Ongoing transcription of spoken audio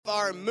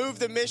our Move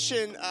the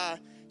Mission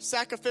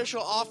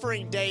sacrificial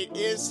offering date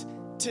is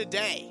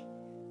today.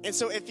 And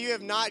so if you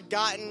have not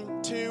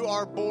gotten to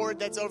our board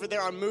that's over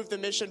there, our Move the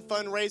Mission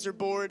fundraiser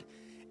board,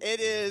 it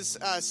is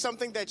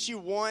something that you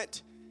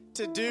want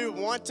to do,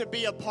 want to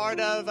be a part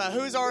of.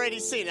 Who's already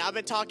seen it? I've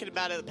been talking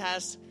about it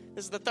this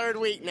is the third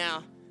week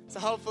now. So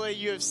hopefully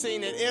you have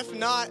seen it. If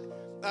not,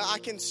 I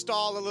can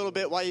stall a little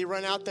bit while you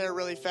run out there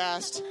really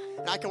fast.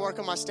 And I can work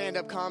on my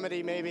stand-up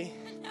comedy maybe.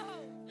 No.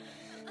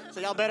 So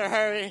y'all better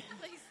hurry.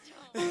 Please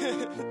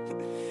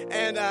don't.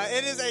 And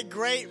it is a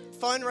great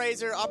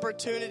fundraiser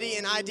opportunity,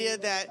 an idea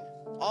that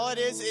all it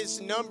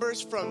is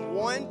numbers from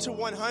 1 to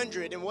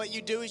 100. And what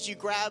you do is you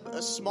grab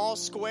a small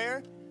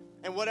square,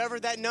 and whatever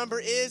that number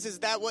is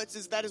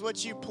that is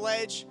what you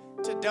pledge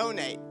to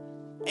donate.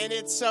 And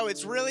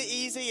it's really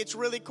easy. It's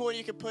really cool.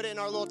 You can put it in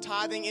our little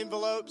tithing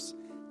envelopes,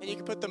 and you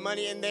can put the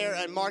money in there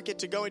and mark it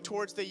to going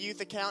towards the youth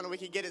account, and we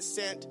can get it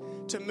sent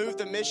to Move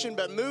the Mission.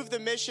 But Move the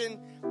Mission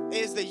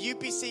is the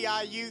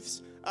UPCI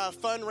Youth's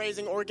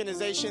fundraising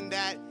organization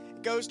that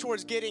goes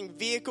towards getting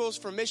vehicles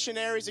for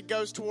missionaries. It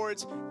goes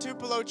towards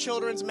Tupelo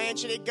Children's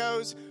Mansion. It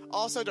goes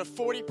also to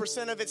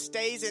 40% of it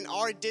stays in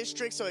our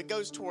district, so it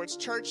goes towards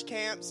church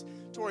camps,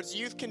 towards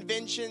youth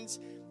conventions.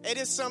 It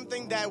is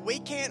something that we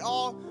can't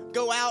all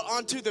go out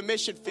onto the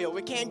mission field.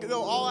 We can't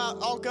go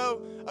all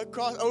go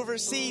across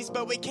overseas,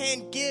 but we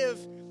can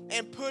give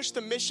and push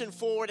the mission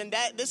forward. And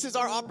this is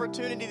our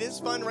opportunity.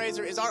 This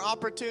fundraiser is our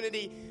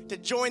opportunity to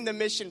join the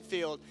mission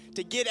field,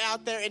 to get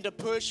out there and to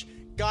push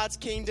God's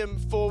kingdom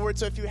forward.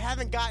 So if you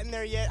haven't gotten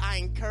there yet, I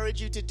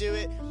encourage you to do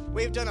it.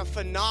 We've done a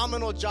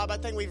phenomenal job. I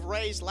think we've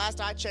raised,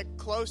 last I checked,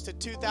 close to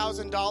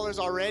 $2,000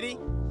 already.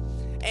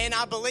 And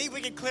I believe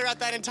we can clear out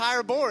that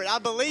entire board. I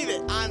believe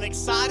it. I'm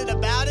excited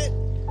about it.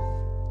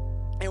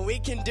 And we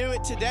can do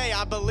it today.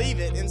 I believe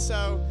it. And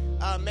so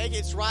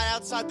it's right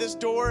outside this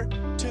door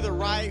to the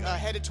right,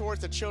 headed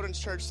towards the Children's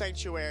Church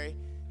Sanctuary.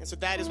 And so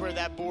that is where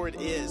that board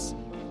is.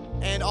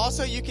 And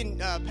also you can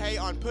pay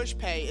on Push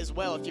Pay as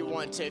well if you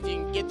want to. If you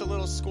can get the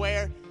little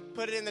square,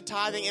 put it in the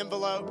tithing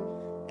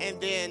envelope,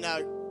 and then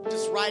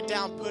just write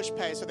down Push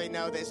Pay so they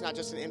know that it's not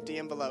just an empty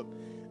envelope.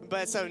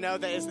 But so know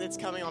that it's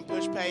coming on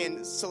Push Pay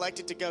and select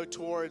it to go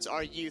towards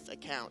our youth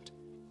account.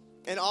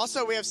 And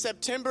also we have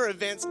September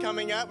events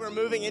coming up. We're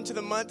moving into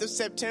the month of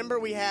September.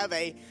 We have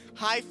a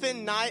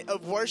Hyphen Night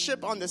of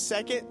Worship on the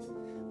 2nd.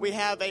 We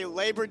have a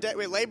Labor Day.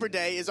 Labor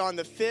Day is on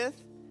the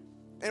 5th.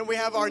 And we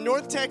have our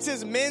North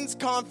Texas Men's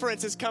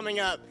Conference is coming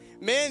up.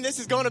 Men, this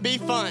is going to be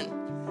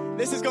fun.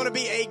 This is going to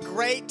be a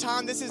great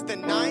time. This is the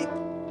 9th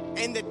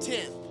and the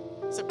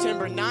 10th.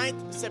 September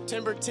 9th,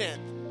 September 10th.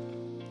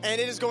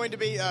 And it is going to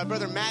be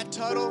Brother Matt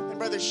Tuttle and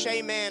Brother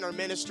Shay Mann are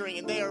ministering,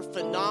 and they are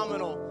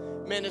phenomenal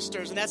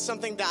ministers. And that's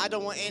something that I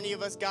don't want any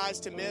of us guys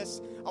to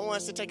miss. I want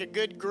us to take a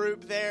good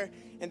group there,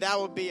 and that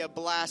will be a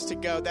blast to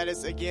go. That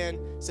is, again,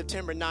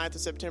 September 9th and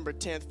September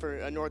 10th for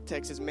a North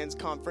Texas Men's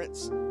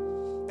Conference.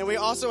 And we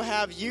also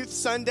have Youth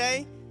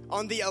Sunday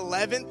on the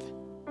 11th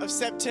of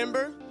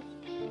September.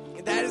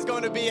 And that is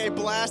going to be a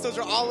blast. Those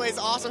are always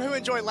awesome. Who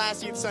enjoyed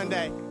last Youth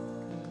Sunday?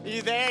 Are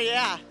you there?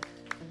 Yeah.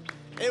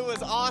 It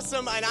was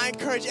awesome. And I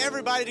encourage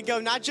everybody to go,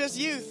 not just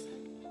youth,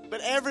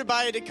 but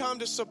everybody to come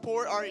to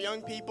support our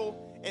young people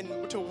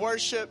and to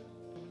worship.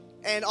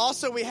 And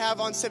also we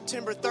have on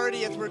September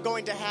 30th, we're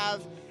going to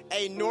have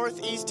a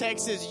Northeast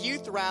Texas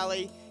youth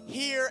rally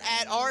here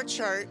at our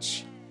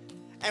church.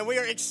 And we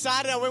are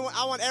excited. I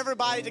want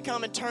everybody to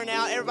come and turn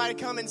out, everybody to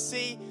come and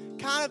see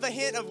kind of a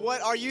hint of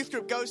what our youth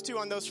group goes to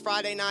on those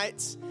Friday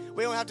nights.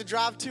 We don't have to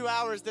drive 2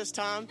 hours this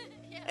time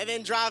and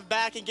then drive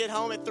back and get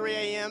home at 3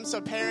 a.m.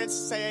 So parents,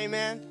 say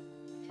amen.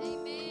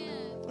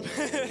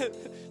 Amen.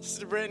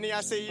 Sister Brittany,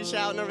 I see you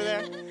shouting over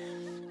there.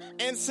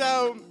 And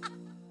so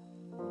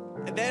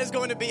that is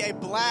going to be a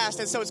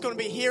blast. And so it's going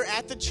to be here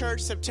at the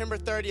church September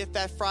 30th,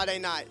 that Friday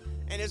night.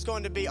 And it's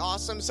going to be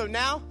awesome. So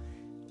now,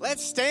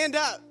 let's stand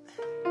up.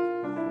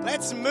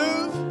 Let's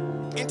move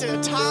into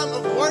a time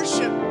of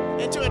worship,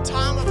 into a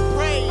time of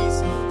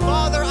praise.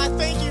 Father, I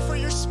thank you for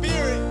your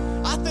spirit.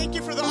 I thank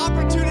you for the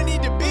opportunity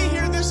to be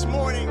here this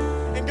morning.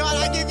 And God,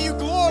 I give you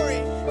glory.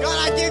 God,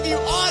 I give you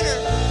honor.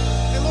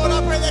 And Lord,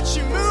 I pray that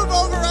you move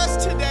over us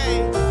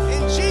today.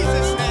 In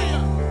Jesus'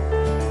 name.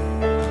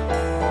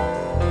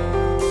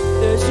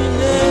 There's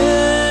an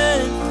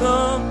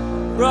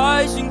anthem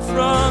rising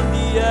from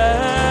the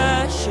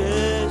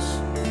ashes.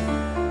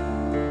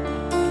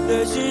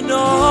 There's an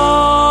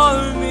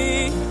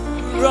army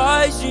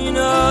rising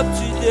up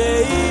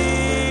today.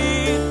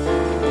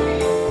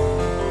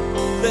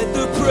 Let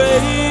the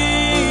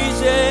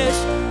praises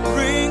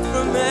ring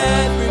from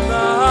every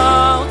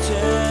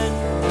mountain.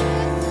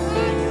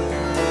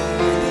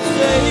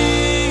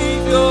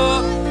 Savior,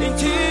 and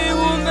He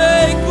will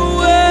make a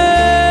way.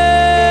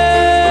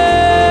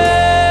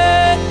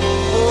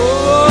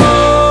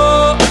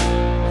 Oh,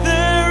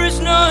 there is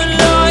none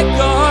like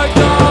our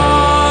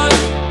God.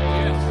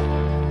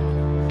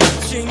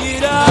 Sing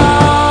it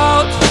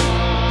out.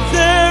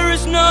 There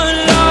is none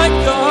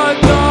like our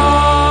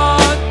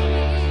God.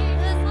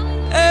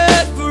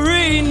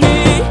 Every knee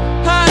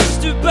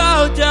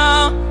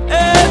down.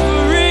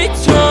 Every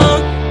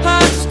tongue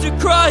has to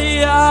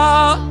cry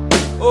out.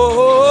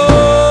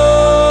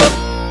 Oh,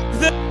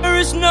 there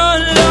is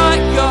none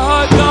like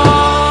our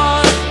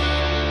God.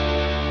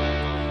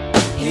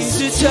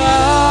 He's a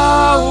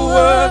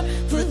tower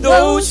for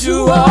those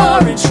who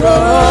are in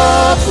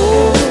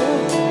trouble.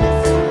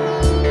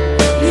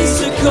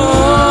 He's a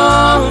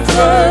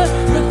comfort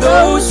for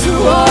those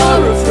who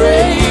are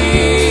afraid.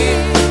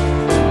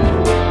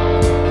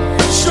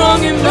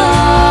 Strong and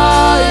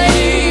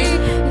mighty,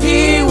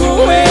 He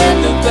will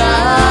win the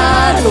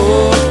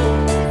battle.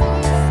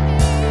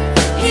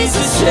 He's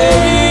a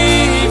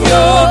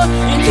Savior,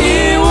 and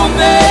He will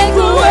make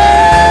a way.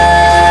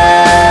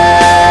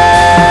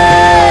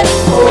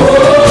 Oh,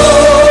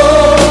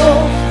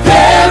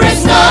 there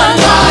is none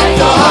like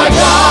our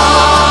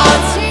God.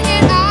 Sing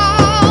it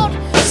out.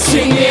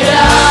 Sing it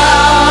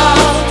out.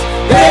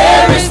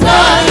 There is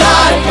none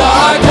like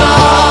our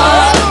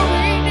God.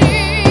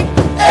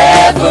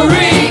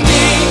 Every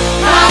knee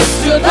has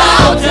to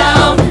bow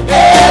down.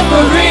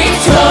 Every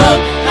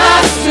tongue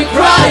has to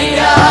cry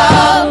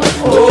out.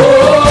 Oh,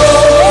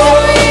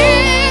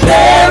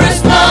 there is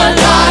none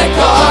like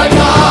our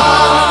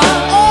God.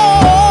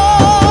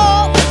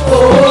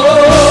 Oh,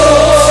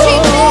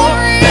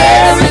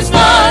 there is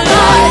none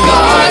like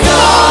our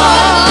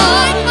God.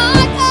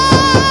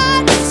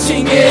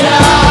 Sing it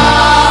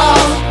out.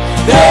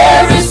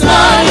 There is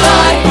none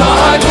like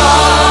our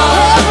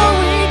God.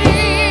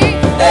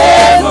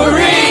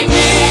 Every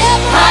knee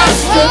has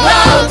to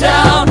bow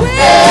down.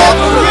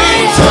 Every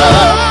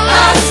tongue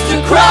has to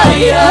cry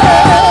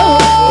out.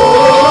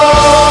 Oh,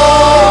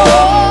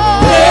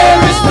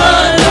 there is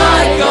none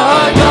like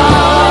our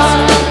God.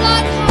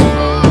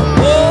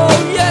 Oh,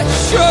 yes,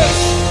 church.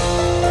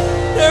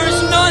 There is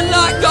none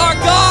like our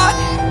God.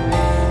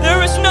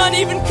 There is none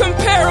even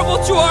comparable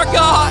to our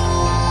God.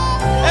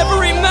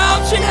 Every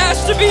mountain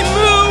has to be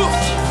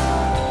moved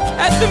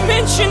at the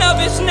mention of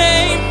His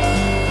name.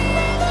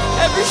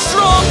 Every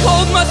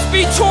stronghold must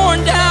be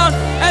torn down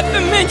at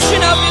the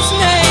mention of His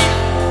name.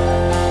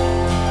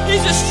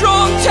 He's a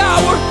strong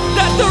tower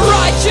that the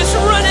righteous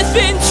runneth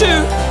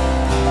into.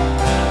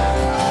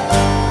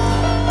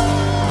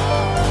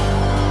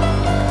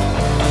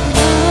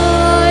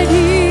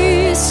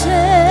 Mighty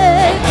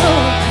Savior,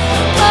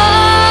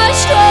 my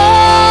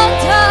strong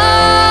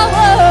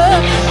tower,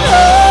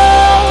 no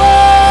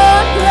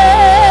one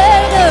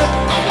greater,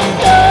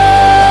 no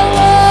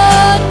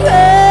one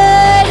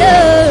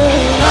greater.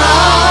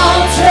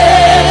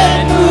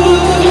 Mountain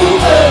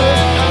mover,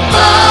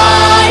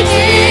 my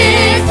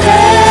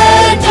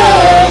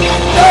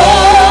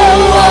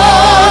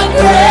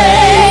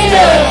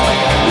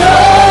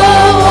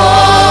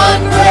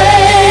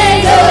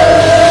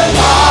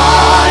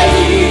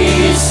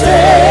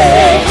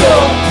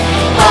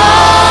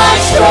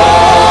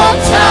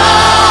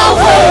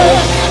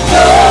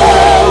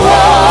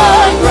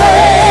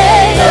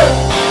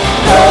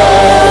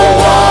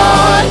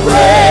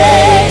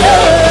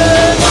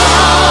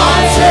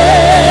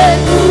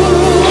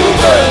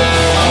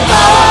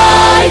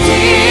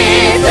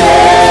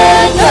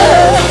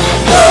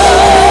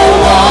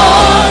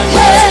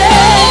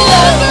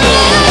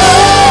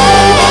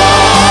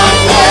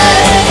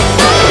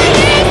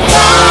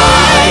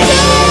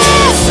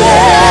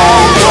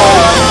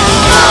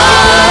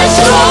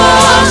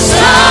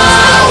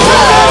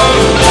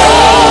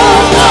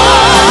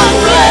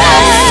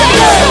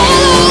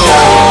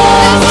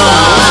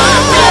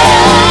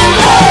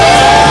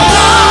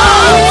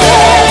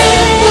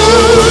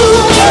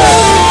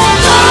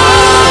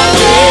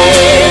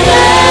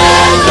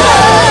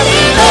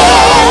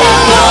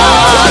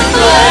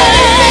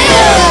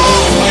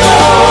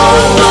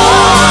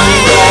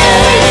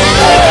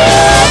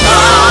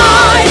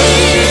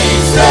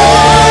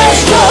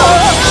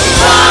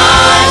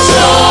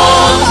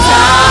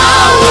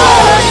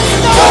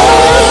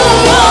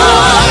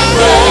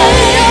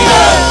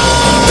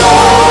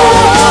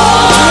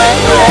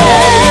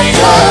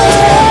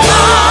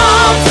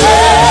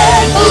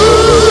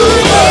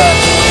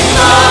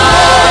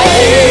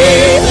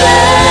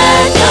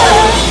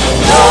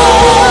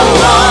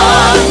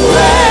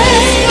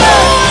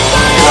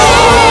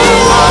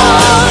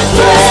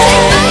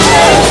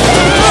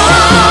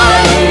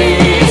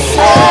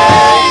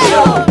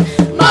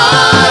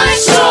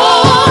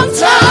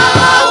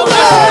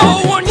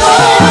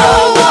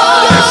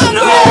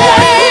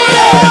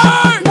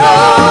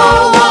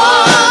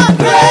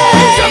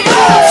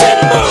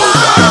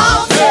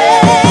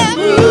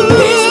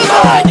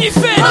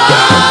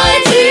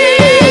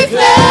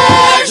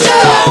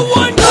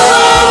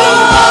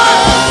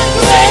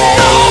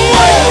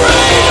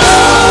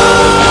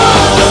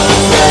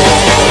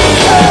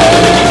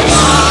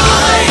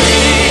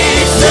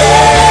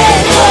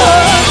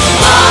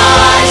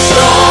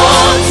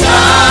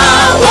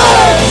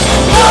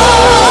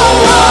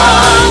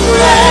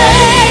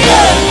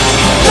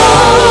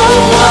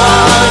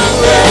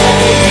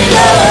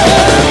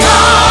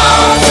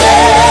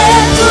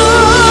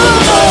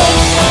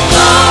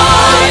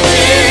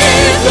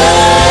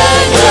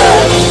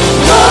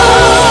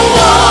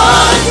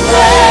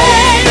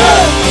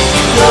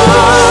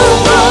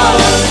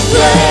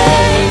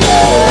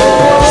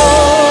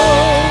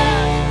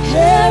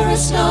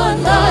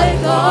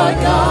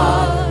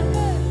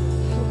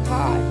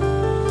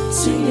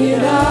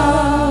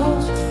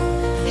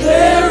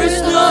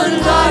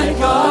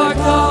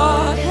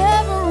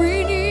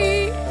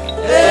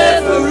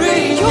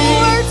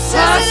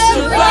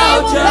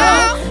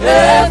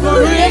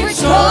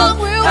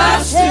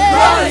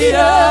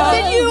greater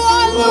than you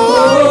are,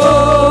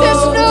 Lord.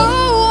 There's no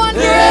one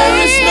There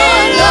is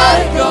none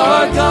like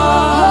our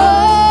God.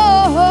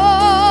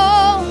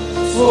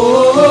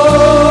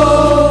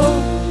 Oh,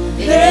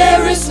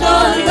 there is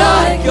none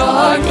like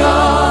our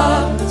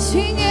God.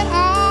 Sing it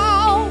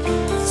out.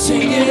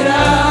 Sing it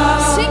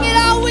out. Sing it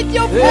out with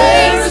your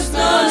There praise. is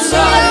none Sing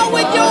it like out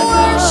with your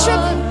our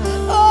worship. God.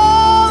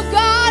 Oh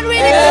God, we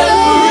Every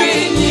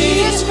declare knee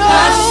there's no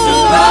has to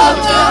bow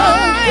one down.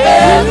 like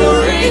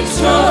Every you.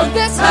 tongue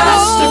There's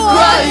has to no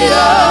cry one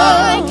out.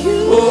 like you.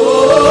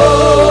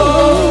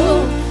 Oh,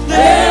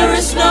 there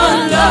is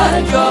none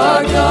like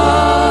our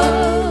God.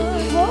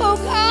 Oh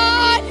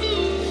God,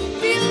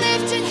 be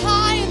lifted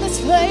high in this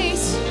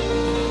place.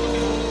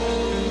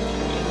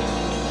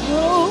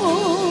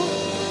 Oh,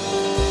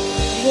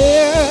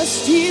 there's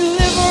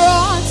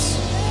deliverance,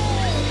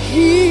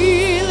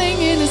 healing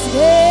in His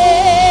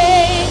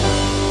name.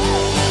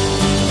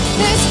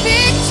 There's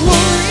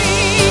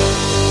victory,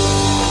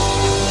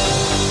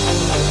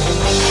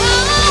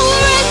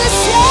 power in the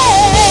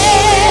same,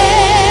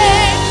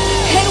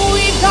 and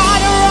we've got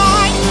a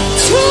right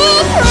to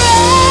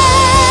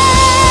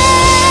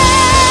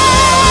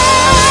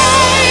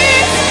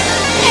praise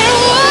and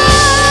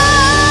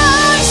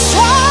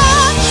worship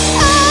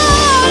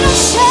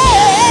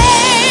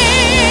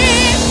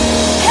unashamed.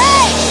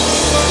 Hey,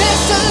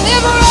 there's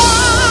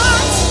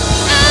deliverance.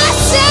 I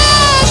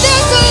said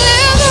there's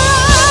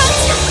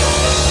deliverance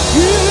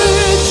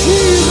in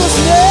Jesus'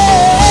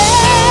 name.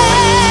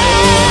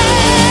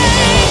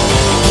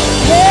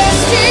 There's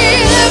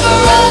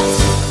deliverance,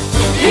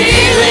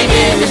 Healing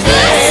in His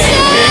there's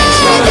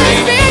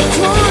name.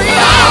 victory,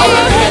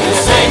 Power in the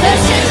same.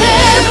 there's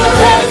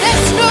deliverance.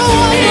 There's no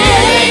one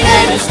Healing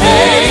in His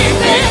name.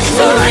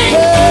 Victory.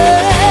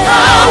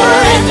 Power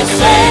in the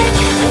same.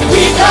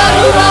 We got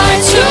a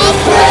right to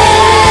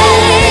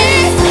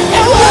praise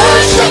and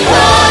worship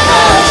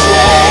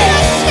unashamed.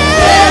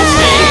 There's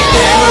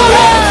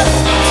deliverance.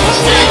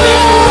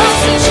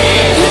 Deliverance in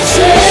Jesus'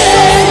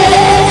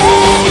 name.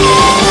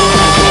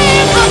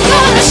 I'm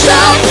gonna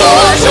shout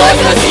for joy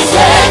 'cause He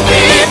set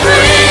me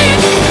free.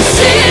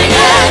 Sing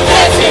and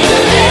dance in the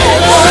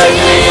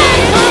melody.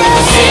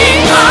 Sing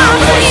my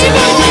praise in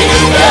the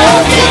King of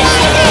Kings.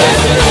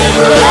 There's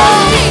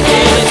deliverance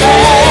in His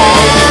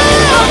name.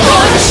 I'm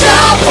gonna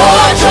shout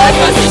for joy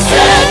 'cause He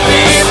set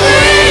me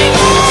free.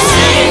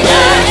 Sing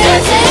and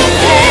dance in the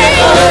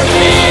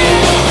melody.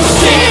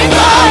 Sing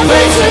my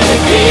praise in the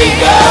King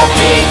of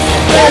Kings.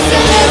 There's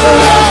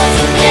deliverance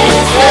in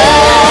His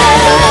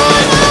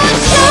name.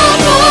 Shout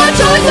for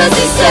joy 'cause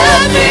He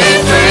set me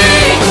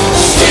free.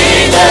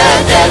 Sing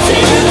and dance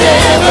in the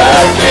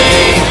melody.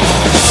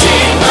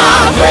 Sing my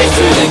praise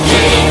to the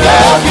King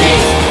of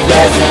Kings.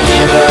 There's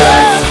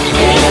deliverance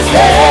in His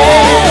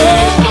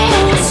name.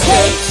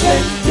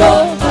 Satan,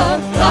 you're a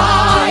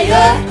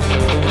liar.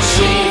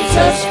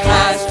 Jesus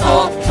has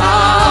all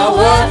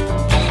power.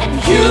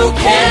 You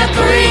can't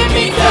bring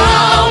me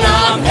down.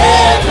 I'm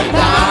heaven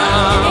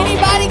bound.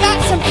 Anybody got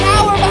some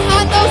power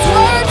behind those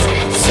words?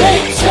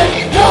 Satan,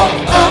 you're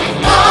a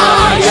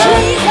liar.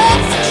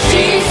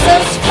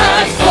 Jesus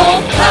has all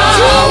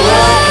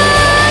power.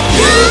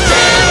 You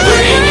can't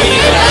bring me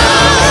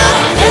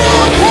down.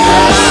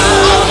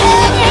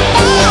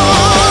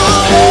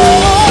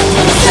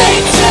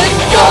 Satan,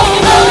 you're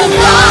a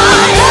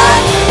liar.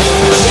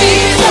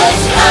 Jesus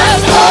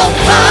has all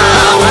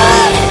power.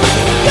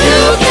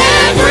 You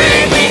can't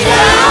bring me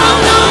down.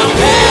 I'm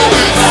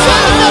heaven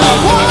bound.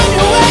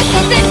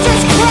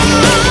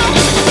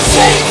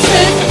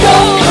 Satan,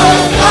 you're a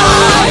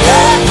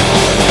liar.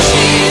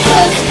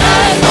 Jesus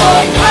has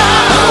all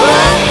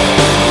power.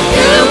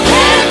 You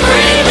can't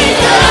bring me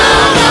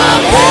down.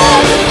 I'm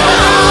heaven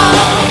bound.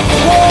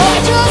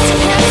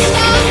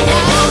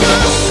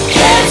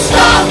 Can't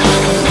stop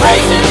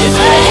praising His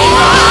name.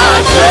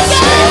 I just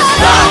can't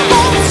stop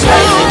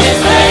praising His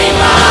name.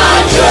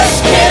 I just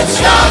can't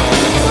stop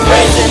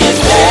praising His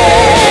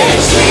name.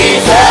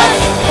 Jesus.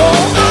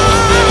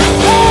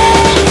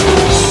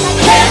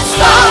 Can't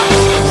stop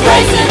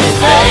praising His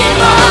name.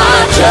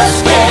 I just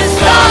can't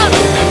stop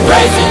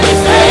praising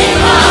His name.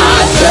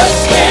 I just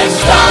can't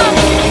stop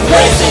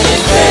praising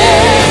His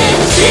name.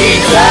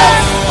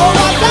 Jesus.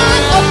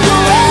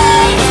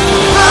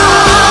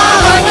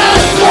 I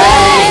gotta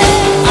praise.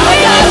 I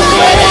gotta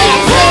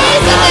praise. I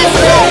gotta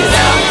praise.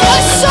 A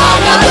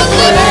song of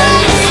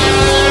deliverance.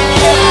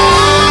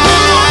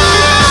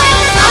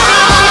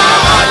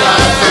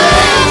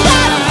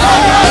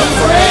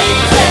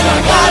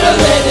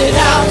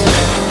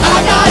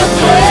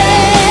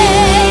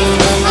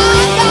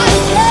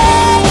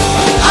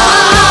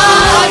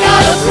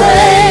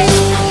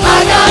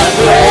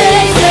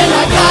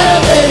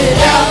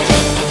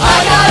 I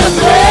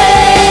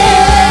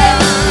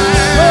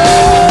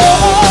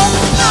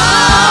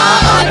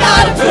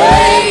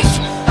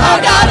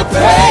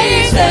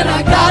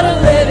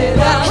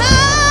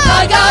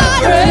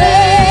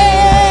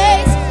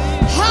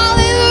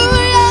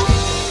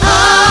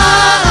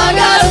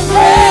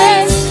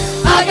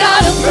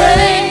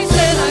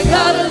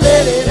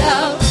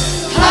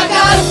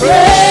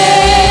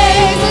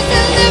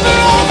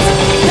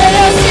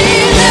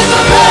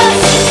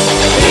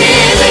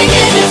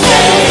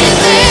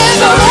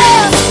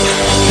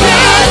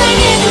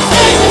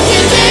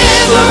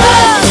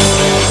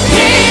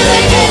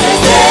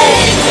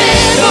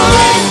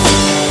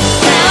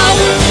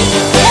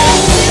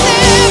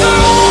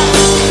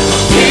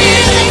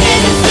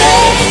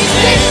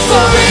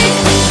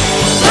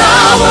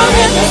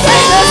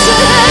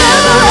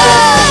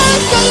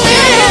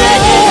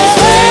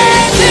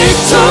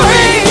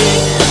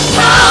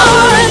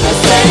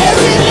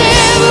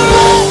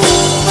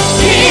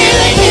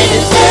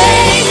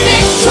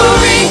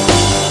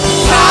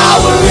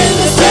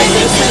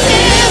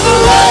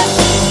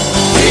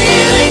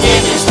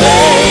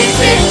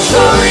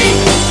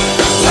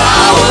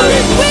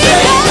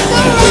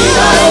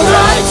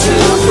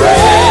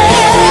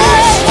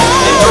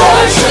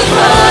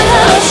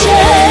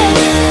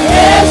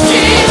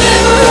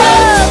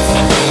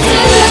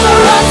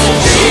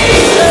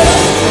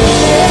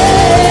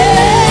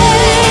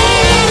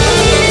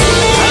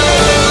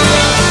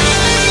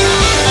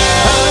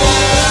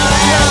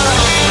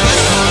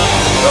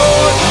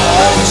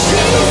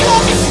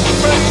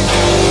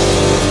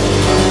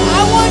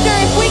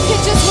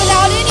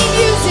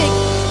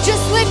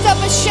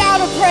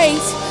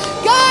praise.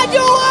 God,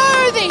 you're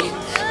worthy.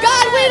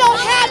 God, we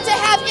don't have to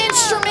have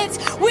instruments.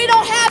 We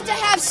don't have to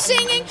have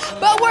singing,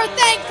 but we're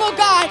thankful,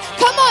 God.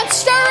 Come on,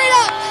 stir it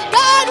up.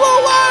 God,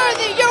 we're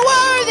worthy. You're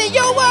worthy.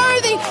 You're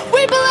worthy.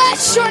 We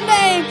bless your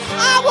name.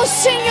 I will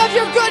sing of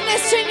your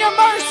goodness and your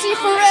mercy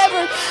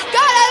forever.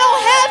 God, I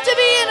don't have to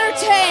be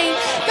entertained.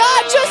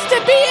 God, just to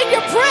be in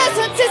your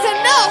presence is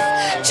enough.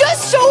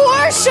 Just to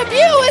worship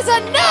you is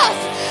enough.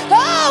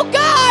 Oh,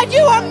 God,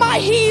 you are my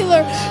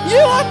healer. You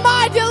are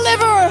my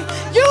deliverer.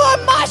 You are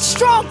my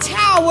strong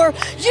tower.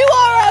 You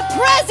are a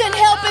present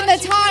help in the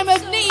time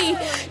of need.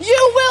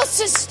 You will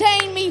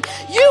sustain me.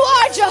 You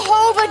are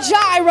Jehovah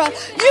Jireh.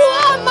 You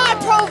are my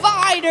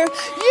provider.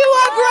 You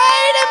are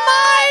great and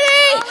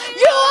mighty.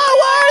 You are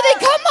worthy.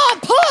 Come on,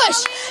 push.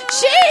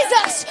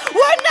 Jesus,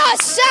 we're not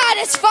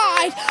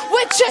satisfied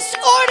with just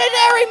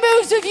ordinary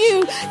moves of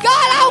you.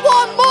 God, I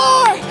want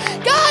more.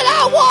 God,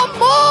 I want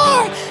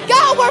more.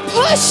 God, we're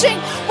pushing.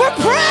 We're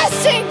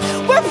pressing.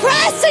 We're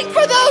pressing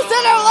for those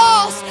that are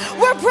lost.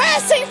 We're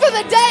pressing for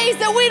the days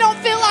that we don't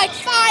feel like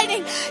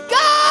fighting.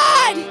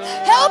 God,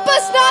 help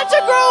us not to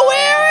grow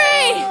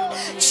weary.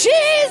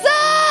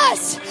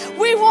 Jesus,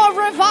 we want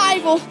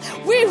revival.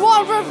 We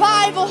want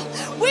revival.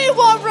 We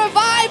want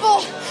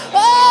revival.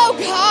 Oh,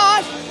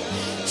 God.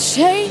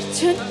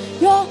 Satan,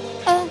 you're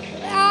a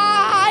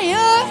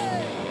liar.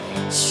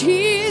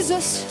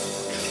 Jesus.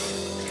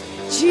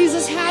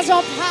 Jesus has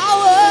all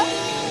power.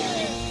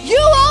 You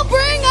won't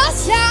bring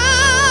us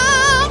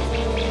down.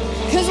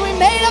 Cause we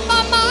made up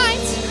our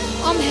minds.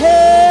 I'm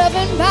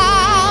heaven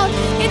bound.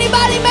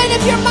 Anybody made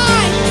up your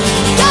mind?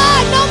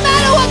 God, no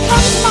matter what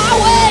comes my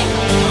way,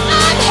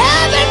 I'm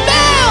heaven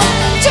bound.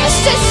 Just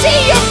to see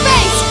your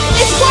face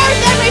is worth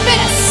every bit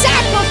of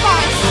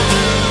sacrifice.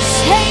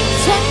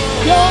 Satan,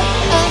 you're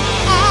a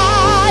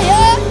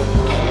liar.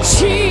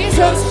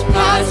 Jesus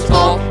has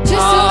all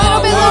just a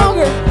little bit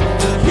longer.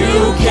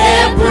 You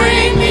can't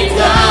bring me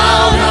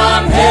down,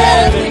 I'm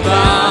heaven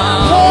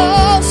bound.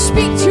 Oh,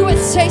 speak to it,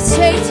 say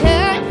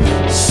Satan.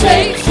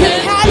 Satan,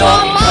 You've had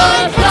my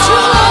mind for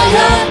too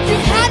long.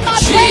 You've had my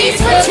praise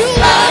for too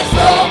long.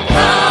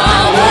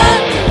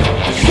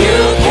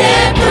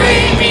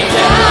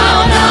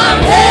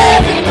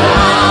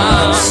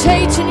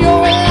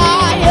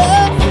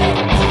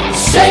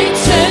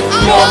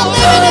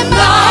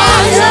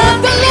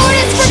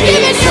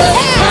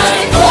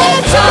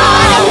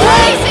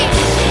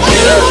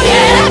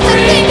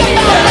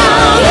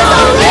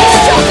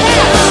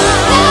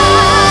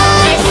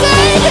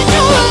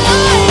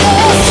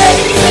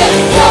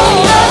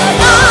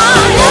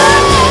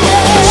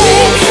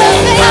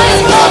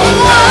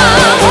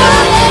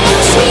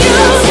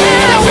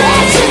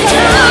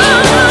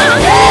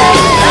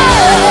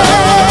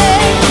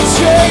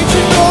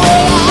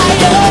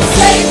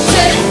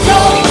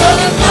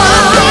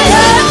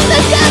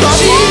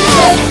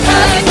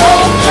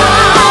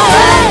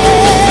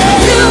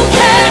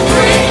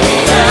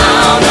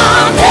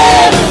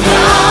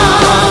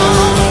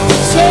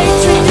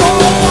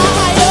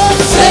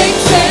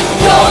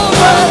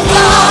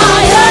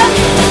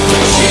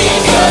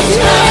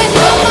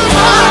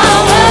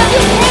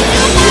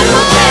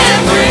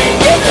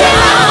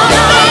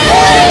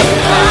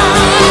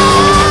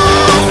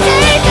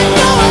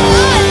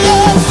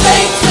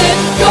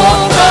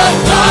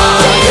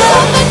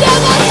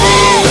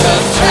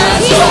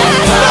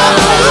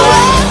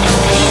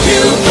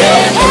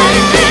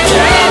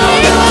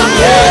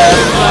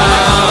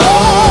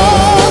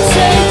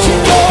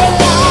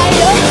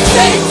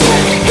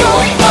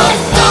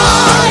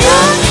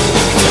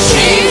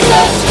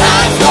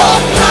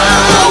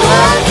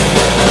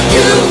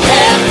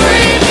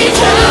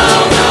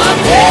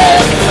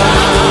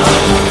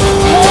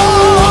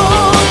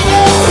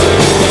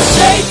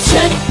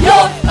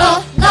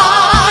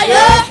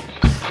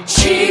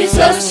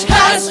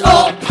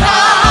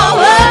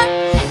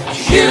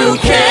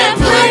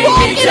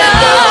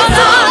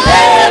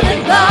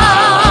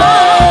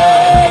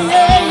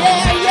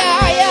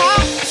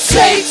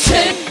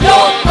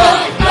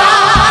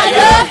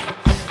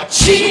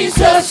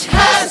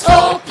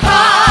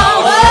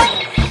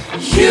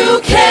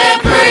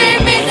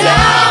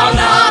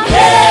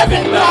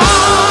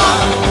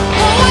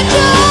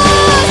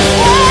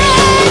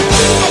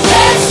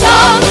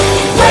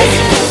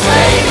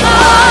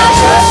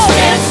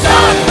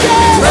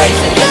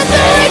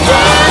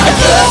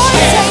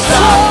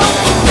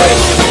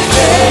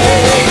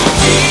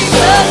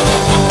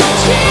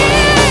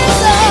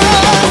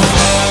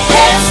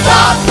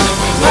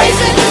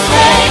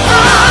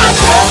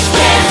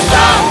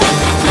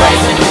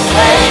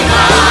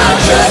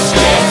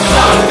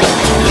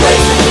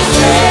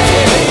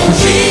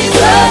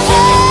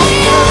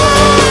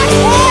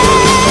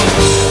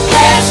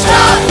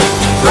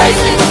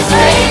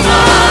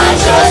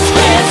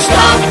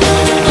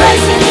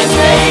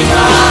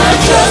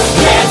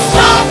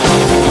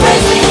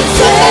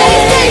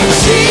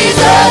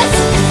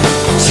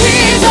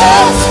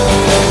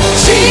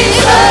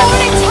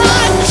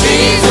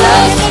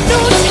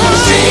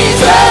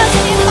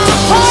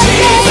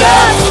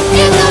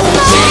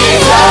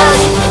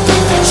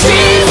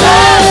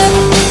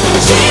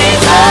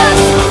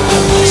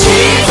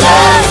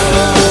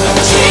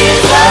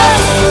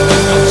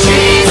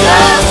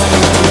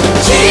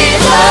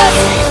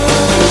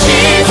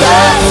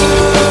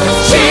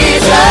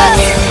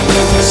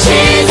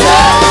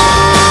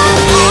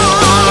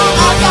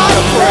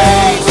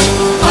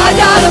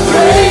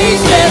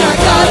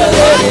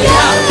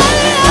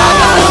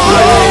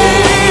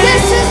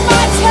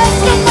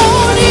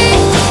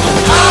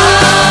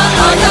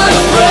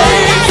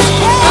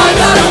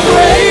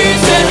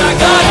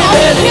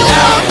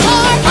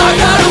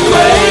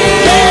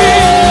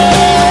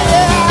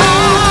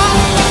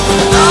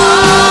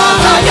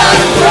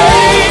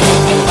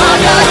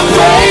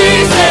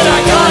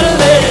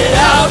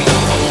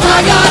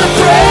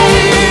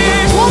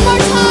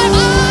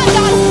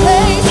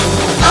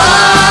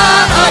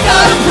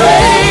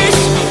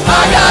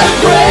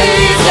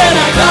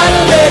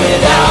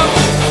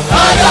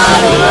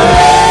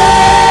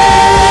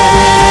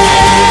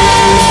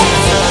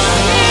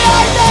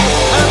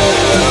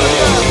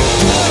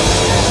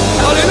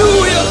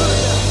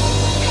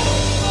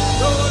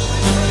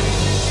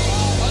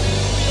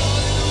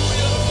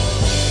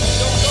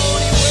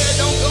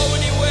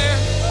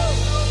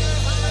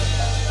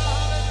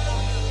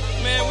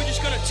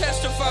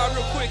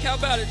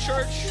 about it,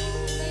 church?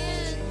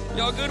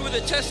 Y'all good with a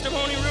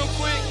testimony real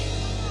quick?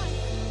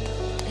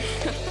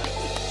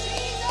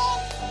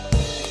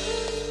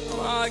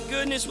 My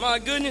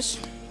goodness.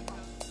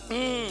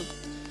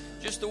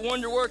 Just the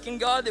wonder-working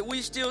God that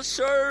we still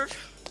serve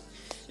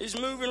is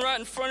moving right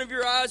in front of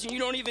your eyes and you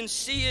don't even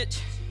see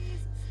it.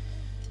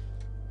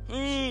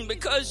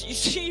 Because you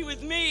see,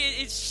 with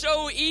me, it's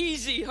so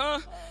easy,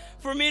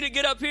 for me to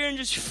get up here and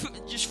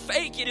just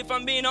fake it, if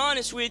I'm being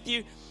honest with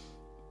you.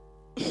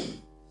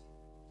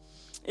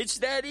 It's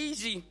that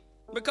easy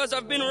because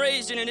I've been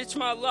raised in it. It's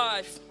my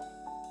life.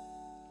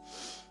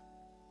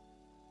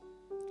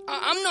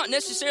 I'm not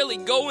necessarily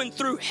going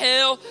through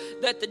hell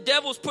that the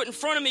devil's put in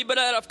front of me, but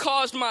that I've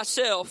caused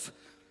myself.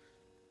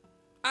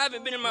 I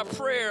haven't been in my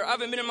prayer. I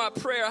haven't been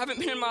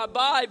in my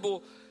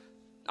Bible.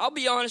 I'll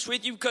be honest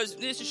with you, because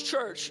this is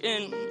church,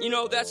 and,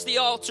 that's the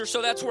altar,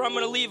 so that's where I'm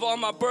going to leave all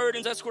my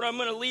burdens. That's where I'm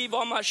going to leave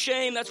all my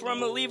shame. That's where I'm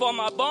going to leave all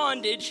my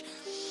bondage.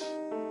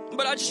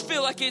 But I just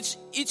feel like it's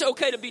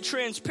okay to be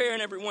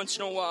transparent every once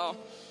in a while.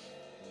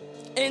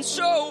 And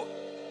so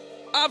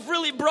I've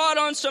really brought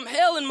on some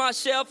hell in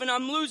myself, and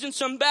I'm losing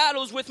some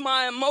battles with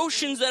my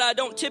emotions that I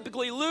don't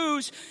typically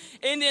lose.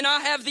 And then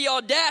I have the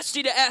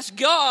audacity to ask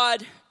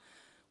God,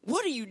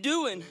 what are you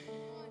doing?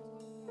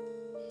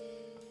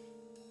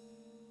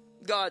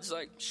 God's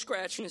like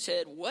scratching his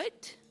head.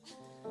 What?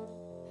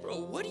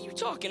 Bro, what are you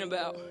talking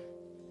about?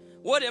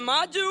 What am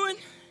I doing?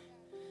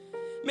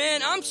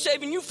 Man, I'm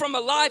saving you from a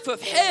life of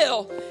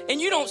hell,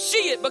 and you don't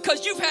see it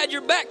because you've had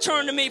your back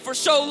turned to me for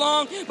so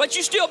long, but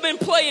you still been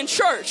playing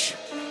church.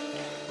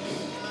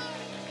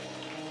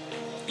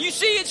 You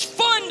see, it's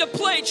fun to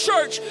play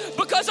church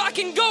because I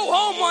can go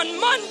home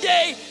on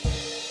Monday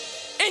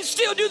and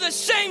still do the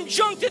same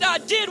junk that I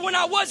did when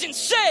I wasn't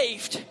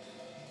saved.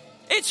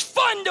 It's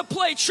fun to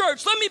play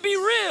church. Let me be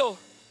real.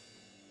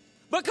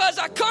 Because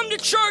I come to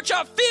church,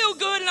 I feel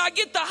good, and I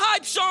get the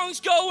hype songs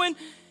going,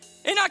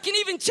 and I can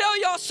even tell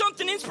y'all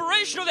something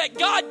inspirational that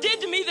God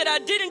did to me that I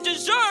didn't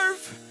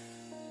deserve.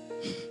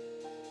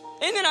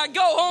 And then I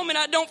go home and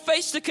I don't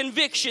face the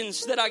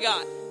convictions that I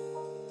got.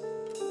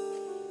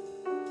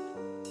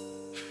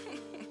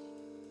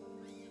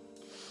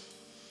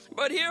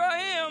 But here I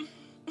am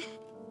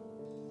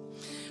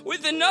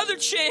with another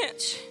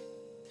chance,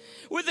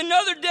 with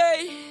another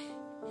day,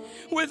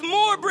 with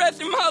more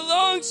breath in my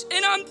lungs,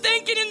 and I'm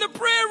thinking in the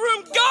prayer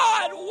room,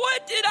 God,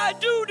 what did I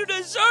do to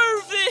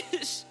deserve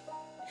this?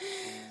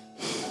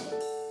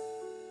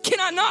 Can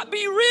I not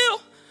be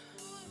real?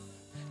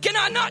 Can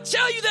I not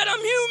tell you that I'm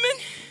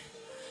human?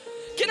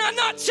 Can I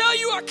not tell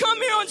you I come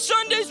here on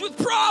Sundays with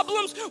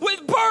problems,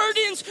 with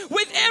burdens,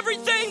 with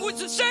everything, with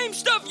the same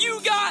stuff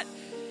you got?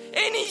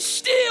 And he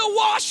still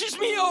washes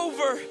me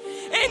over.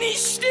 And he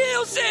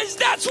still says,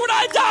 that's what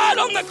I died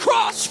on the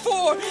cross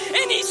for.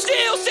 And he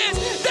still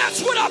says,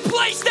 that's what I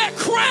placed that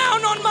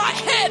crown on my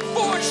head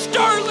for,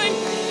 Sterling.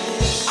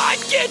 I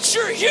get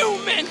you're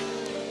human.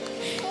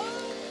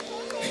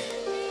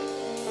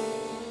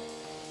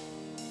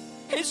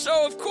 And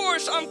so, of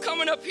course, I'm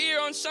coming up here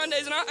on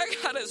Sundays, and I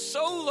got a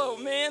solo,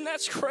 man.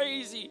 That's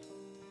crazy.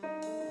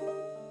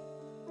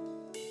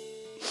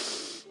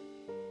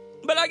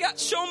 But I got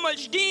so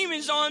much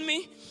demons on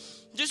me,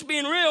 just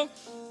being real,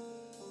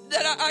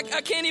 that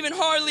I can't even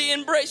hardly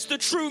embrace the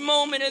true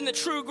moment and the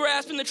true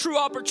grasp and the true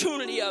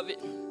opportunity of it.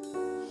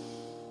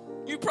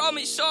 You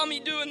probably saw me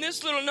doing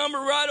this little number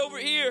right over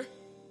here,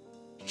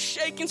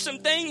 shaking some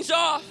things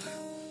off,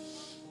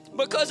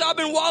 because I've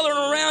been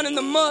wallowing around in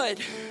the mud.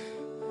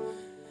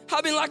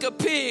 I've been like a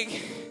pig,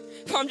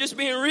 if I'm just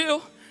being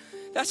real.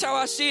 That's how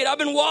I see it. I've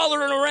been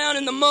wallowing around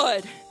in the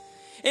mud,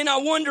 and I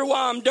wonder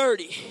why I'm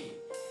dirty.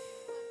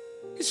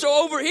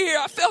 So over here,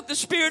 I felt the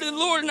Spirit of the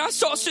Lord, and I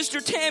saw Sister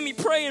Tammy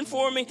praying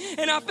for me,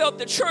 and I felt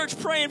the church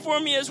praying for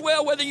me as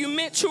well, whether you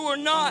meant to or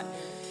not.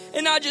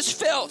 And I just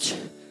felt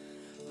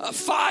a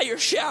fire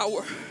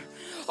shower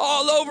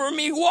all over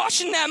me,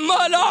 washing that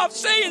mud off,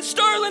 saying,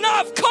 Sterling,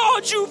 I've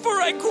called you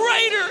for a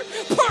greater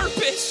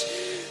purpose.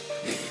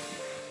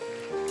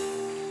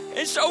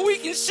 And so we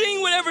can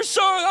sing whatever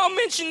song. I'll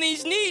mention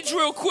these needs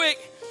real quick.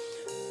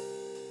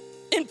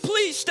 And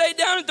please stay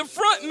down at the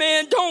front,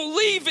 man. Don't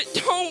leave it.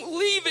 Don't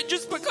leave it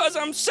just because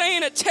I'm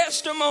saying a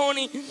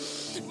testimony.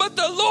 But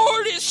the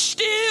Lord is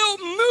still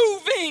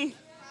moving.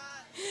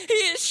 He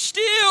is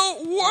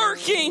still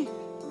working.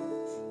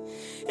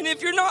 And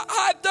if you're not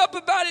hyped up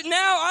about it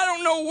now, I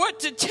don't know what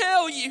to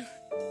tell you.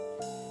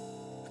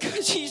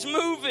 Because He's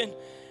moving.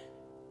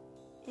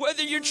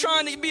 Whether you're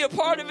trying to be a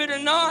part of it or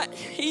not,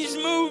 He's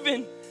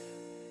moving.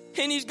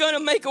 And He's going to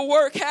make a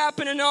work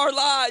happen in our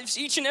lives,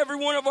 each and every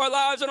one of our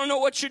lives. I don't know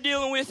what you're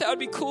dealing with. That would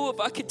be cool if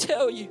I could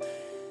tell you.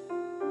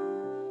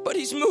 But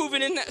He's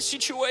moving in that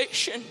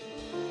situation.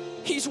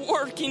 He's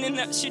working in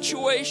that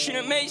situation.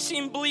 It may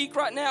seem bleak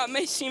right now. It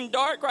may seem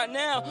dark right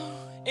now.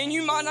 And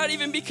you might not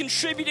even be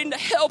contributing to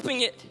helping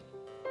it.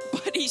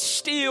 But He's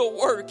still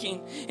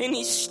working. And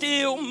He's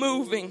still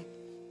moving.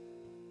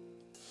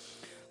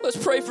 Let's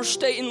pray for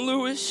Staten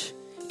Lewis.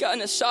 Got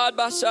in a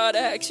side-by-side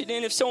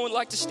accident. If someone would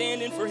like to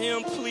stand in for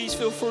him, please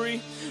feel free.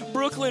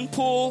 Brooklyn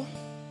Poole.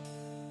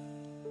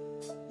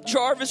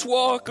 Jarvis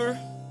Walker,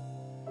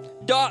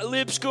 Dot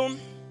Lipscomb,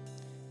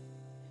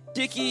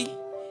 Dickie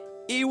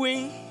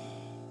Ewing,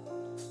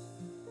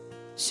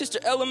 Sister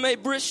Ella Mae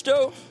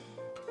Bristow,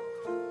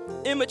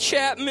 Emma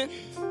Chapman,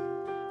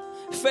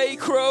 Faye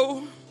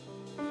Crow,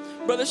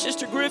 Brother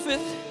Sister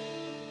Griffith,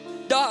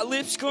 Dot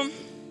Lipscomb,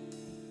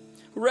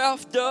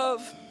 Ralph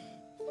Dove,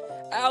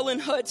 Alan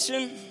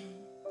Hudson,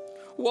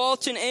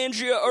 Walton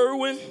Andrea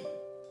Irwin,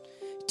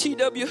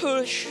 T.W.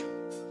 Hush,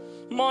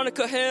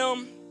 Monica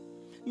Helm,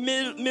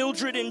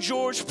 Mildred and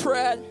George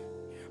Pratt,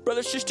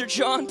 Brother Sister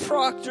John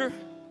Proctor,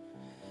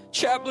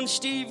 Chaplain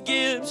Steve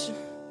Gibbs,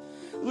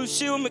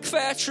 Lucille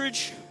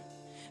McFatridge,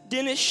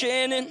 Dennis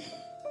Shannon,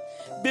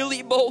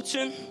 Billy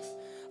Bolton,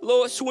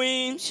 Lois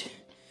Weems,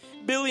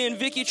 Billy and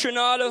Vicky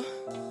Trinata,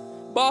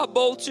 Bob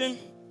Bolton,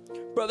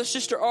 Brother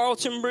Sister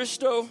Arlton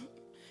Bristow,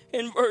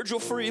 and Virgil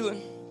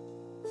Freeland.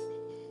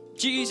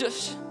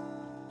 Jesus.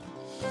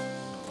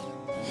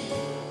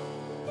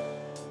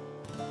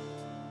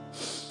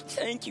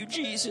 Thank you,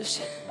 Jesus.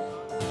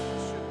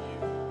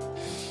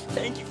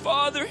 Thank you,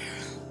 Father,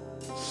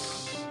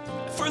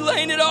 for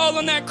laying it all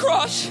on that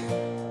cross,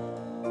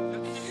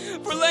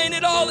 for laying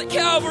it all at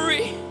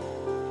Calvary,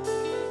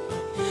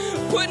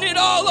 putting it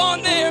all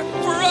on there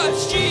for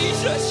us,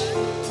 Jesus.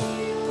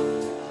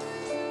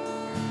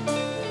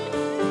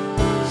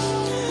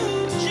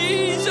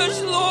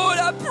 Jesus, Lord,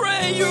 I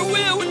pray your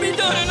will would be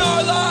done in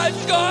our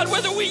lives, God,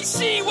 whether we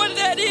see what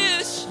that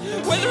is,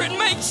 whether it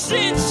makes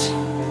sense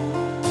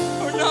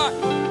or not.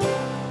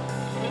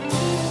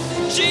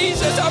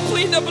 Jesus, I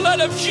plead the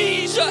blood of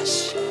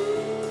Jesus.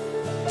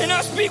 And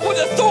I speak with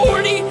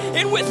authority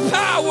and with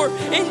power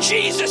in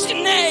Jesus'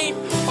 name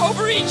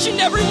over each and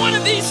every one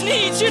of these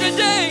needs here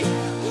today,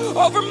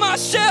 over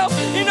myself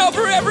and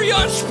over every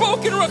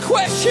unspoken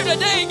request here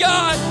today,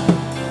 God.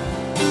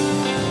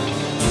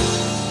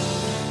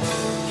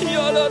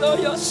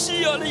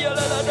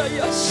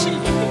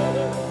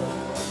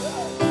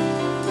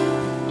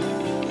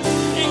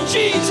 In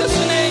Jesus'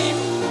 name,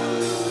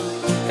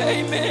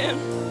 amen.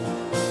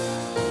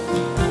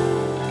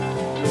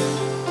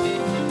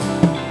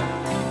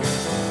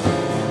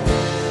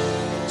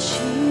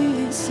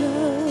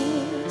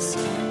 Jesus,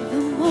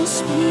 the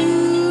most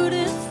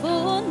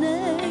beautiful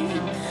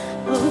name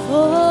of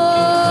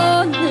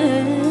all names.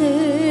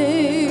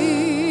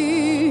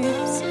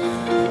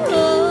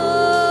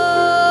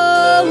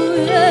 Oh,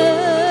 yes,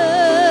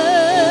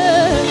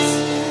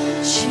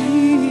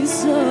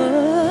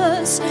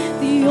 Jesus,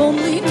 the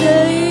only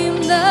name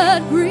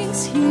that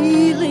brings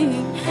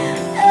healing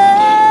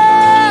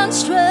and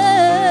strength,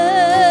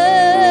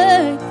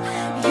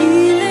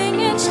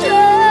 healing and strength.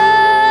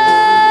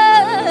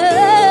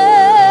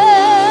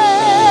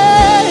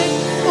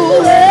 Oh,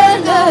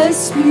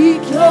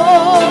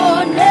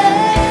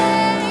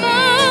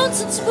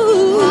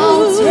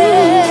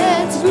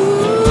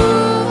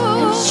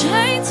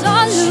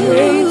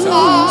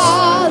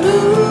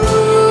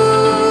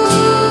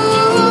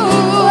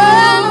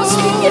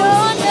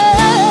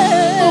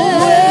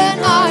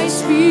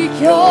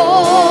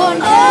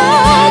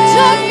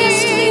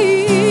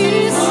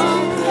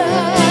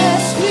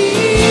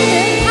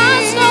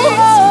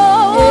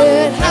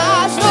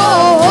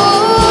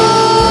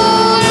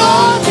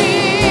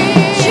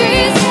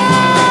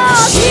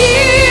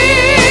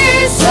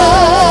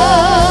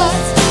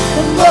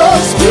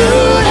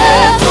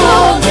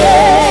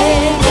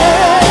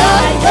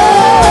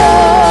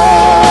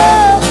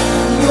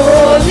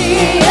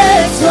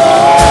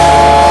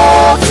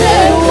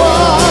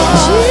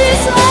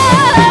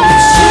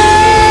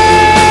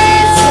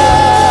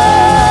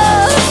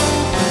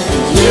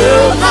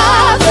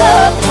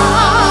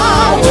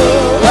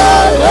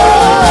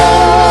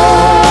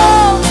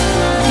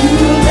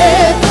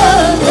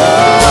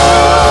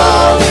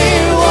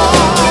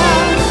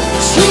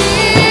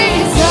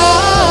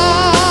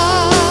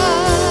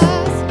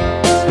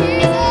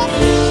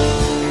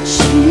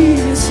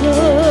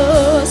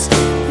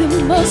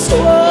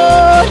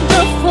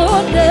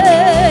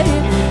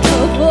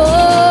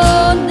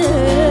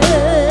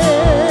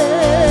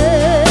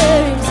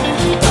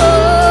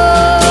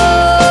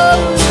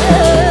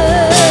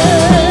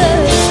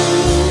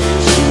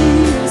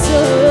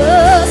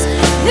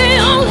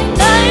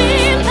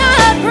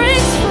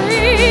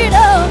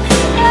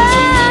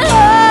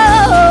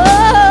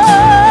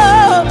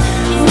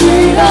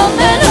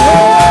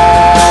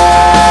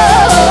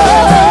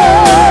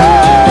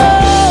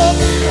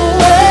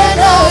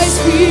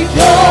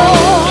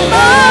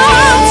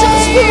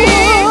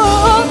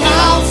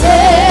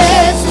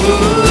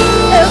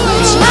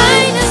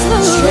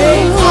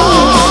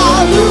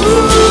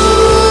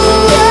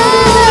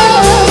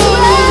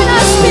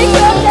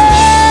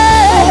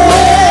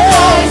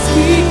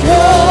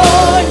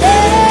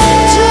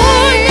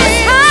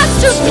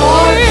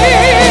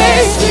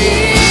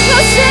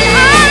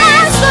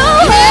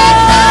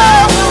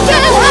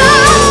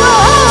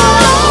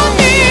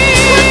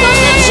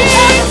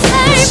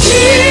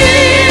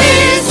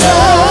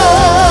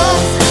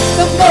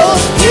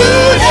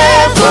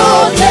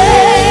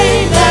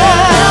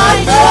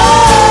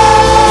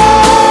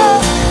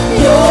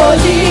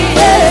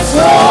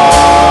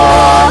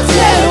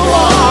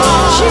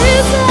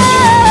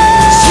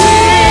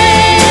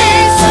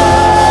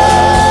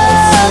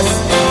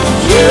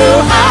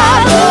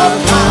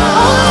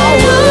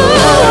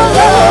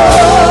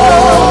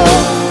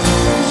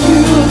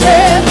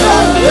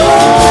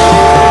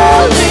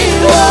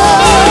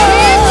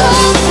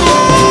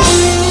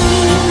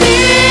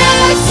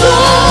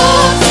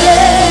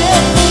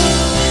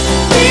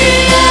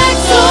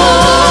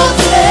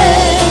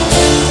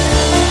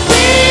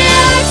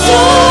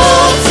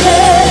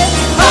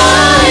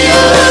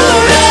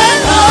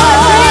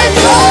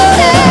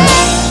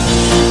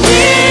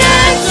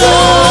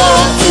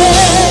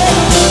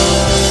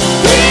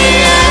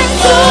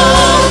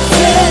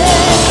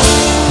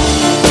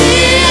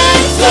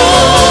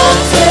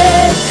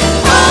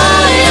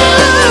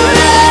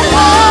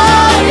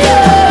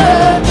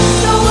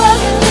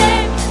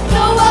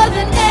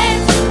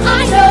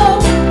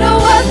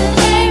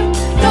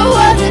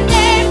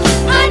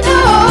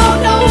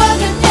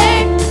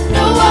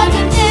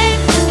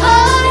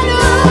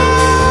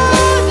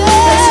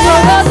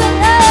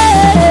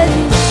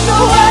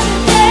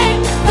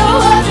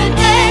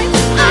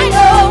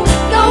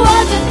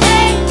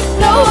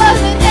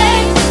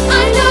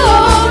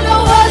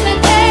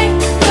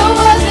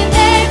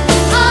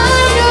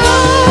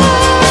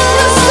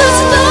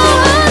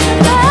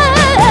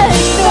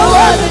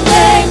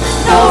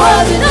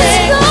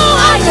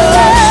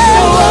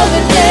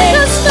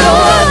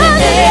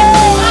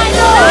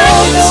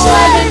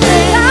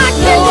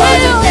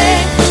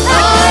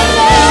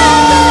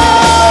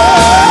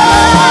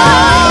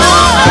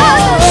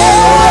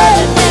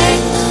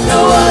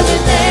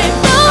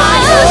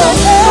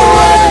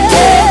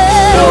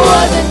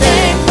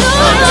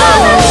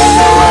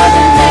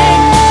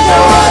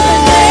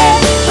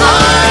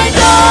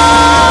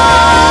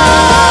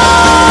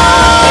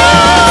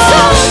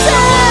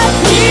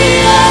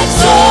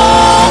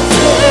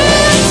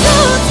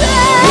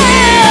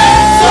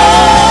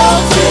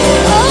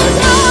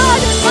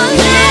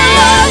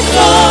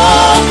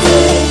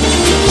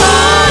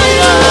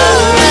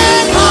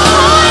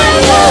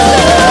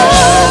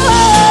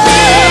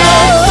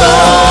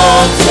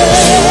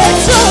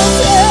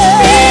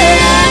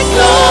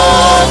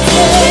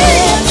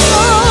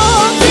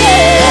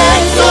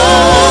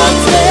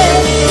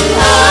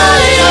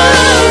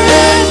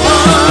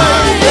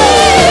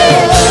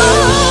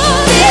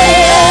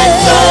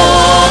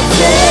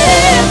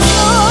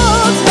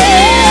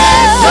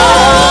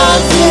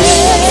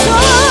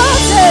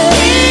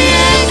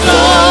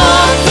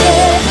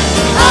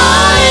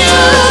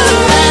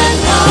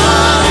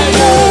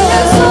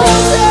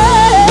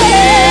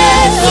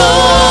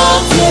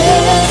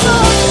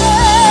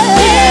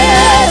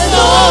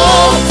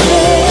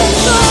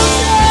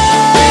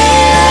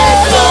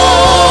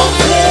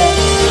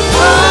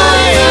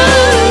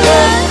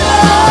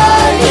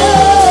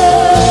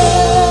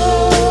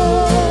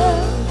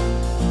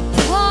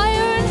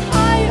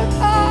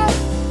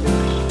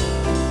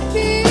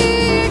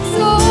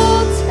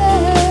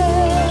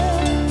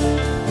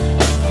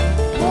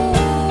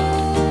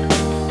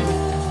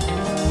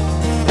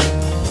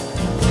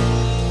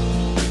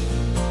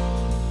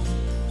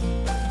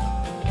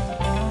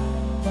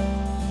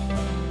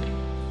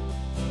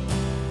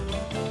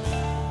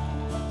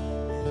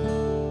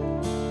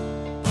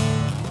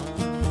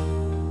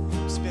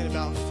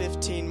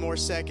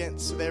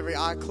 seconds with every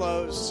eye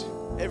closed,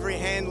 every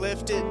hand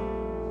lifted,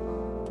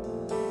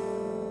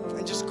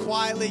 and just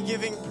quietly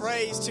giving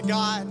praise to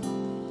God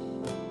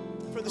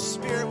for the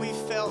Spirit we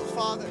felt,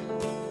 Father.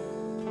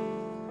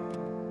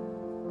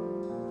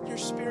 Your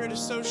Spirit is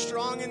so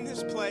strong in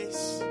this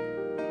place.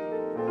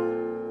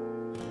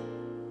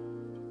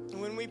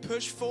 And when we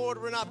push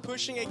forward, we're not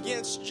pushing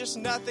against just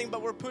nothing,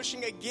 but we're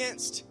pushing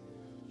against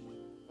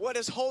what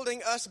is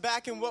holding us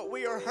back and what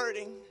we are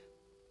hurting.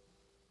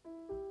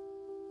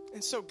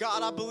 And so,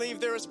 God, I believe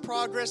there is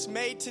progress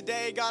made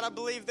today. God, I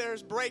believe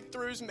there's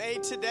breakthroughs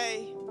made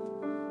today.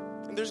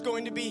 And there's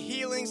going to be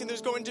healings, and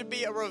there's going to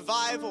be a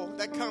revival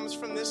that comes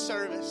from this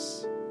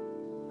service.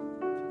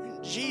 In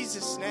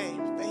Jesus'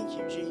 name, thank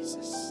you,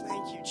 Jesus.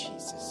 Thank you,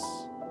 Jesus.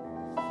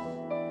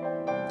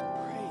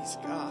 Praise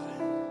God.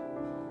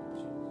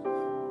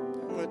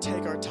 I'm going to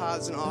take our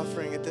tithes and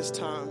offering at this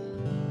time.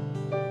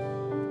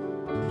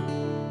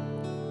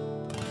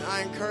 And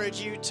I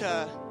encourage you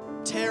to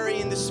tarry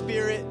in the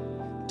Spirit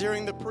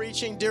during the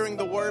preaching, during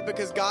the word,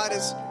 because God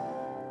has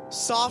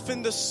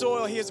softened the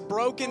soil. He has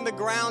broken the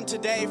ground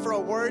today for a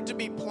word to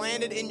be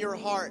planted in your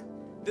heart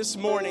this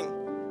morning.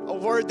 A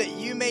word that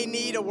you may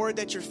need, a word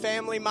that your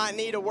family might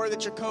need, a word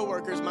that your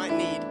coworkers might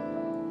need.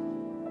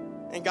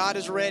 And God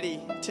is ready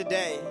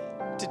today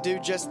to do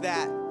just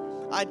that.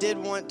 I did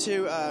want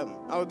to,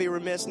 I would be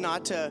remiss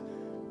not to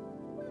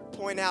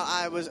point out,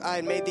 I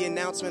had made the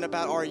announcement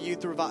about our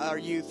youth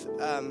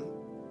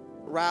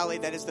rally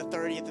that is the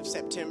 30th of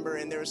September,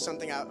 and there was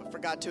something I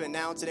forgot to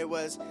announce, and it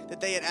was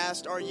that they had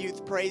asked our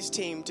youth praise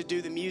team to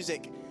do the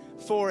music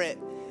for it.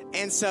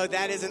 And so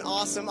that is an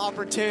awesome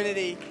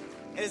opportunity.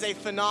 It is a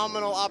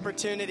phenomenal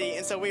opportunity,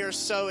 and so we are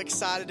so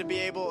excited to be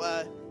able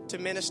to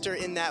minister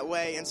in that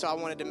way. And so I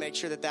wanted to make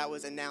sure that that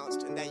was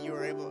announced and that you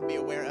were able to be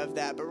aware of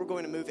that. But we're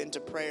going to move into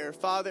prayer.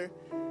 Father,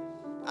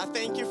 I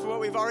thank you for what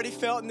we've already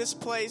felt in this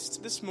place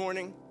this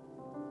morning.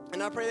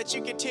 And I pray that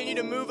you continue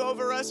to move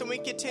over us and we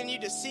continue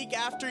to seek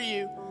after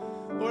you.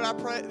 Lord, I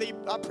pray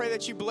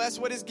that you bless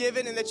what is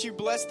given and that you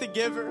bless the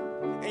giver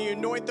and you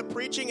anoint the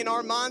preaching in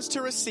our minds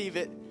to receive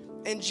it.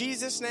 In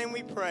Jesus' name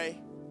we pray.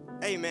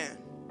 Amen.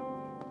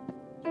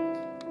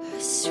 I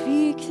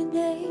speak the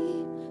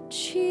name of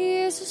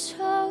Jesus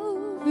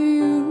over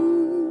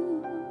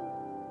you.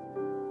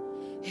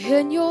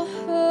 In your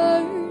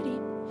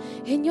hurting,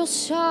 in your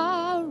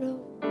sorrow,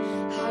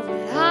 I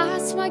will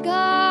ask my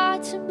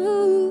God to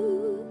move.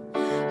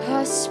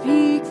 I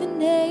speak the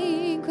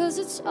name 'cause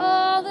it's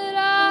all that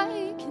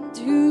I can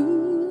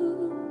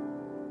do.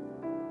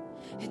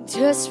 In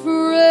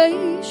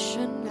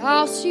desperation,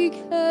 I'll seek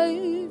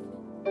heaven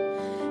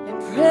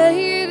and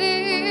pray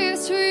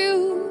this for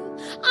you.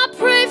 I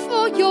pray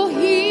for your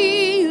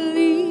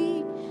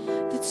healing,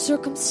 that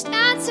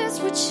circumstances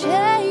would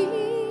change.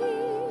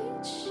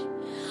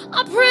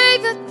 I pray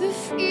that the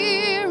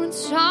fear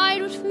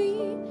inside would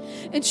flee.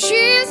 In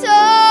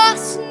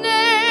Jesus'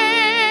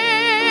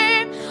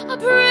 name, I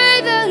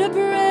pray that a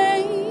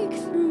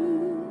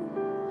breakthrough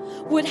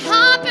would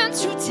happen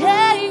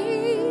today.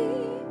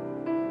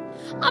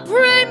 I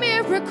pray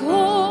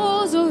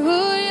miracles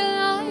over your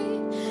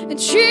life. In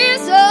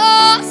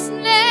Jesus'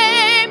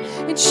 name,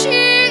 in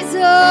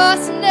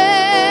Jesus'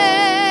 name.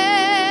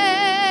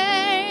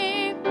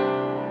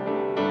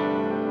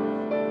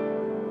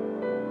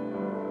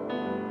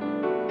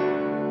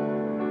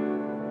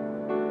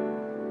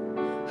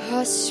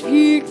 I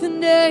speak the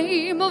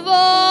name of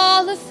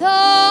all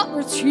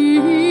authority,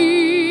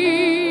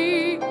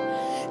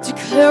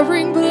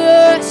 declaring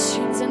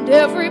blessings and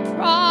every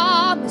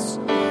promise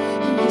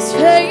He is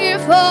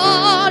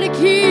faithful to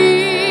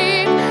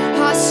keep.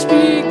 I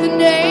speak the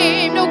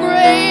name no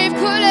grave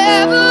could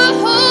ever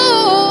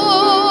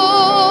hold.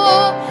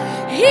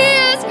 He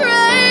is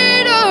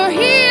greater,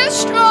 He is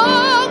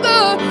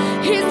stronger,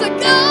 He's the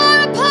God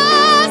of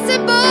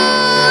possible.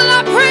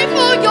 I pray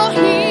for your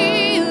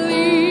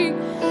healing,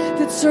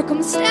 that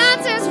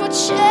circumstances would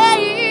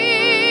change.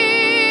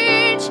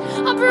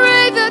 I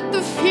pray that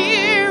the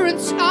fear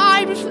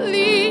inside would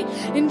flee.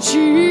 In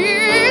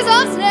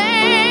Jesus'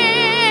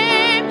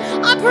 name,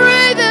 I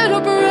pray that a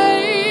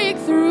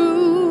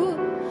breakthrough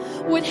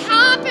would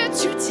happen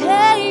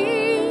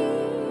today.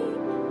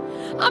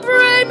 I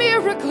pray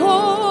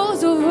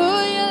miracles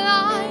over your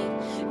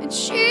life. In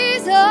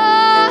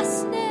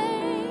Jesus'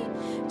 name,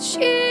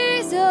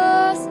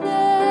 Jesus'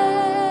 name.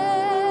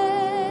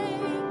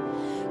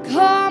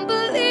 Come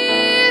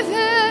believe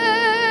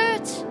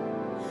it.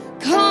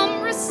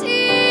 Come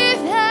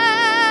receive it.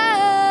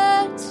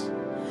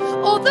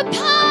 Oh, the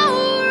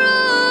power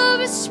of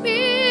His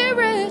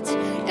Spirit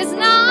is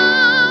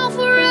now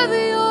forever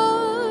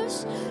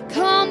yours.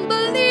 Come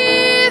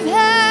believe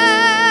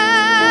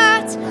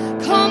it.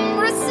 Come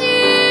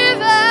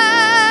receive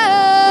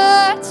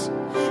it.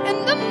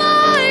 In the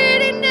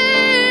mighty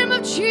name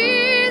of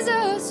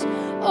Jesus,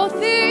 all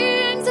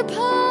things are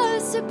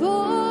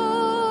possible.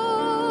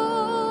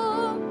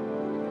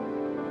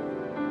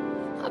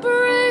 I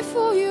pray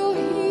for your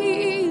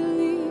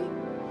healing,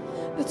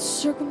 that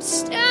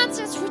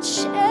circumstances would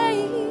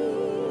change.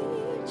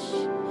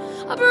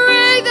 I I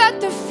pray that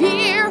the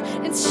fear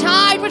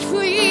inside would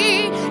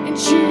flee in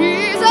Jesus'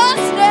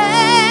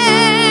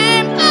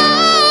 name.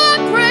 I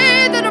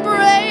pray that a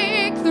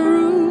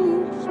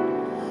breakthrough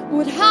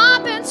would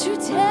happen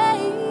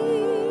today.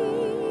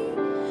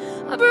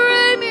 I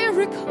pray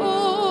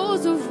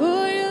miracles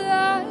over your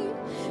life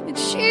in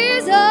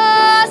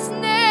Jesus'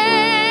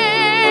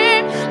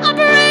 name. I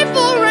pray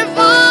for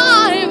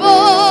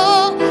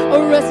revival,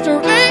 a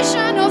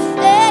restoration of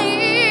faith.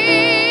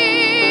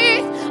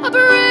 I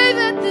pray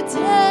that the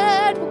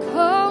dead will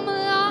come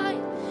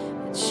alive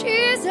in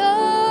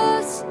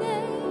Jesus'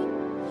 name.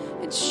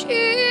 In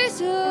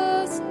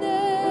Jesus' name.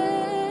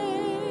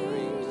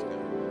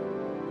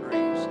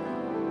 Praise God.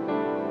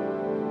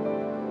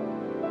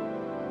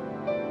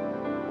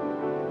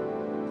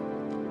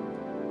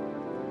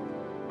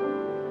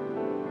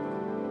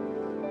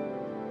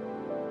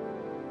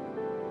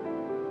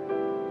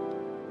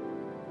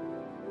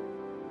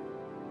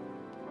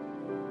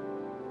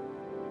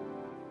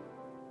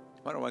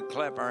 Why don't we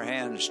clap our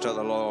hands to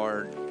the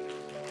Lord?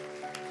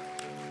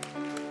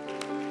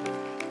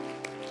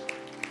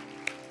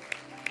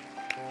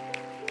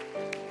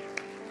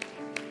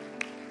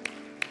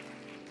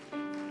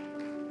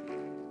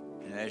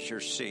 And as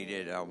you're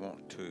seated, I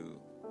want to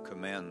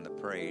commend the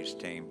praise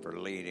team for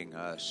leading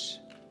us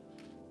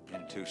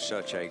into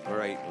such a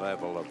great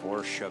level of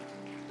worship.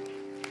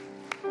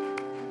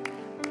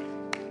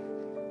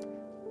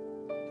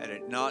 Had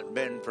it not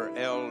been for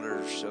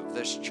elders of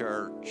this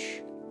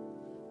church,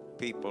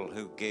 people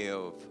who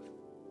give,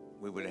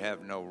 we would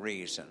have no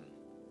reason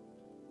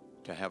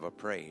to have a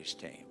praise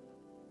team.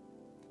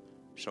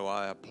 So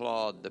I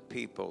applaud the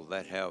people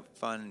that have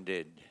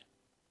funded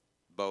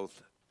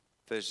both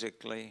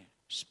physically,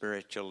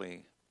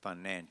 spiritually,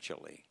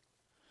 financially,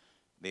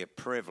 the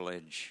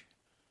privilege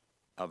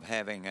of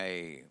having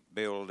a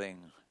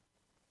buildings,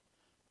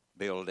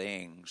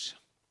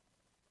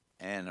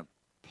 and a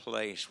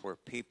place where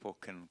people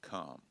can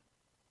come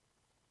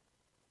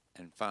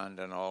and find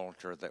an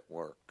altar that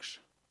works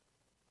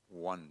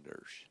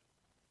wonders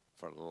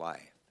for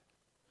life.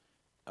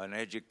 An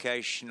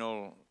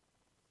educational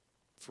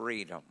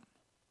freedom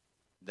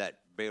that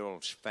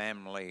builds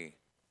family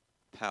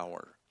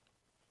power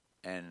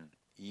and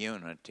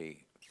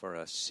unity for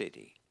a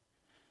city.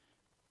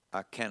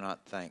 I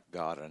cannot thank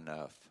God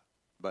enough,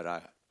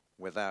 but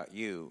without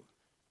you,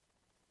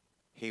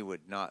 He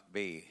would not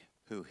be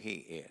who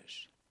He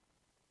is.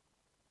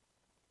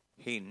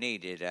 He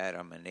needed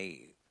Adam and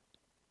Eve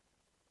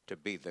to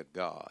be the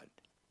God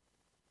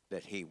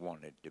that He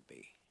wanted to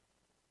be.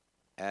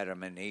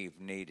 Adam and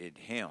Eve needed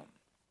Him,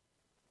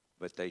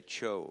 but they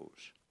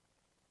chose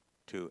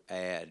to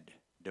add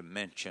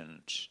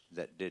dimensions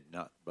that did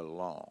not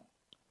belong,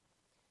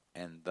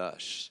 and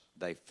thus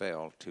they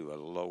fell to a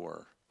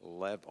lower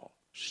level,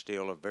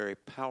 still a very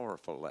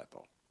powerful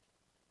level,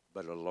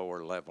 but a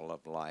lower level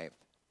of life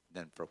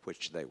than for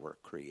which they were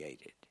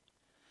created.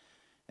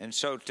 And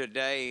so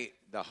today,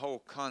 the whole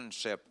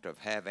concept of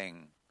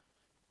having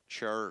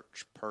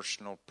church,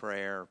 personal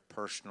prayer,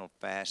 personal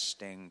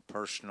fasting,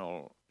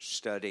 personal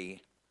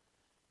study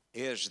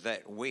is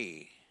that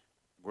we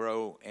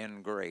grow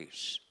in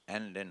grace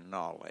and in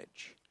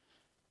knowledge,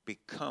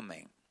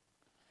 becoming.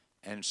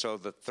 And so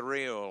the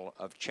thrill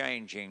of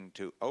changing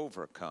to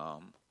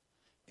overcome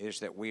is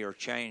that we are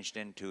changed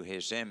into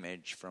His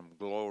image from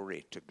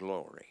glory to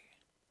glory.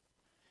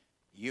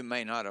 You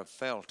may not have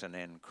felt an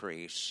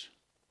increase,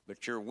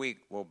 but your week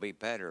will be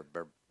better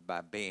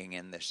by being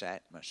in this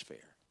atmosphere.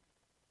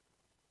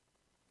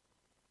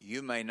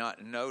 You may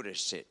not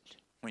notice it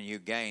when you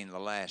gain the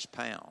last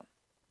pound,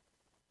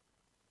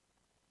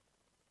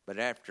 but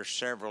after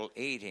several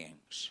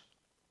eatings,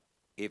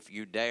 if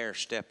you dare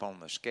step on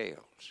the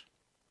scales.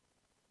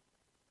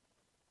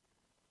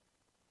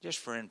 Just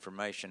for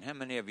information, how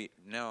many of you,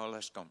 no,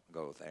 let's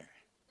go there.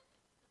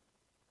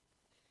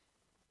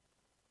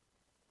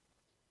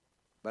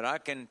 But I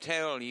can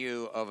tell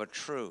you of a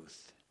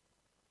truth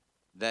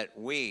that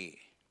we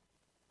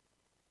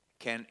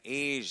can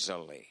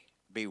easily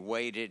be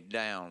weighted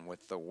down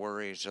with the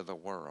worries of the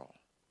world,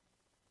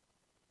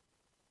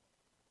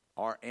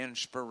 or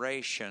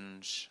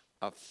inspirations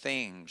of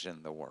things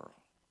in the world,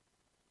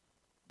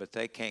 but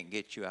they can't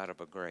get you out of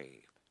a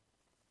grave.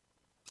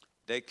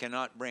 They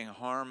cannot bring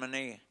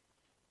harmony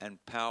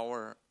and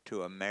power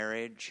to a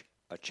marriage,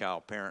 a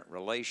child-parent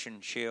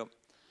relationship,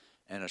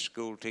 and a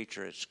school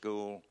teacher at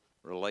school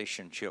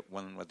relationship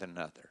one with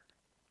another.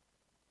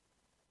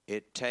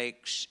 It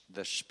takes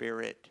the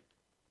spirit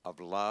of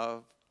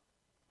love,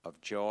 of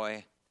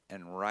joy,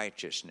 and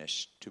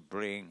righteousness to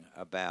bring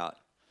about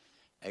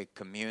a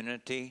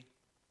community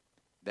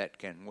that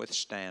can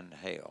withstand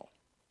hell.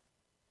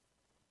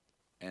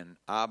 And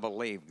I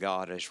believe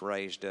God has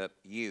raised up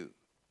you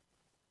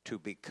to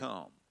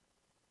become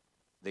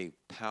the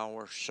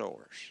power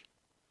source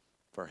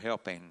for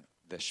helping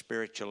the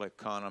spiritual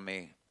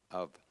economy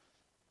of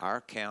our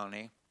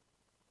county,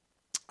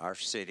 our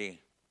city,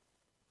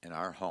 and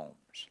our homes.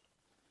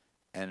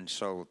 And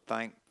so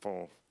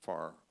thankful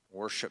for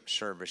worship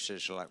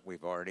services like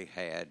we've already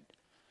had,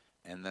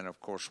 And then, of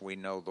course, we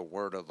know the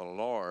word of the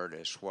Lord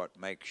is what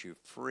makes you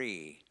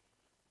free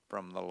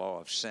from the law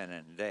of sin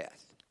and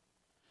death.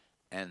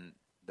 And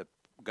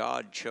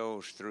God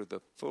chose through the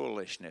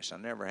foolishness. I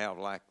never have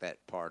liked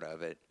that part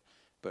of it.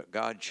 But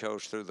God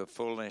chose through the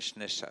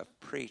foolishness of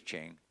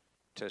preaching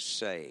to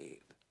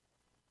save.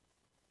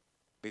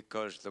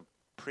 Because the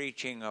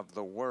preaching of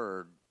the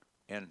word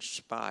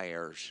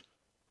inspires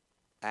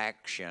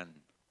action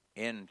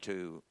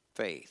into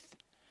faith.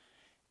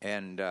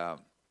 And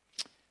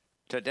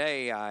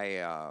today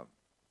I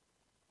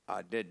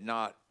did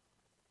not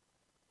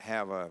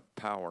have a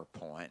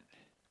PowerPoint,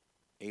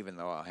 even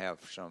though I have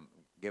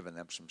given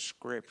them some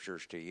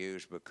scriptures to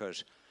use,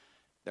 because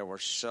there were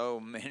so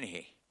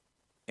many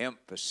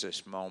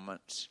emphasis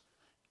moments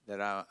that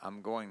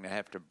I'm going to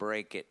have to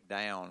break it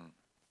down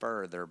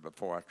further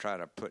before I try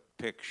to put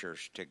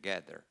pictures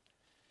together.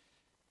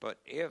 But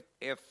if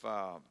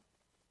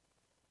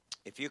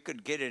you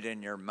could get it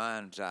in your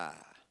mind's eye,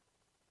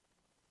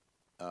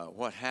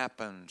 what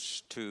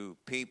happens to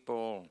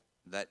people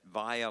that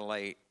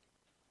violate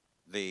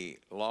the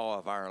law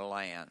of our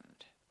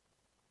land,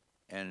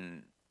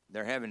 and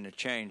they're having to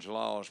change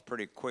laws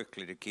pretty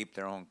quickly to keep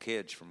their own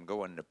kids from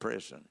going to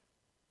prison.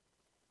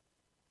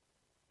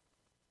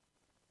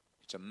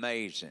 It's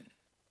amazing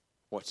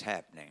what's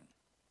happening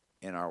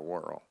in our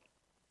world.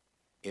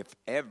 If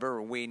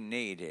ever we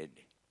needed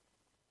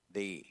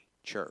the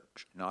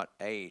church, not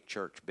a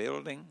church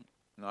building,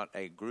 not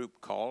a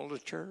group called a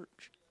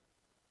church.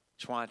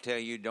 That's why I tell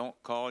you,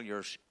 don't call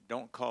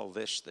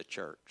this the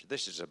church.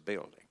 This is a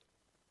building.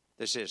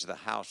 This is the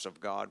house of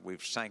God.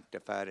 We've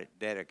sanctified it,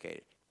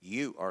 dedicated.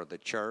 You are the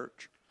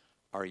church,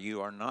 or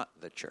you are not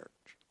the church.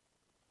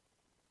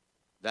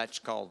 That's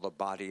called the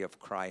body of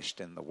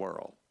Christ in the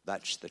world.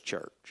 That's the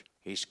church.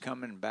 He's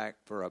coming back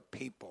for a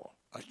people,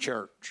 a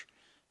church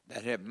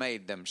that have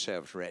made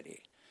themselves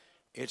ready.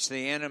 It's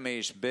the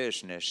enemy's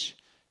business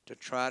to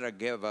try to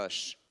give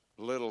us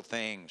little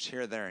things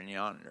here, there, and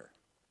yonder.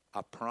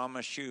 I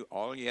promise you,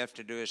 all you have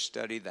to do is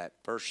study that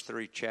first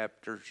 3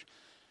 chapters,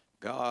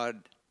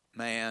 God,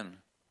 man,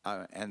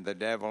 and the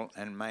devil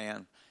and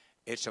man.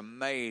 It's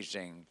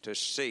amazing to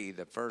see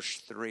the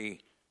first 3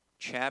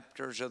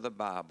 chapters of the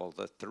Bible,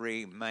 the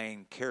 3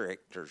 main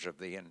characters of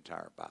the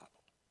entire Bible.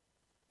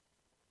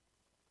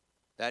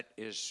 That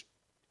is,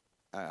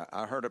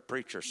 I heard a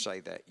preacher say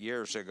that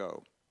years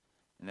ago,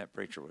 and that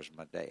preacher was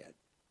my dad.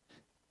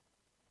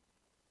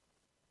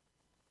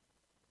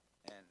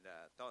 And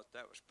I thought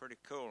that was pretty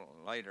cool.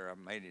 Later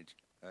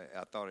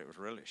I thought it was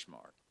really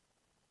smart.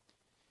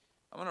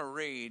 I'm going to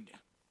read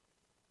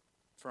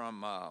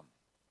from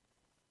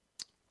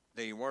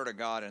the Word of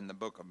God in the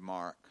book of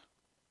Mark.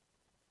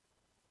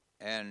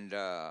 And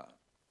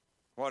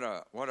what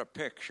a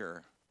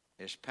picture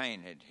is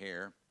painted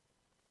here.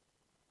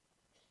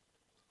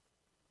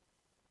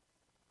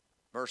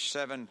 Verse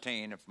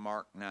 17 of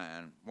Mark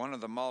 9, one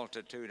of the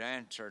multitude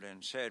answered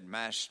and said,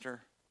 Master,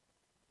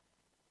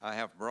 I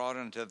have brought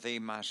unto thee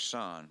my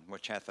son,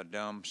 which hath a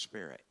dumb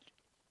spirit.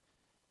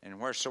 And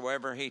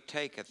wheresoever he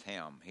taketh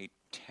him, he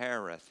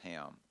teareth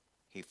him,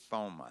 he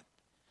foameth,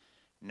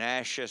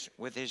 gnasheth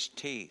with his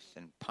teeth,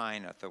 and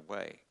pineth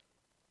away.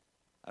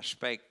 I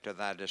spake to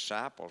thy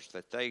disciples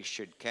that they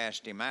should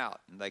cast him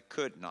out, and they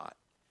could not.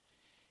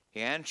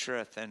 He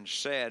answereth and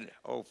said,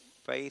 O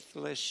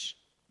faithless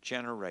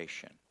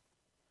generation,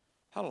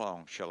 how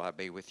long shall I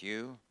be with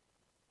you?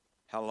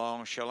 How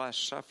long shall I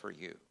suffer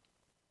you?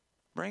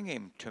 Bring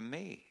him to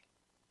me.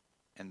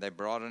 And they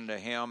brought unto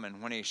him,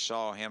 and when he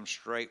saw him,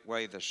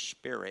 straightway the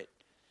spirit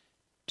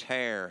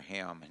tear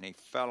him, and he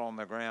fell on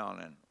the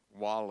ground and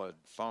wallowed,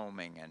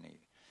 foaming. And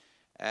he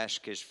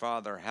asked his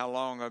father, How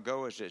long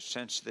ago is it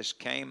since this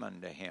came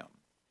unto him?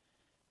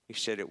 He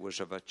said, It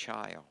was of a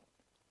child.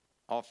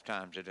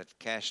 Ofttimes it hath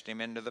cast him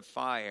into the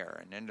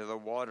fire and into the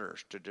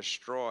waters to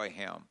destroy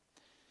him.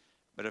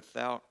 But if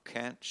thou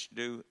canst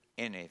do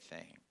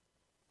anything,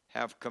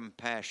 have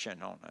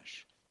compassion on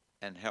us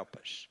and help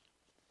us.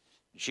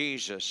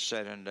 Jesus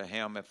said unto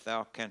him, If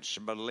thou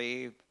canst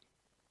believe,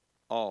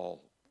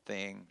 all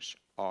things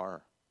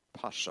are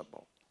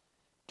possible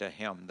to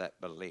him that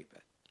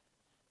believeth.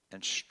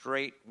 And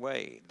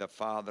straightway the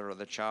father of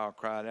the child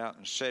cried out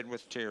and said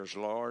with tears,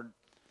 Lord,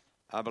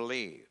 I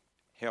believe,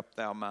 help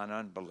thou mine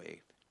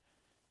unbelief.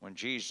 When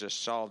Jesus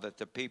saw that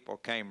the people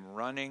came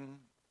running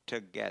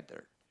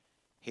together,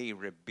 he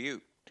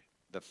rebuked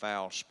the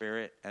foul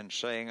spirit, and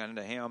saying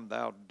unto him,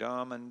 Thou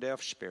dumb and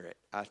deaf spirit,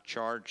 I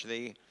charge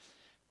thee,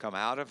 come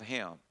out of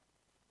him,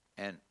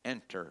 and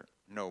enter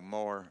no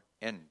more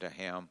into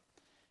him.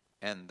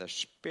 And the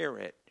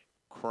spirit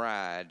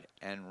cried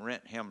and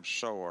rent him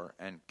sore,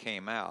 and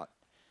came out,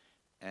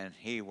 and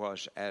he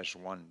was as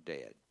one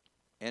dead,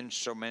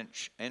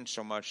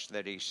 insomuch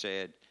that he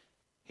said,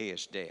 He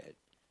is dead.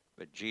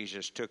 But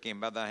Jesus took him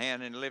by the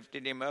hand and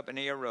lifted him up, and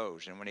he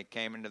arose. And when he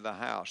came into the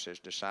house, his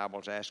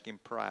disciples asked him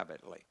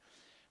privately,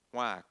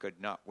 Why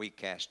could not we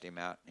cast him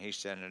out? And he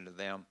said unto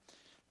them,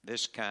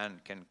 This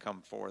kind can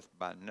come forth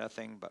by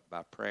nothing but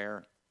by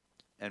prayer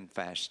and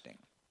fasting.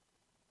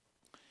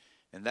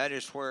 And that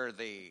is where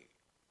the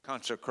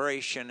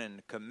consecration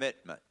and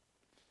commitment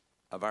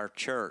of our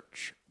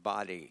church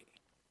body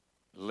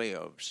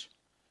lives.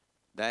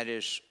 That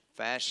is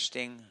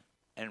fasting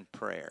and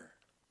prayer.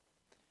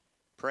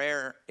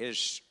 Prayer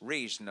is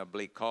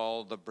reasonably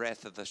called the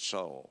breath of the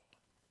soul.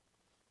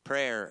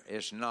 Prayer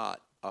is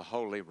not a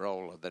holy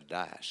roll of the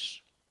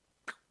dice.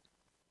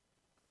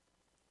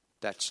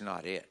 That's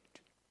not it.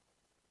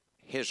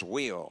 His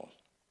will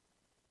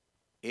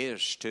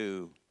is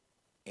to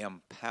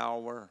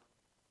empower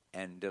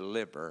and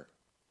deliver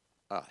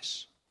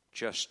us,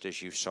 just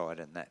as you saw it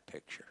in that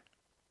picture.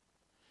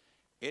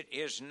 It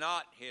is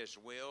not his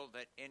will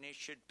that any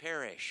should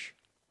perish,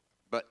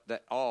 but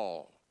that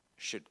all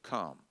should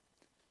come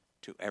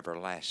to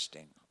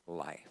everlasting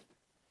life.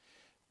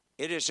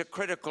 It is a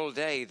critical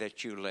day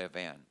that you live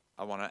in.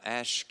 I want to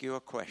ask you a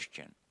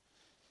question.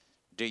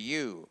 Do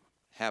you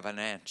have an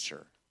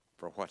answer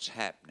for what's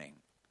happening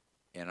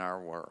in our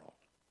world?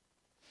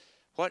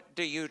 What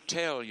do you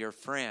tell your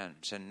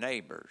friends and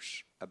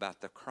neighbors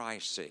about the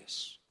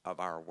crisis of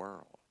our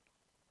world?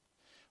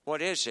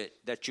 What is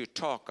it that you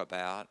talk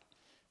about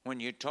when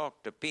you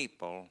talk to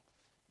people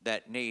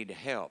that need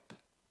help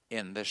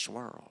in this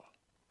world?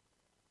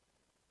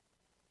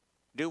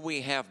 Do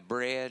we have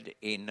bread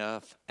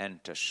enough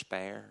and to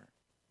spare?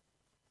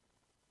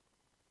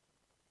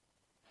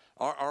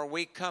 Or are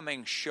we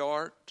coming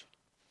short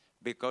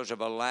because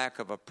of a lack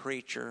of a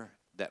preacher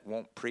that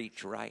won't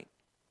preach right?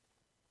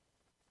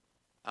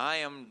 I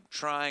am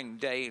trying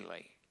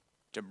daily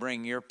to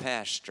bring your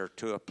pastor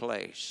to a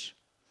place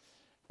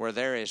where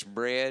there is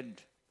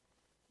bread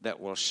that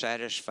will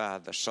satisfy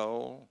the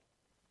soul,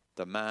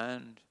 the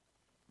mind,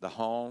 the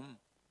home,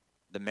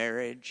 the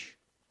marriage,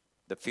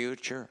 the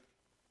future,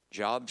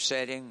 job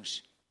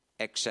settings,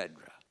 etc.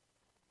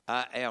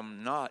 I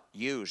am not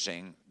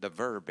using the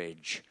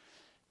verbiage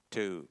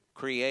to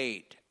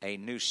create a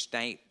new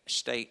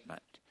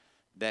statement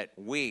that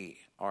we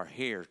are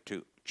here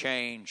to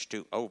change,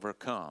 to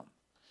overcome.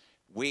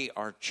 We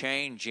are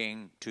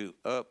changing to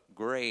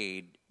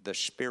upgrade the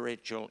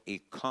spiritual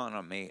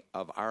economy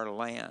of our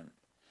land.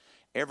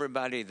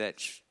 Everybody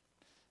that's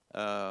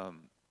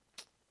 13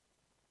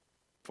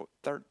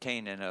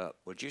 and up,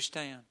 would you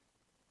stand?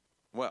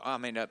 Well, I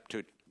mean up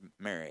to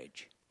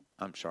marriage.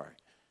 I'm sorry.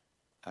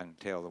 I can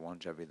tell the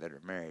ones of you that are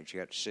married, you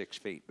got 6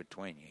 feet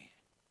between you.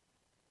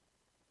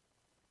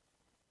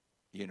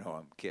 You know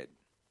I'm kidding.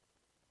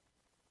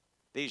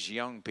 These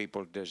young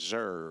people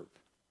deserve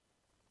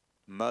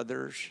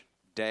mothers,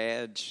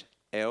 dads,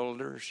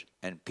 elders,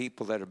 and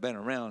people that have been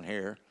around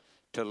here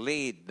to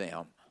lead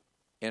them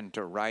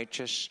into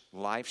righteous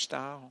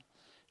lifestyle,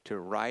 to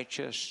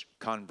righteous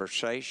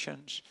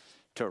conversations,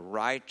 to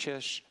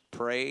righteous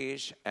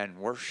praise and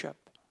worship.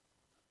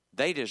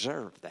 They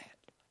deserve that.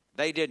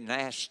 They didn't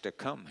ask to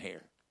come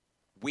here.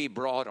 We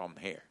brought them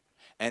here.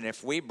 And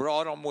if we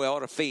brought them, we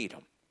ought to feed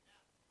them.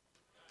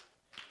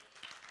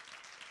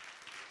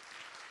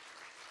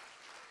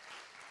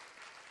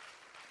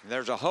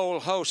 There's a whole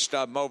host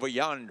of them over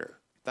yonder.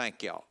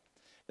 Thank y'all.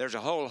 There's a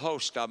whole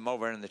host of them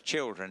over in the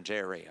children's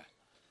area.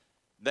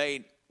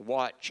 They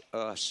watch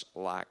us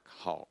like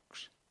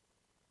hawks.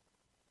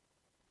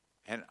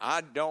 And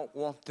I don't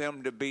want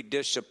them to be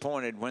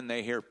disappointed when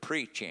they hear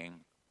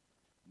preaching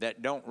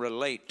that don't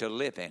relate to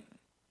living.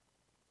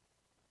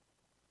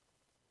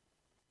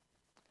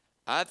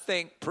 I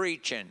think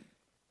preaching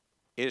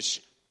is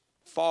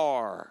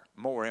far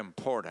more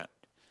important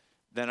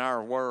than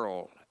our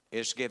world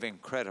is giving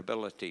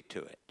credibility to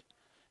it.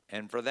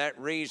 And for that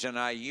reason,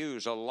 I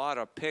use a lot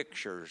of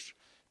pictures,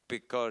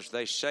 because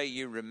they say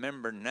you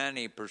remember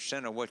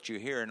 90% of what you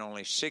hear and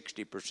only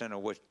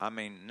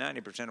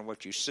 90% of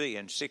what you see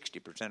and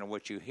 60% of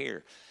what you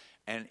hear.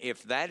 And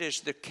if that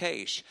is the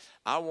case,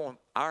 I want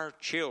our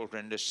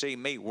children to see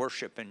me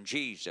worshiping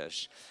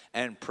Jesus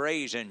and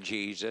praising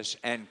Jesus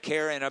and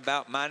caring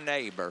about my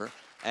neighbor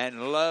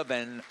and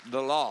loving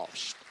the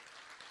lost.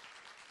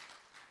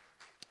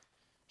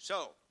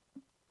 So,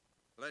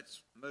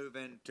 let's move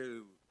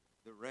into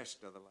the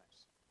rest of the lesson.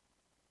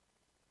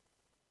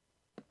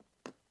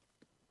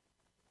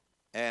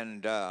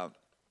 And I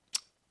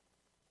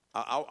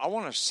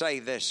want to say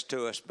this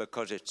to us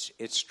because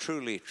it's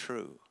truly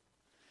true.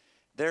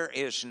 There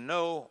is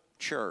no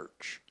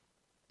church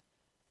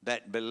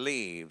that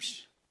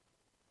believes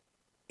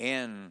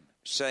in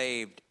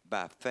saved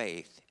by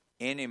faith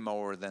any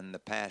more than the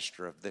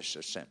pastor of this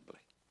assembly.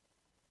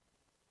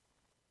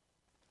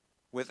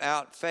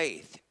 Without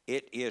faith,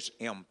 it is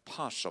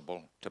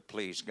impossible to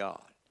please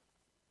God.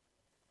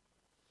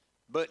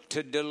 But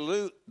to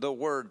dilute the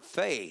word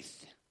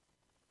faith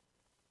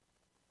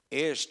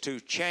is to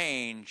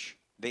change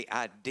the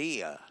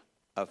idea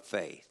of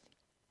faith.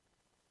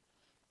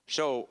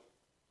 So,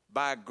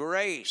 by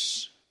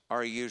grace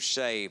are you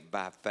saved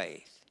by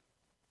faith.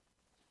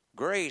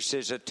 Grace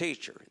is a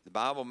teacher. The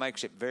Bible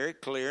makes it very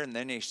clear, and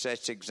then he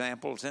sets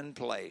examples in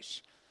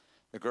place.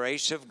 The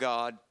grace of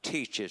God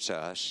teaches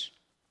us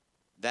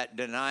that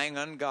denying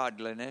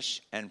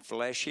ungodliness and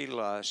fleshy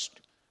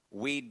lust,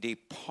 we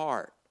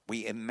depart,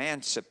 we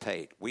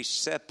emancipate, we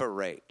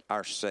separate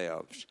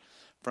ourselves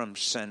from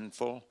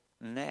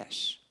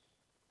sinfulness.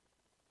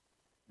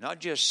 Not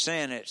just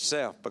sin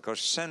itself, because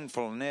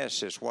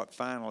sinfulness is what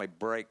finally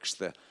breaks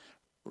the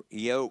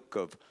yoke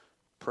of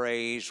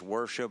praise,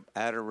 worship,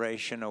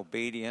 adoration,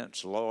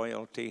 obedience,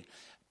 loyalty,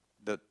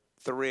 the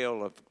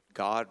thrill of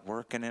God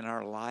working in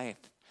our life.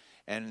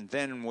 And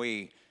then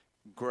we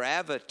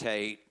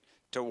gravitate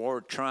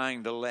toward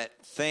trying to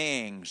let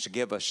things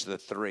give us the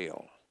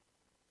thrill.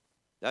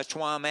 That's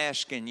why I'm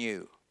asking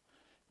you,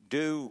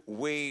 do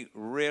we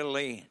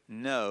really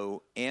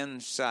know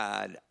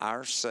inside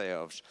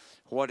ourselves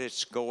what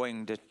it's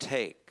going to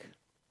take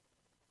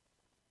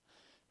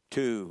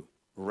to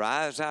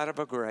rise out of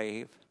a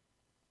grave?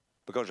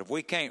 Because if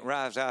we can't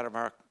rise out of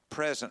our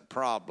present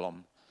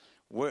problem,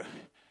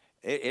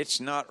 it's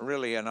not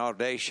really an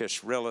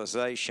audacious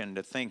realization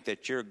to think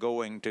that you're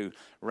going to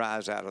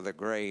rise out of the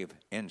grave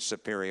in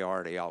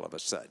superiority all of a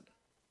sudden.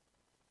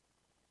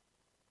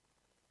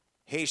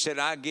 He said,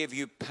 I give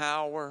you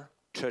power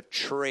to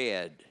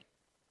tread,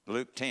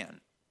 Luke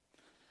 10,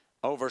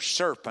 over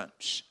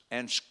serpents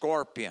and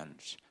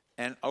scorpions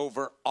and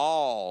over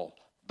all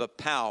the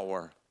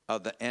power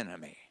of the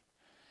enemy.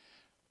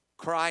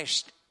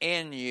 Christ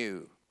in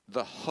you,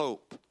 the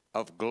hope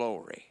of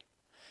glory,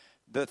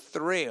 the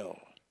thrill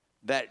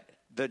that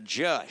the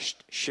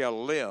just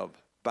shall live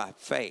by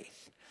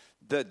faith,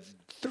 the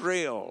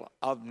thrill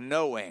of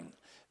knowing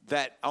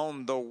that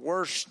on the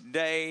worst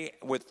day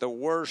with the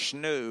worst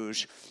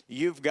news,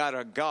 you've got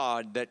a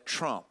God that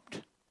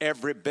trumped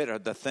every bit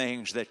of the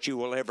things that you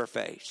will ever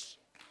face.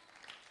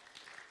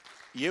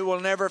 You will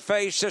never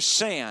face a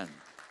sin.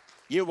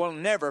 You will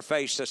never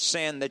face a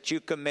sin that you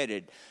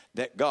committed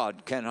that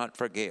God cannot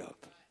forgive.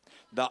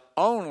 The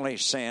only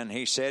sin,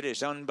 he said,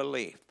 is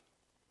unbelief.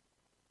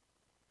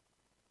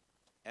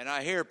 And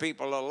I hear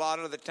people a lot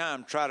of the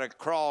time try to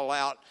crawl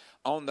out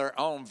on their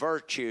own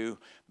virtue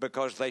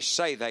because they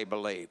say they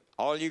believe.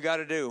 All you got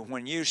to do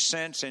when you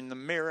sense in the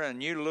mirror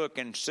and you look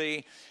and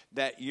see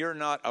that you're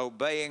not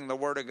obeying the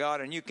Word of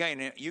God, and you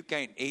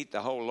can't eat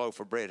the whole loaf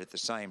of bread at the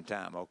same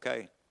time,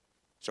 okay?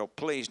 So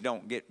please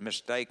don't get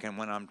mistaken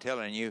when I'm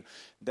telling you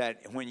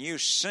that when you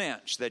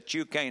sense that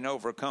you can't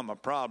overcome a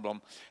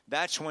problem,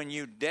 that's when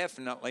you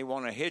definitely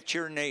want to hit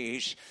your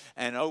knees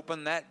and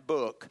open that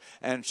book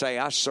and say,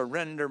 I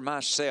surrender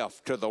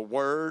myself to the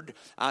Word.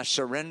 I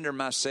surrender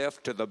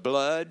myself to the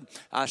blood.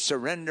 I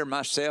surrender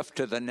myself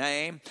to the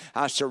name.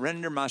 I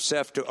surrender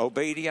myself to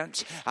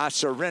obedience. I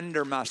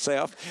surrender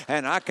myself.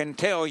 And I can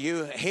tell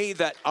you, he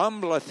that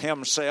humbleth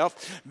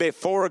himself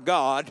before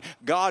God,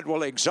 God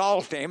will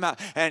exalt him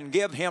and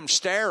give him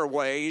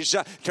stairways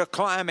to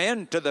climb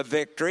into the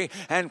victory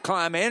and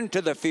climb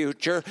into the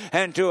future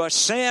and to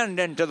ascend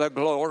into the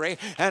glory.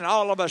 And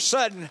all of a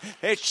sudden,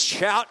 it's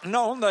shouting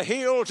on the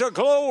hills of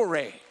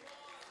glory.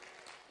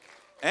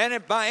 And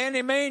if by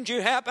any means you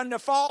happen to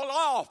fall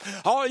off,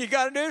 all you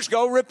got to do is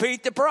go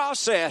repeat the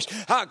process.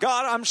 God,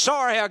 I'm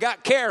sorry I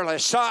got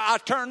careless. I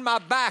turned my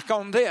back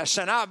on this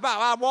and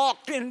I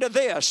walked into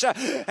this.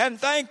 And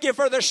thank you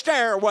for the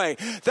stairway.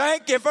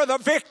 Thank you for the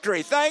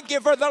victory. Thank you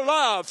for the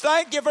love.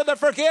 Thank you for the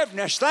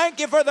forgiveness. Thank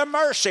you for the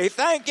mercy.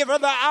 Thank you for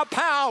the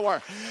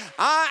power.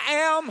 I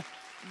am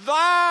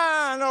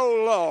thine,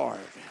 O Lord.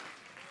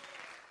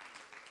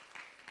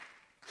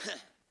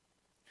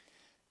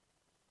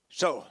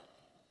 So,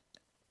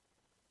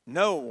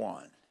 no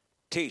one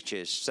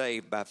teaches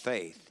saved by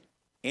faith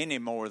any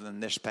more than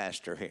this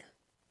pastor here.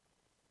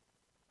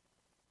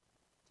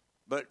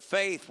 But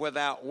faith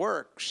without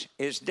works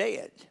is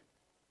dead.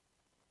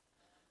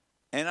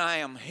 And I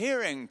am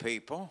hearing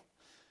people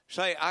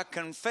say, I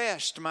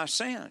confessed my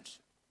sins.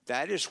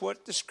 That is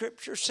what the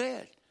Scripture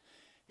said.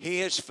 He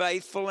is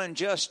faithful and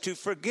just to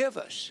forgive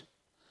us.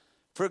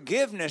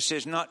 Forgiveness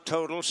is not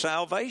total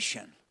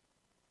salvation.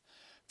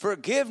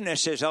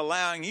 Forgiveness is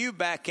allowing you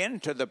back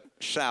into the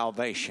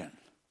salvation.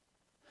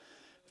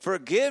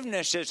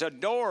 Forgiveness is a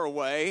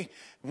doorway.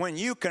 When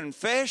you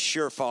confess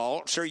your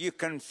faults or you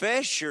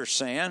confess your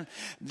sin,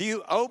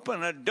 you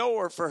open a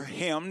door for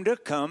him to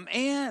come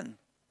in.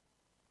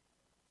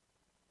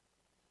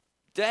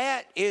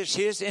 That is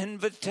his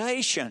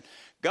invitation.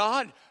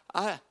 God,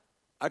 I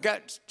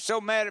got so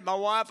mad at my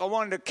wife, I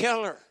wanted to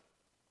kill her.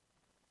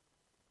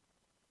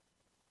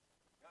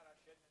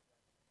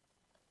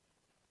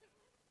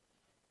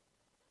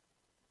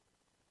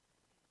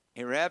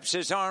 He wraps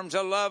his arms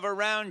of love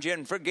around you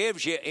and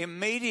forgives you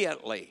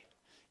immediately.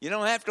 You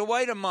don't have to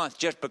wait a month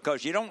just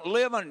because you don't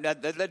live on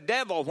the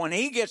devil. When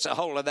he gets a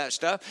hold of that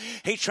stuff,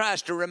 he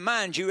tries to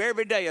remind you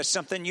every day of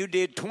something you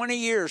did 20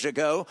 years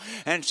ago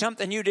and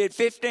something you did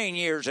 15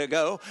 years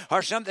ago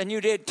or something you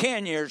did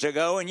 10 years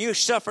ago, and you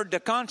suffered the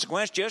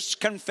consequence. Just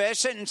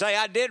confess it and say,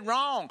 I did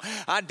wrong.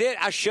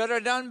 I should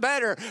have done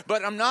better,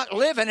 but I'm not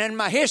living in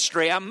my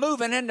history. I'm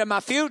moving into my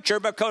future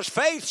because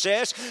faith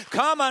says,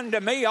 come unto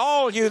me,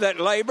 all you that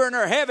labor and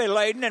are heavy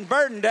laden and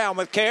burdened down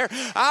with care.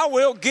 I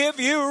will give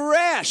you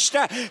rest.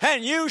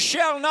 and you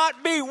shall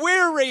not be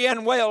weary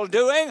in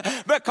well-doing,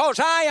 because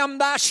I am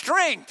thy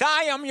strength.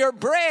 I am your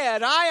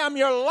bread. I am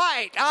your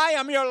light. I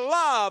am your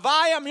love.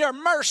 I am your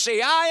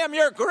mercy. I am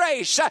your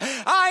grace.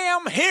 I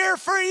am here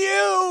for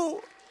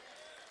you.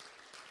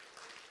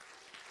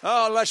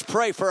 Oh, let's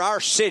pray for our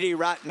city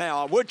right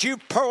now. Would you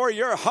pour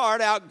your heart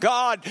out?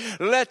 God,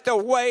 let the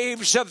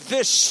waves of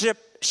this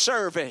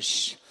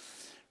service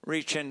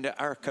reach into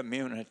our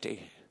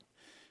community.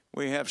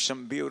 We have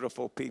some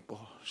beautiful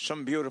people,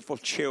 some beautiful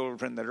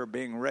children that are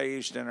being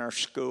raised in our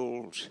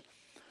schools,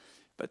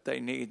 but they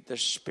need the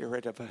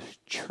spirit of a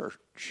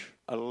church,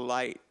 a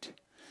light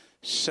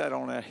set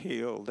on a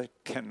hill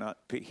that cannot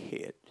be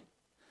hid.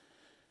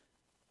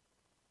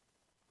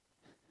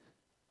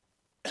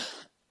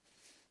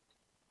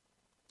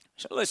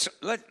 So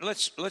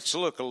let's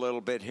look a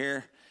little bit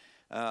here.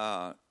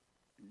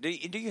 Do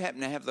you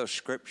happen to have those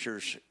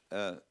scriptures?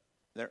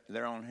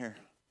 They're on here,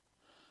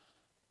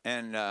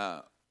 and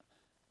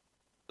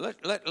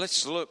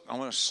let's look. I'm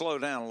going to slow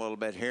down a little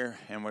bit here,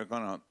 and we're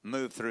going to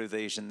move through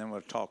these, and then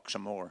we'll talk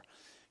some more.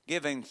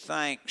 Giving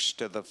thanks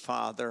to the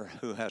Father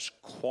who has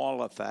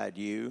qualified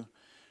you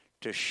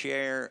to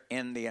share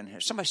in the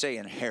somebody say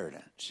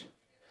inheritance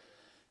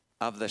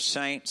of the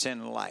saints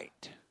in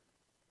light.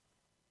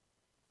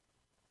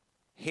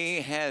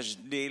 He has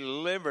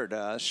delivered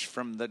us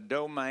from the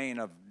domain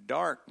of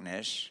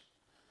darkness.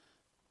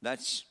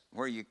 That's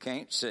where you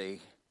can't see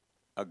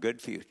a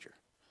good future.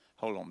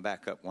 Hold on,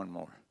 back up one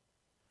more.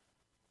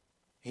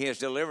 He has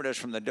delivered us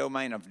from the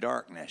domain of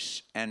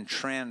darkness and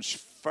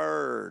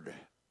transferred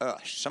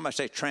us. Somebody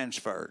say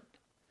transferred.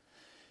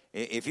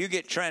 If you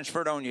get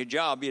transferred on your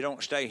job, you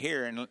don't stay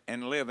here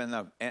and live in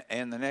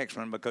the next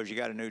one because you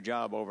got a new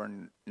job over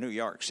in New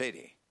York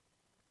City.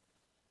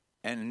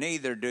 And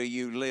neither do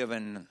you live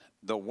in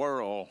the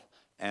world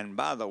and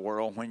by the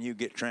world when you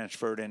get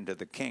transferred into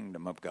the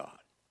kingdom of God.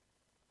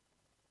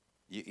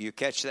 You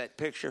catch that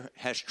picture?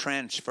 Has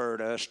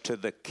transferred us to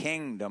the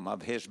kingdom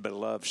of his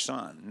beloved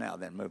Son. Now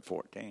then, move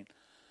 14.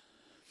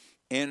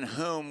 In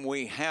whom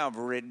we have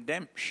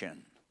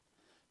redemption,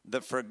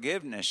 the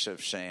forgiveness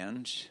of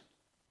sins.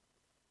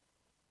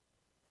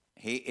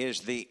 He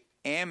is the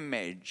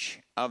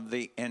image of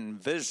the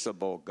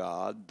invisible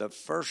God, the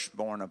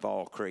firstborn of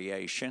all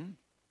creation.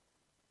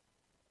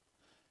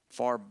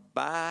 For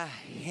by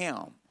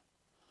him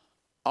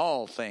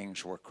all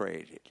things were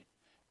created,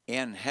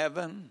 in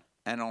heaven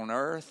and on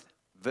earth,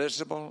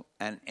 visible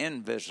and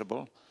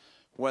invisible,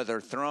 whether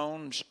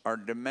thrones or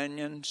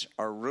dominions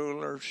or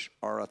rulers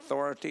or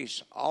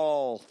authorities,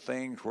 all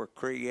things were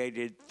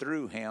created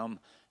through him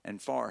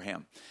and for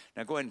him.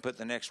 Now go ahead and put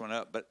the next one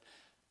up, but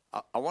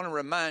I want to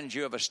remind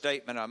you of a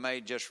statement I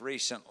made just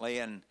recently,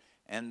 and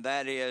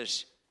that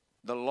is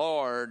the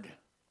Lord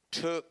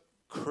took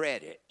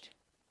credit.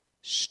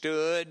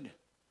 Stood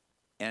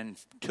and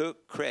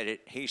took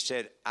credit. He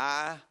said,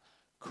 I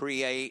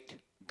create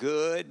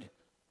good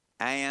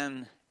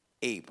and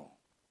evil.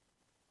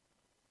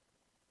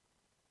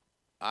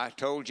 I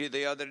told you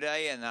the other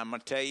day, and I'm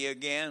going to tell you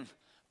again,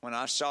 when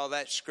I saw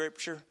that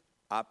scripture,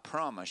 I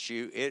promise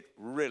you it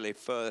really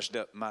fuzzed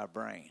up my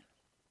brain.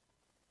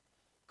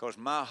 Because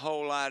my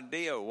whole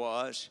idea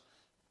was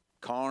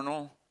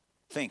carnal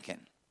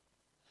thinking.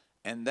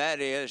 And that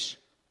is,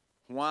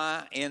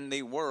 why in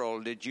the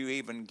world did you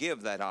even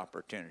give that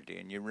opportunity?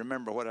 And you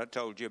remember what I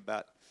told you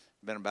about,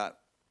 been about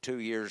 2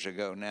 years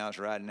ago now, I was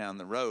riding down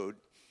the road,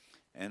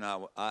 and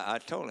I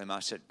told him, I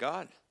said,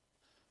 God,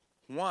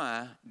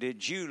 why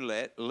did you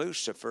let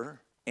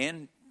Lucifer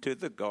into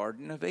the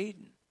Garden of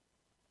Eden?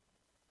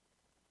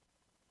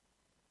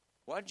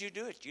 Why did you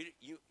do it? You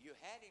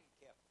had him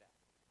kept out.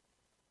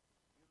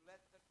 You let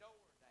the door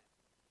down.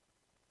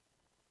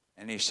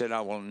 And he said,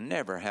 I will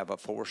never have a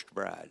forced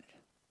bride.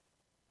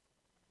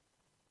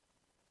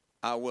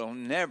 I will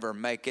never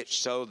make it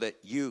so that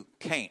you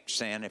can't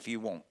sin if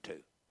you want to.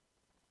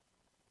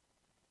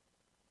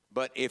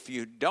 But if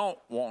you don't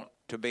want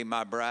to be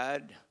my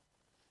bride,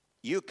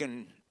 you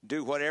can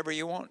do whatever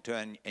you want to.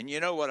 And you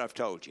know what I've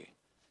told you.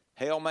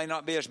 Hell may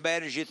not be as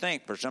bad as you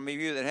think. For some of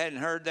you that hadn't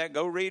heard that,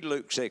 go read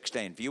Luke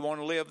 16. If you want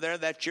to live there,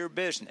 that's your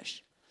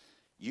business.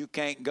 You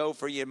can't go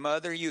for your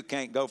mother. You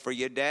can't go for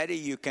your daddy.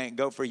 You can't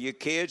go for your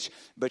kids.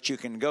 But you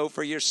can go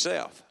for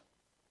yourself.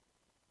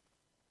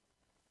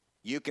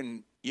 You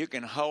can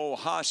hold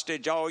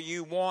hostage all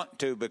you want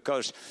to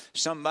because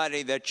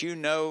somebody that you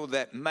know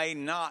that may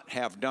not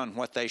have done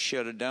what they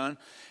should have done,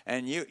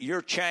 and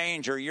your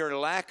change or your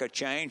lack of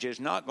change is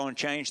not going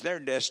to change their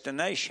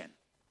destination.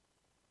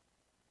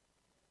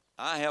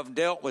 I have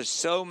dealt with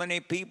so many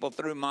people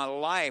through my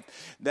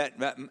life that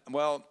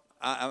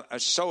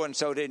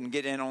so-and-so didn't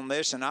get in on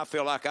this, and I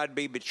feel like I'd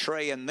be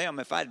betraying them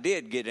if I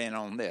did get in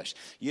on this.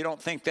 You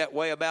don't think that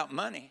way about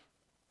money.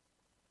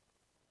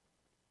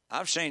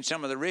 I've seen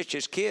some of the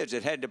richest kids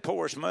that had the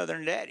poorest mother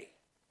and daddy.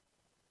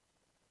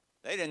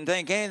 They didn't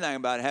think anything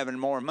about having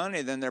more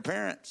money than their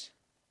parents.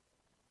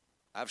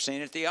 I've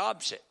seen it the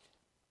opposite.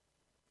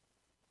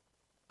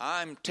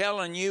 I'm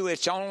telling you,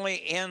 it's only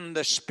in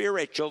the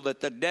spiritual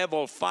that the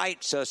devil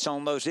fights us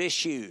on those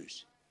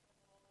issues.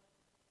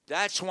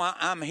 That's why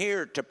I'm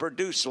here, to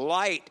produce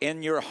light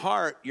in your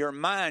heart, your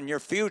mind, your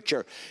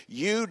future.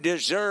 You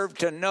deserve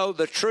to know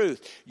the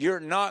truth. You're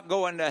not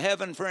going to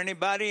heaven for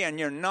anybody, and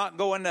you're not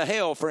going to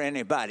hell for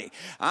anybody.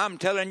 I'm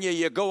telling you,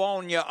 you go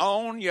on your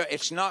own.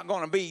 It's not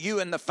going to be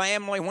you and the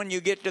family when you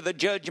get to the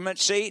judgment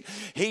seat.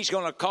 He's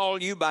going to call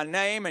you by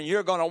name, and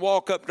you're going to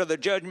walk up to the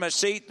judgment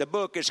seat. The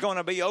book is going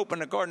to be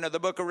open according to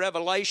the book of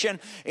Revelation.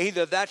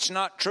 Either that's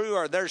not true,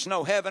 or there's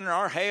no heaven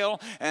or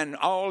hell, and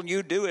all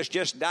you do is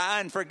just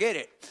die and forget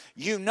it.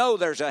 You know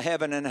there's a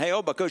heaven and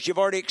hell because you've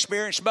already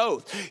experienced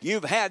both.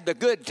 You've had the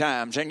good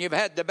times and you've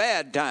had the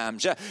bad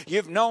times.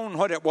 You've known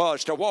what it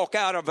was to walk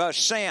out of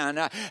sin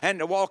and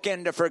to walk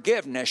into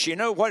forgiveness. You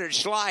know what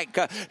it's like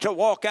to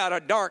walk out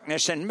of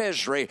darkness and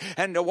misery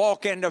and to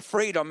walk into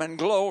freedom and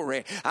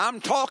glory.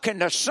 I'm talking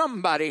to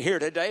somebody here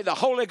today. The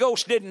Holy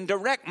Ghost didn't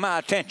direct my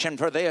attention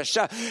for this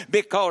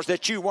because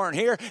that you weren't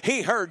here.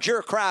 He heard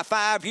your cry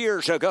 5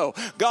 years ago.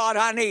 God,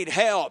 I need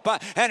help.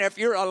 And if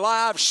you're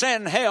alive,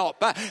 send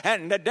help.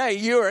 And today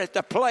you're at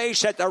the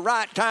place at the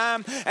right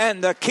time,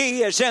 and the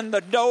key is in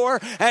the door,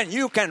 and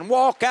you can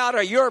walk out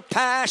of your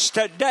past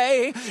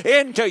today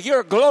into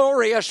your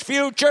glorious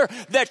future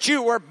that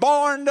you were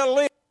born to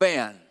live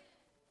in.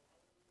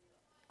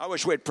 I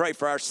wish we'd pray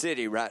for our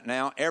city right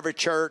now. Every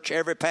church,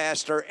 every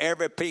pastor,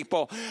 every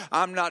people.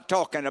 I'm not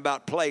talking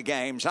about play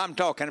games. I'm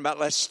talking about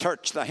let's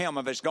touch the hem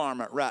of his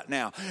garment right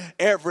now.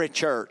 Every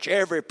church,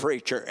 every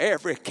preacher,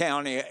 every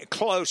county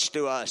close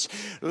to us.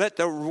 Let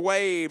the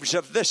waves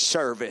of this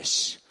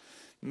service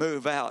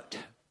move out.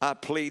 I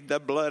plead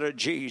the blood of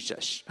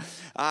Jesus.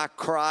 I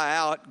cry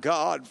out,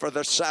 God, for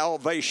the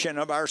salvation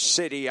of our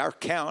city, our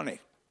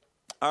county,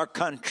 our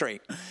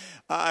country.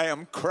 I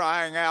am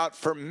crying out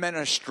for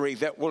ministry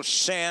that will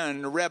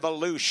send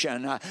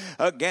revolution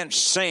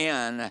against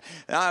sin.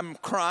 I'm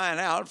crying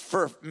out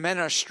for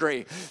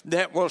ministry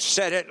that will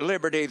set at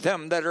liberty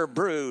them that are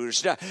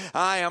bruised.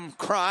 I am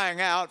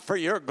crying out for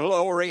your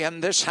glory in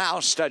this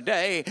house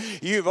today.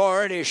 You've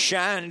already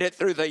shined it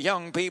through the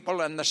young people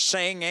and the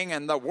singing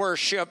and the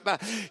worship.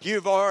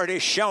 You've already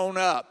shown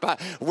up.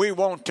 We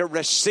want to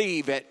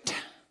receive it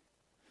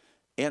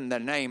in the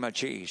name of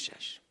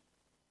Jesus.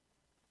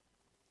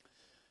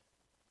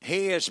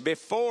 He is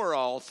before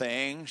all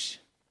things,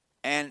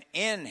 and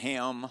in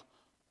him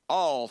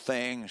all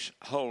things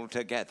hold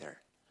together.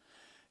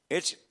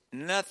 It's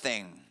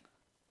nothing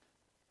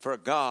for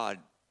God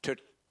to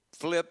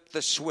flip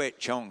the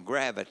switch on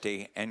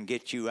gravity and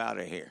get you out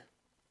of here.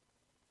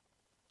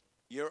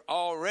 You're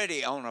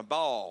already on a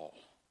ball,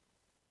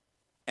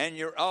 and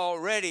you're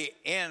already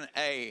in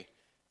a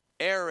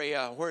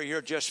area where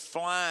you're just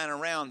flying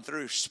around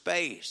through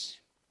space.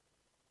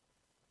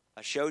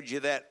 I showed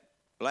you that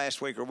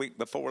last week or week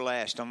before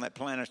last on that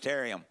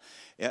planetarium.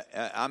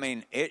 I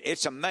mean,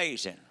 it's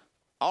amazing.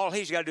 All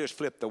he's got to do is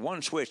flip the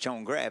one switch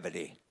on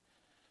gravity,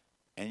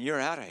 and you're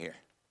out of here.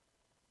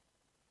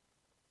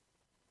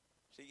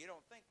 See, you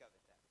don't think of it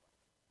that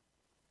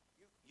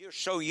way. You're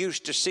so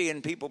used to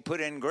seeing people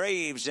put in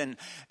graves and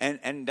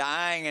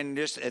dying, and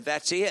just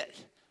that's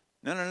it.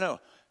 No.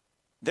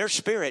 Their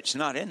spirit's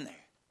not in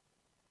there.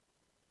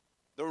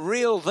 The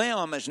real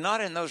them is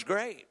not in those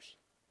graves.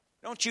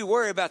 Don't you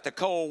worry about the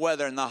cold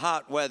weather and the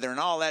hot weather and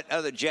all that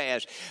other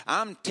jazz.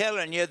 I'm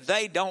telling you,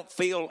 they don't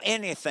feel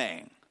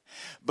anything.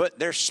 But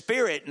their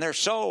spirit and their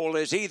soul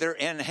is either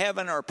in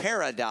heaven or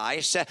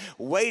paradise,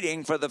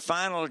 waiting for the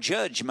final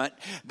judgment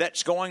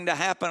that's going to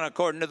happen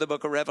according to the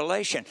book of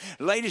Revelation.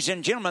 Ladies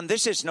and gentlemen,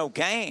 this is no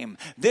game.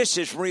 This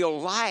is real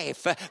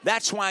life.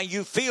 That's why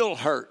you feel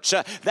hurts.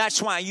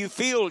 That's why you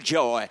feel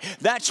joy.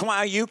 That's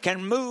why you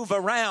can move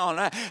around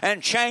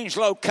and change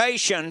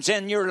locations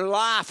in your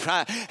life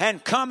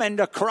and come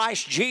into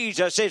Christ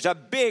Jesus is a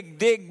big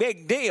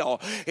deal.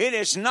 It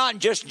is not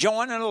just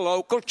joining a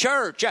local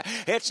church.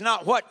 It's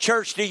not what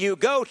church do you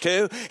go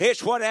to?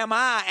 It's what am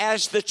I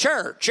as the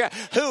church?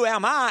 Who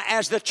am I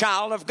as the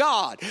child of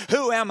God?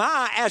 Who am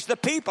I as the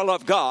people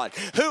of God?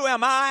 Who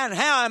am I and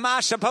how am I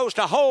supposed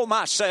to hold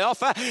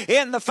myself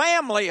in the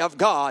family of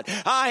God?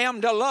 I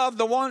am to love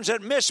the ones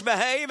that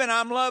misbehave, and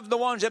I love the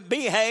ones that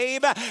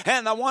behave,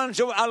 and I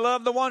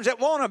love the ones that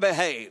want to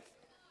behave.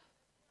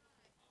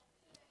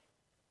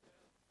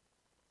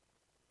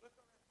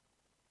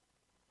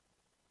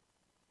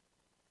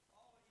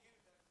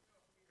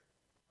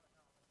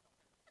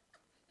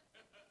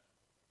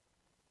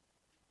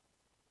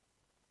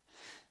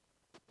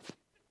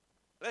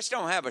 Let's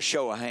don't have a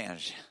show of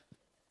hands.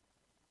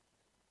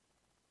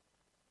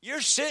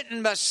 You're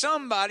sitting by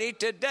somebody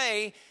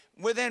today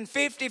within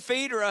 50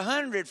 feet or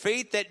 100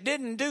 feet that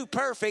didn't do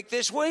perfect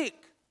this week.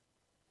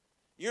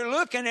 You're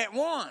looking at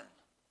one.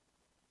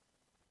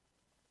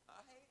 I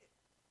hate it.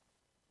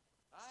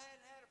 I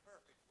hadn't had a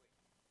perfect week.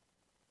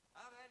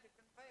 I've had to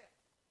confess.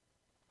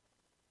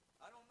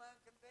 I don't mind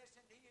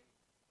confessing to you.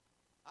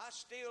 I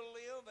still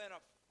live in a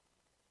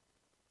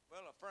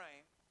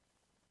frame.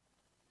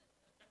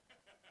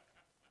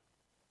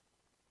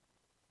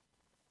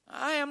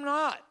 I am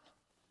not.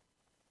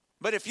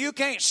 But if you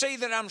can't see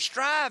that I'm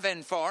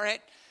striving for it,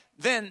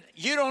 then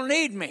you don't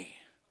need me.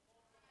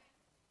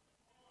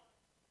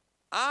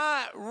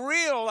 I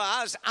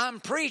realize I'm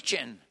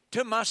preaching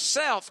to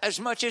myself as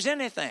much as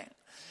anything.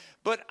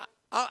 But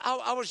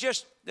I was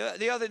just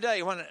the other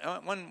day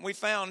when we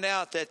found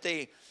out that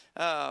the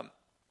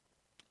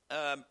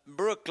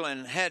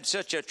Brooklyn had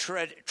such a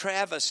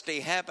travesty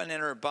happen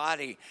in her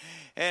body,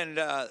 and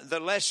the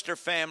Lester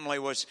family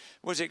was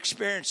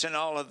experiencing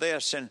all of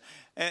this, and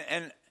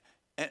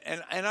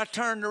I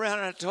turned around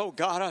and I told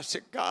God, I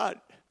said, God,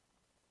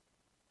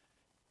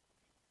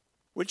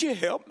 would you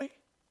help me?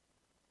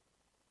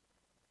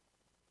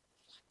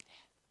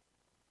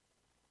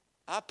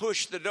 I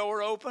pushed the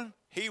door open.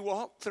 He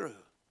walked through.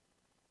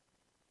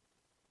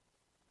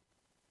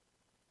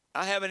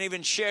 I haven't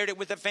even shared it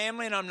with the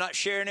family, and I'm not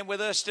sharing it with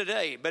us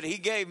today. But he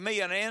gave me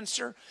an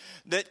answer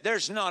that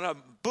there's not a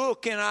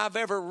book I've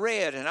ever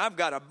read, and I've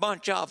got a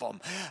bunch of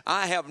them.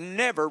 I have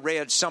never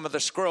read some of the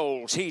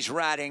scrolls he's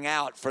writing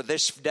out for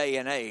this day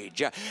and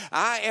age.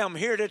 I am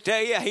here to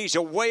tell you he's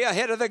way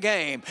ahead of the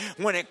game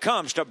when it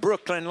comes to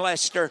Brooklyn,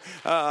 Lester,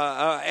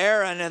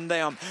 Aaron, and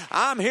them.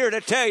 I'm here to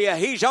tell you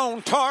he's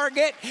on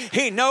target.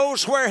 He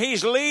knows where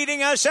he's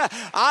leading us.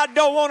 I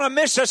don't want to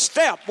miss a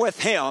step with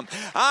him.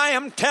 I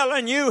am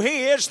telling you,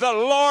 he is the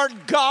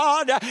Lord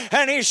God,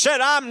 and he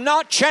said, I'm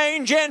not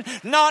changing,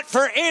 not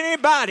for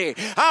anybody.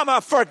 I'm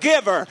a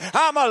forgiver.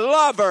 I'm a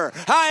lover.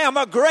 I am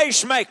a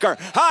grace maker.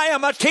 I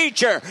am a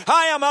teacher.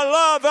 I am a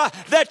love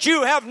that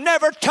you have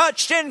never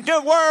touched in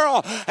the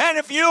world. And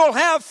if you'll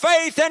have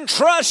faith and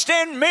trust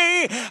in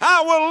me,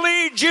 I will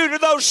lead you to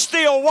those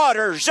still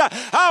waters.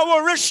 I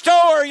will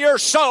restore your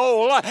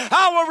soul.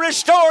 I will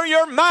restore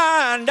your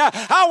mind.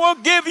 I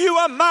will give you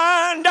a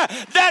mind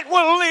that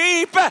will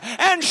leap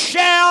and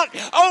shout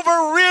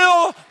over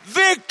real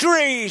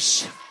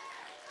victories.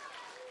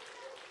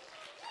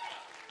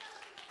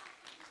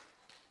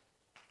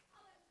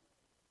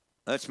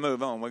 Let's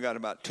move on. We got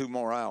about 2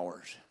 more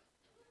hours.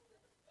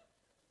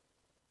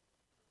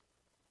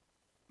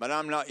 But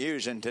I'm not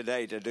using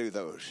today to do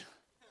those.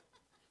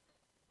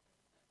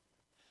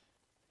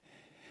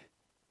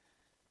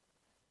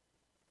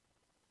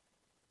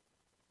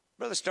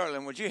 Brother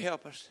Sterling, would you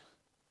help us?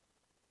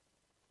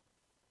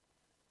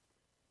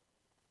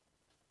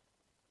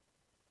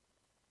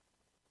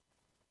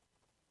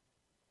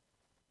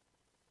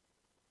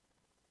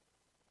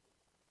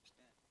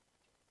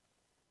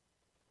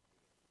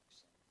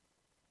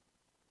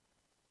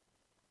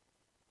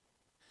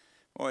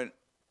 Boy,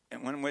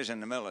 when we was in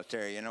the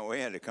military, we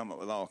had to come up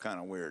with all kind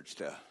of weird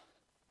stuff.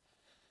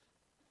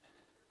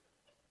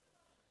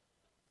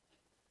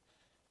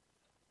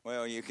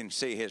 Well, you can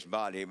see his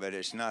body, but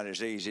it's not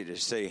as easy to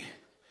see.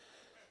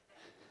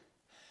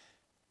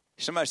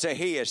 Somebody say,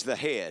 he is the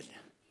head,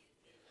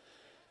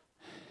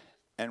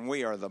 and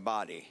we are the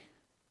body.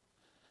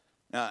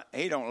 Now,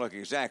 he don't look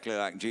exactly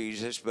like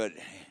Jesus, but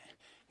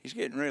he's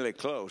getting really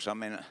close. I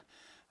mean,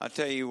 I'll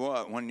tell you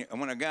what,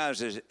 when a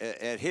guy's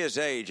at his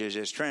age is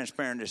as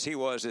transparent as he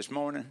was this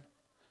morning,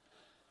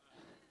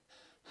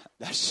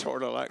 that's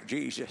sort of like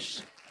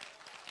Jesus.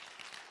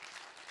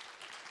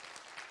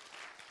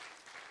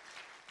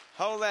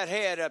 Hold that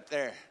head up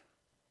there.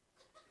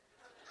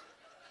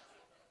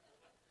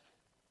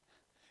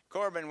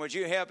 Corbin, would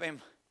you help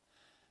him?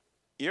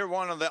 You're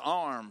one of the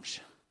arms.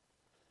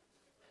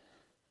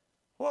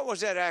 What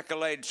was that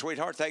accolade,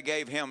 sweetheart, they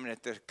gave him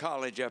at the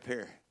college up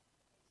here?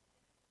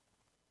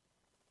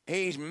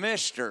 He's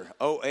Mr.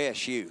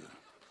 OSU.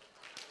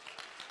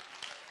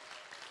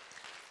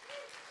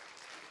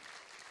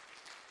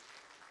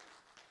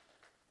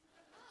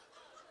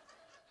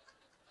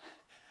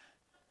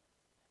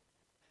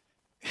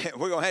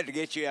 We're going to have to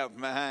get you out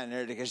from behind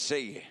there to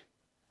see you.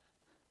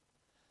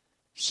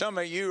 Some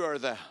of you are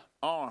the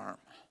arm.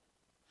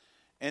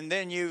 And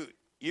then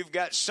you've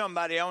got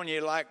somebody on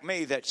you like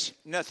me that's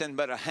nothing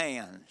but a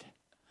hand.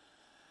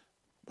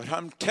 But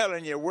I'm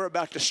telling you, we're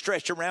about to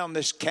stretch around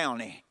this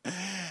county.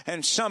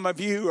 And some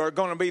of you are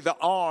going to be the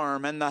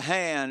arm and the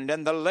hand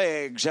and the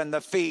legs and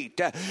the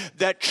feet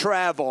that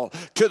travel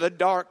to the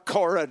dark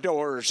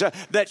corridors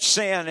that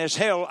sin is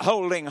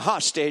holding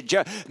hostage.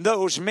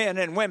 Those men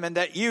and women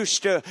that you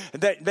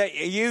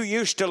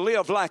used to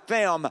live like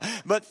them.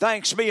 But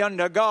thanks be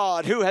unto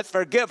God who hath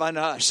forgiven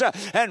us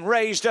and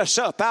raised us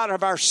up out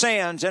of our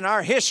sins and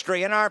our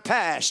history and our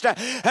past.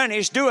 And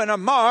he's doing a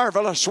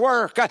marvelous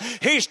work.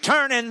 He's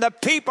turning the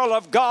people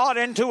of God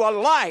into a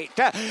light,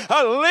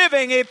 a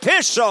living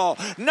epistle,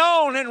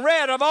 known and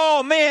read of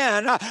all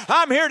men.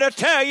 I'm here to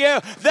tell you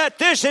that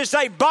this is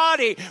a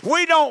body.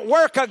 We don't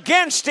work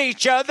against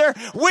each other.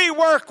 We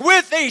work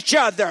with each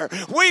other.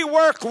 We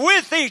work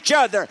with each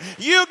other.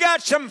 You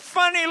got some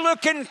funny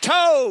looking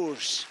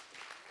toes.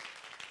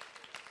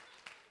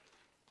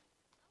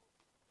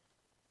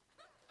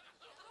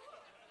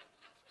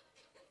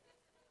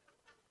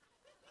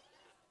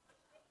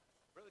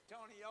 Brother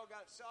Tony, y'all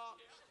got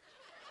socks?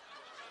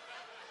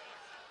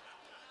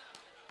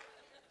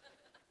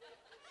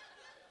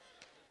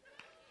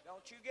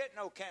 Don't you get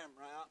no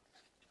camera out.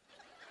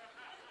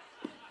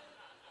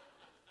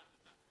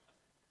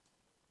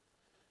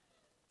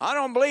 I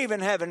don't believe in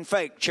having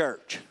fake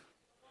church.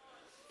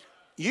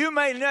 You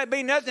may not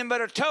be nothing but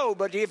a toe,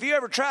 but have you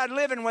ever tried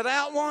living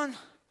without one?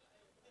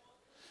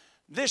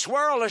 This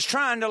world is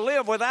trying to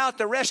live without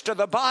the rest of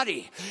the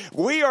body.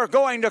 We are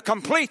going to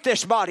complete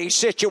this body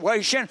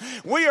situation.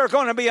 We are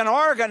going to be an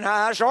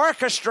organized,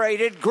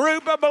 orchestrated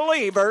group of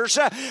believers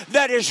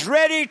that is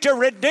ready to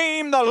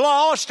redeem the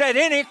lost at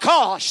any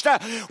cost.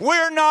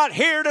 We're not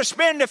here to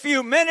spend a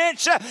few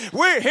minutes.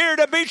 We're here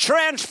to be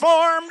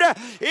transformed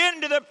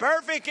into the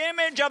perfect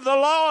image of the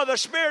law of the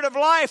Spirit of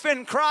life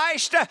in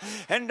Christ.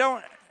 And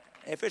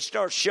if it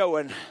starts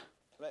showing,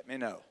 let me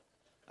know.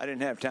 I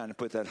didn't have time to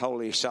put that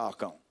holy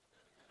sock on.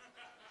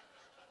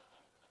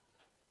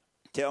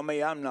 Tell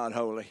me I'm not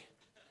holy.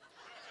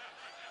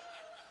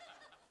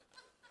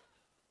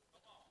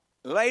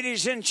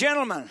 Ladies and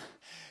gentlemen,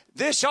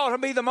 this ought to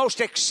be the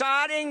most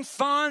exciting,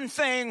 fun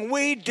thing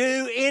we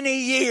do in a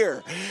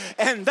year.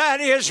 And that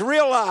is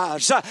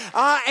realize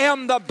I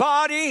am the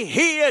body.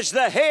 He is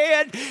the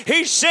head.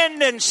 He's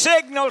sending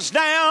signals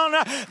down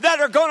that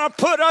are going to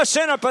put us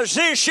in a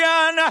position.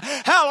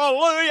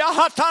 Hallelujah.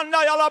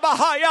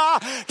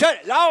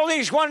 To all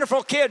these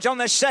wonderful kids on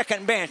this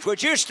second bench.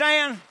 Would you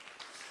stand?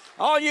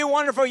 All you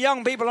wonderful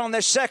young people on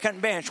this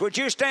second bench, would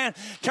you stand?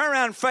 Turn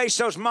around and face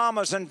those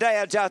mamas and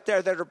dads out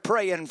there that are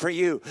praying for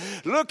you.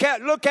 Look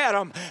at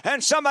them,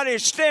 and somebody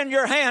extend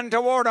your hand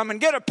toward them and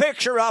get a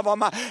picture of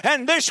them.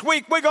 And this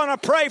week we're going to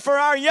pray for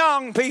our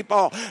young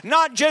people,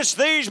 not just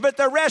these, but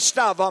the rest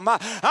of them.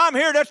 I'm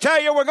here to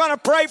tell you we're going to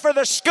pray for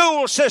the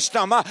school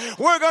system.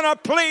 We're going to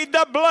plead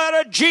the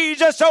blood of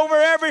Jesus over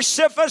every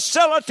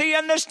facility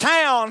in this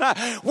town.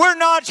 We're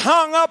not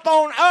hung up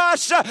on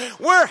us.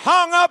 We're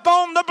hung up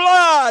on the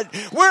blood.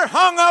 We're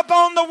hung up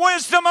on the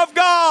wisdom of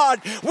God.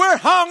 We're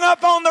hung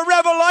up on the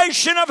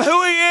revelation of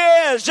who He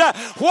is,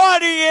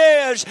 what He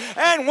is,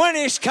 and when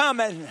He's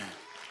coming.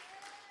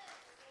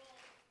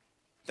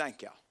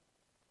 Thank y'all.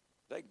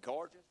 They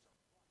gorgeous.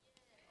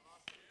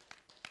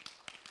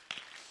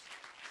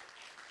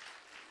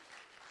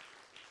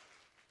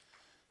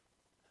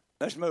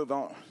 Let's move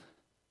on.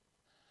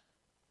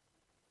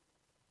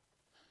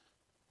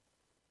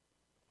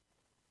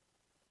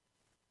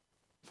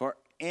 For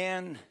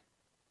in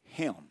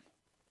Him.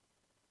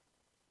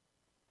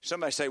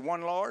 Somebody say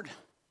one Lord,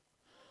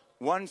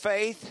 one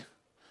faith,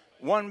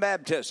 one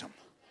baptism.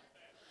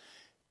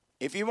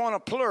 If you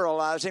want to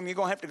pluralize Him, you're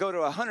going to have to go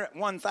to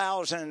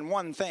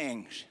 101,001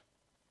 things.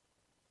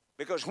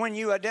 Because when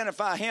you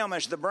identify Him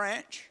as the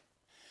branch,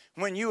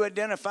 when you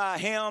identify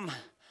Him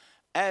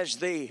as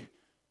the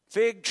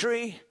fig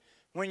tree,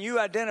 when you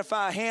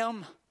identify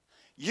Him,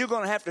 you're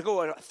going to have to go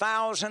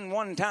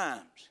 1,001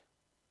 times.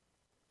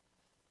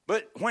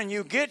 But when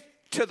you get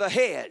to the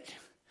head,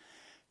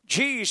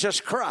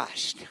 Jesus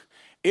Christ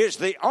is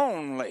the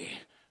only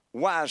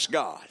wise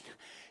God.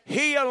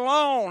 He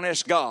alone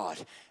is God.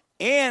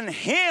 In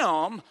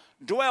Him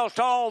dwelt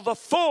all the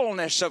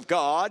fullness of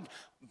God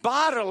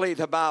bodily,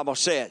 the Bible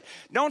said.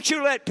 Don't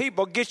you let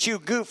people get you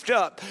goofed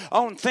up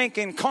on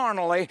thinking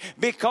carnally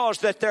because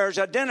that there's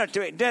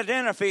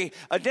identity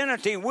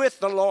with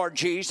the Lord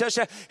Jesus.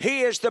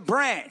 He is the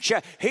branch.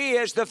 He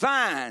is the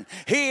vine.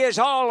 He is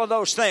all of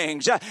those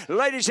things.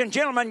 Ladies and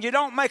gentlemen, you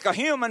don't make a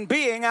human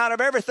being out of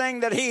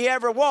everything that He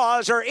ever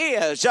was or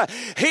is.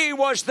 He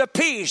was the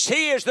peace.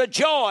 He is the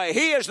joy.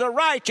 He is the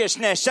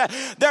righteousness.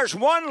 There's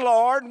one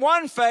Lord,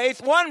 one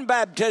faith, one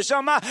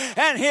baptism,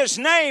 and His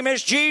name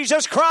is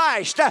Jesus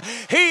Christ.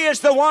 He is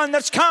the one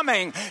that's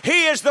coming.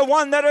 He is the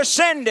one that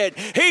ascended.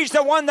 He's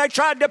the one they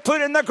tried to put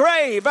in the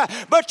grave.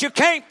 But you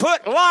can't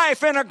put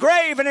life in a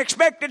grave and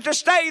expect it to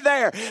stay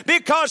there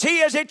because He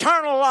is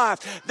eternal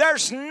life.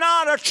 There's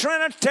not a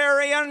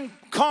Trinitarian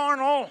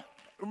carnal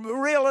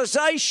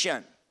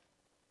realization.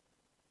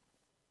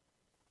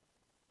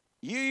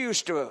 You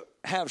used to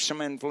have some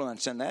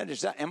influence in that.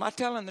 Am I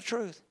telling the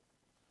truth?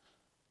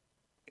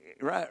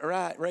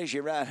 Right. Raise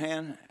your right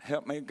hand.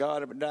 Help me,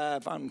 God, if I die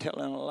if I'm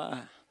telling a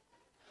lie.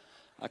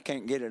 I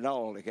can't get it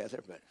all together,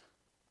 but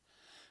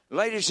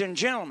ladies and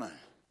gentlemen,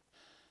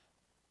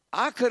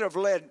 I could have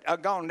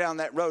gone down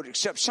that road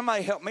except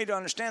somebody helped me to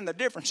understand the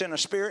difference in a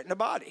spirit and a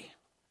body.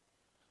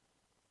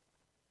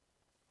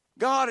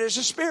 God is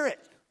a spirit.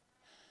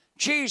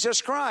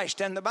 Jesus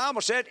Christ, and the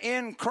Bible said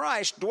in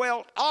Christ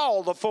dwelt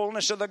all the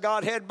fullness of the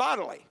Godhead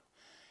bodily.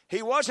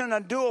 He wasn't a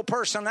dual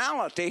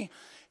personality.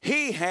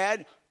 He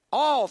had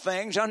all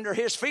things under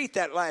His feet,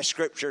 that last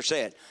scripture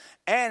said.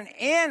 And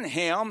in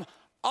Him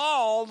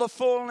all the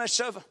fullness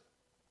of...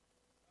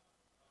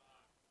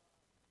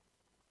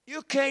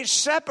 You can't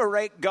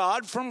separate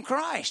God from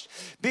Christ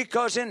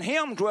because in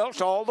Him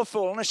dwelt all the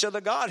fullness of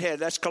the Godhead.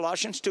 That's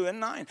Colossians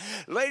 2:9.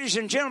 Ladies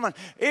and gentlemen,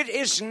 it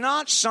is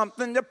not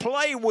something to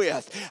play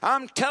with.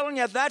 I'm telling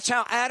you, that's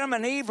how Adam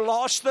and Eve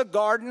lost the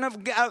Garden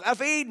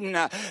of Eden.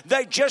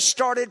 They just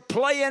started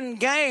playing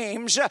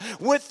games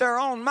with their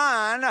own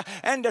mind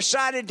and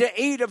decided to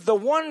eat of the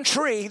one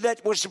tree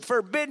that was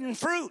forbidden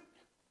fruit.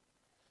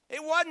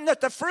 It wasn't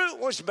that the fruit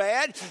was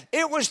bad.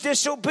 It was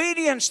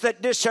disobedience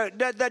that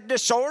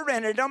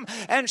disoriented them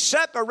and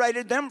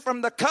separated them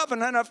from the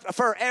covenant of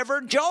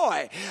forever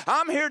joy.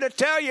 I'm here to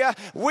tell you,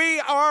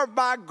 we are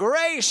by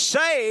grace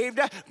saved.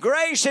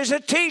 Grace is a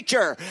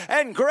teacher,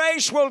 and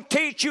grace will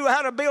teach you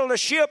how to build a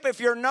ship if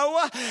you're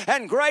Noah,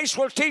 and grace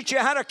will teach you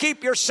how to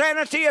keep your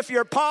sanity if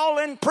you're Paul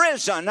in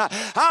prison.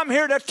 I'm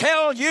here to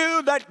tell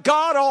you that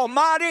God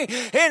Almighty,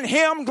 in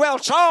Him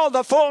dwells all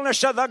the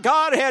fullness of the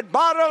Godhead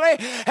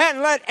bodily,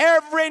 and let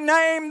everyone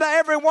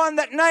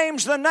that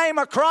names the name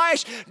of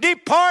Christ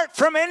depart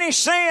from any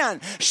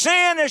sin.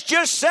 Sin is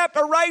just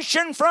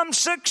separation from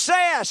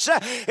success.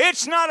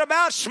 It's not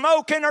about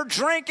smoking or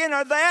drinking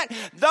or that.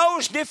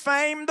 Those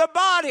defame the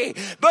body.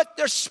 But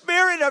the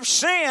spirit of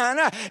sin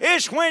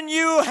is when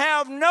you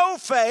have no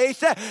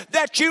faith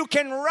that you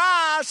can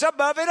rise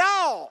above it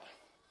all.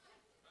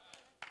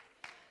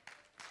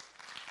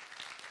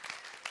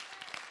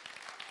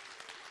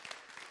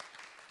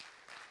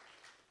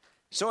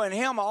 So in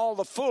Him all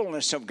the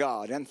fullness of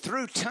God, and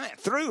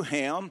through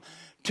Him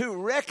to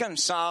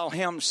reconcile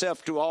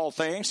Himself to all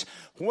things,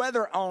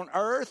 whether on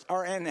earth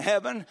or in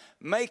heaven,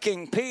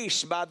 making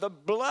peace by the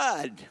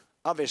blood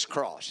of His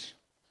cross.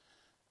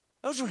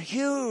 Those are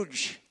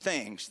huge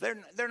things.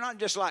 They're not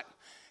just like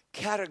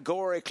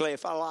categorically,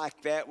 if I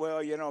like that,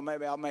 well,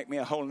 maybe I'll make me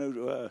a whole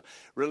new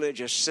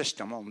religious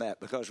system on that,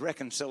 because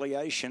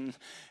reconciliation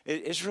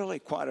is really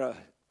quite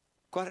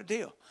a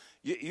deal.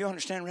 You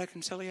understand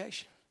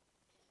reconciliation?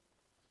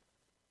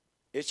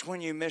 It's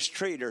when you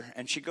mistreat her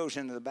and she goes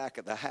into the back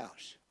of the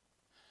house.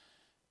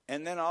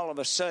 And then all of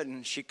a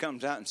sudden she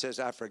comes out and says,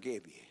 I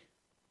forgive you.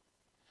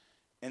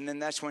 And then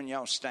that's when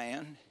y'all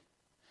stand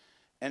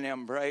and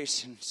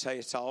embrace and say,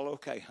 it's all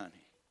okay,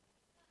 honey.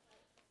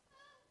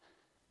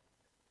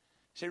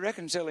 See,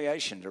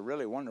 reconciliation is a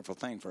really wonderful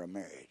thing for a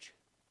marriage.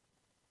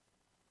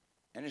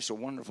 And it's a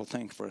wonderful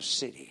thing for a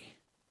city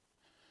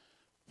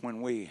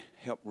when we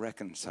help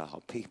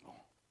reconcile people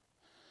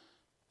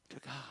to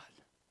God.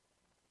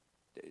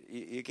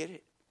 You get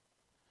it?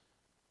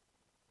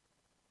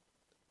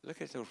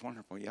 Look at those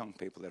wonderful young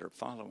people that are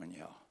following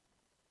y'all.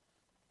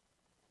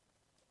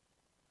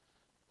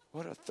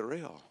 What a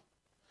thrill.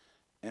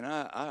 And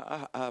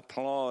I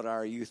applaud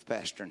our youth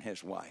pastor and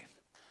his wife.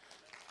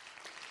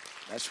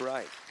 That's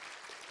right.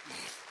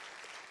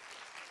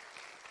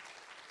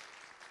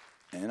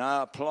 And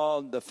I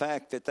applaud the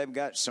fact that they've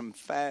got some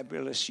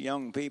fabulous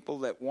young people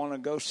that want to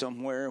go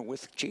somewhere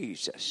with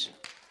Jesus.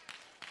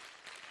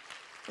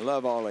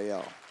 Love all of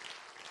y'all.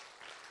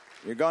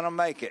 You're going to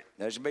make it.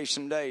 There's going to be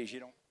some days you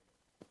don't.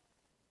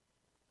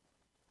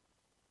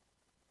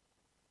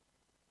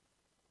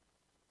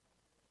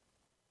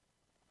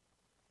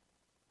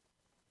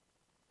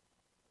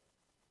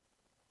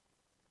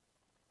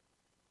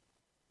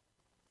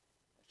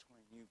 That's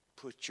when you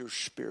put your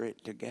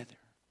spirit together,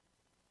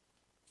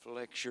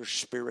 flex your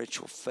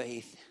spiritual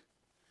faith,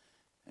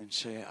 and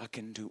say, I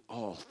can do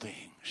all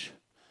things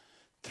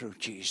through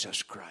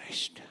Jesus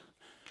Christ,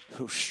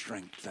 who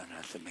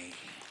strengtheneth me.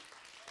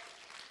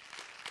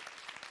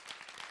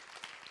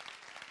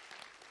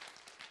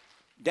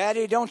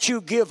 Daddy, don't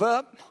you give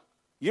up.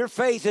 Your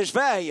faith is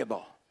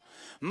valuable.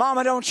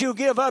 Mama, don't you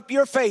give up.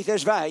 Your faith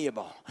is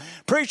valuable.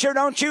 Preacher,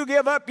 don't you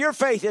give up. Your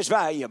faith is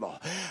valuable.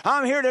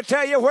 I'm here to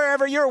tell you,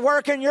 wherever you're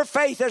working, your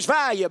faith is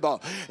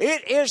valuable.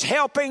 It is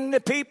helping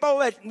the people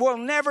that will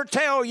never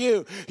tell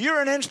you.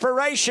 You're an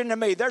inspiration to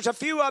me. There's a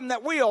few of them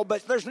that will,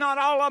 but there's not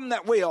all of them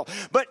that will.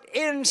 But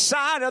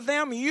inside of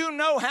them, you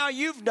know how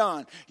you've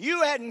done.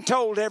 You hadn't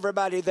told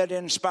everybody that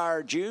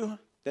inspired you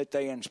that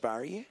they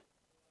inspire you.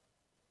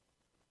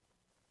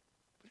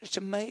 It's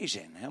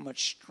amazing how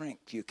much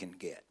strength you can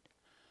get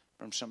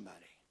from somebody.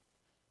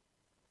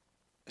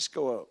 Let's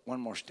go up one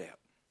more step.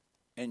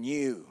 And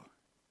you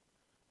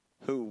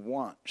who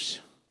once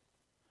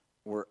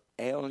were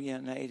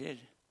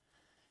alienated,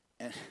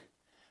 and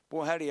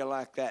boy, how do you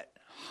like that?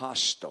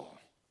 Hostile.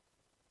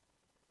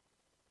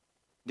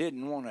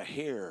 Didn't want to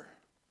hear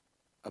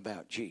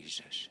about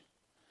Jesus.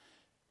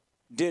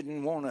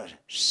 Didn't want to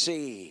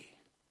see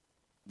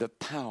the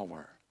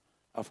power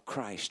of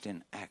Christ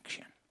in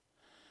action.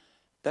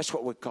 That's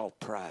what we call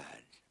pride.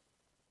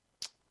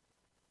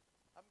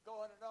 I'm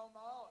going it on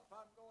my own. If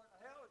I'm going to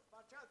hell, it's my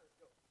others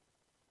go.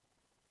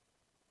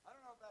 I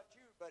don't know about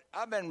you, but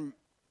I've been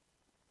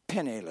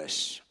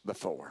penniless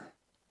before.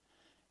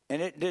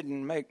 And it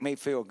didn't make me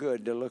feel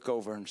good to look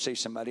over and see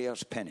somebody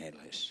else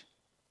penniless.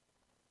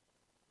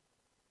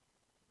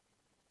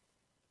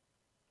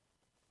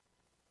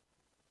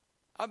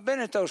 I've been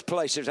at those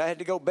places. I had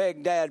to go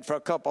beg Dad for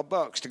a couple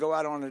bucks to go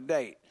out on a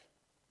date.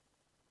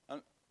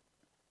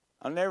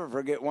 I'll never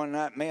forget one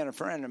night, me and a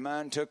friend of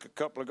mine took a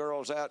couple of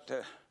girls out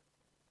to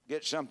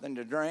get something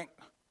to drink,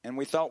 and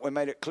we thought we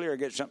made it clear,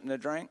 get something to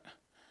drink.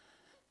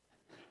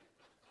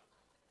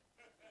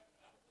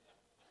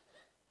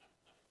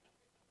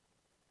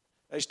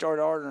 They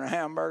started ordering a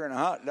hamburger and a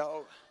hot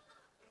dog.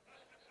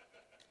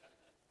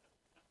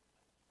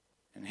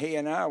 And he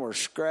and I were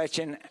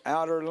scratching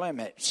outer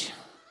limits.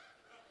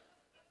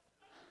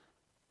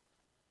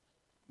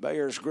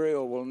 Bayer's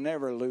Grill will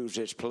never lose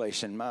its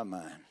place in my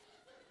mind.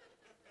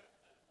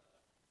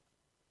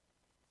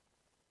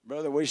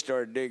 Brother, we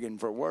started digging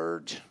for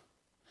words.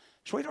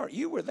 Sweetheart,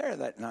 you were there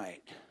that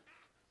night.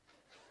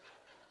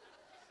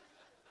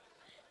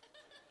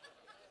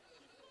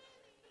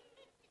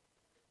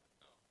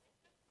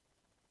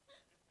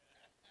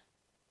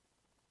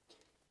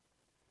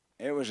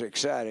 It was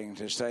exciting,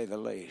 to say the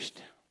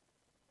least.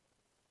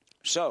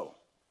 So,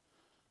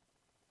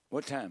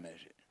 what time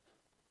is it?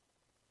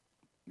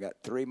 Got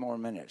 3 more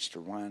minutes to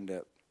wind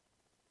up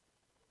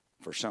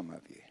for some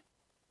of you.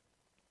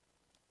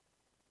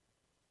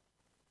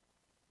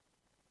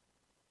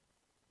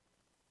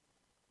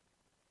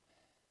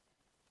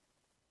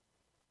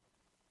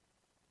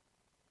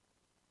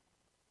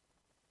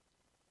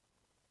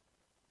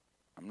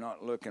 I'm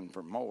not looking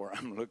for more.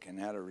 I'm looking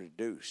how to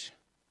reduce.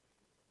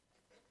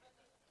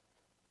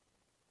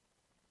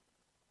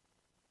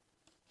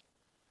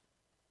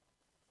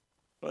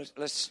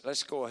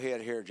 Let's go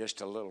ahead here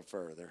just a little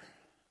further.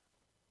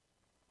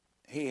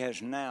 He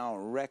has now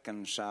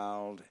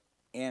reconciled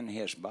in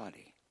his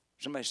body.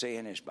 Somebody say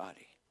in his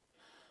body.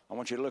 I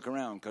want you to look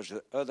around, because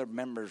the other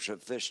members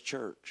of this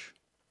church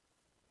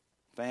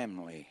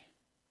family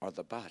are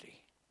the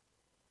body.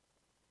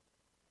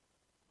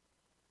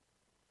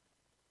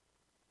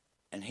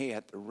 And he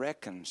hath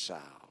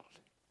reconciled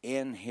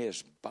in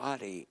his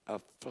body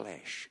of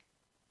flesh.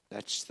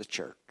 That's the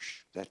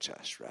church. That's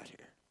us right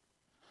here.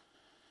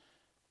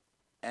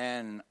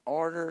 In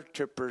order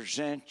to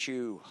present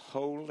you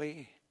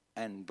holy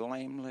and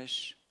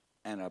blameless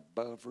and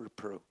above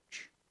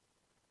reproach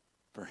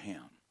for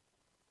him.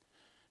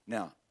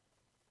 Now,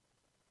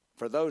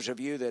 for those of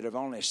you that have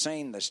only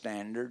seen the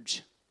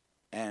standards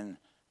and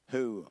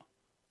who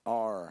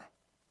are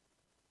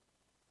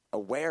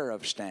aware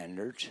of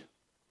standards,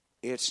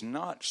 it's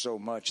not so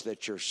much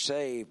that you're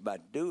saved by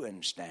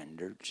doing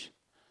standards.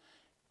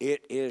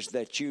 It is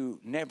that you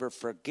never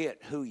forget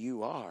who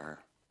you are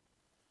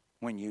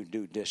when you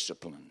do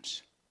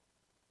disciplines.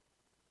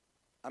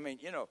 I mean,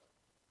 you know,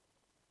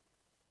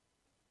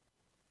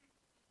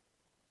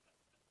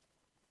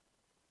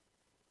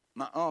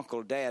 my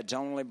uncle, Dad's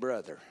only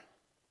brother,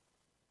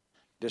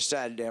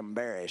 decided to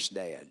embarrass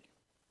Dad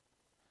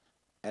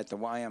at the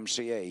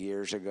YMCA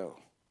years ago.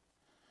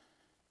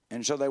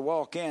 And so they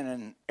walk in,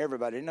 and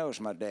everybody knows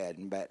my dad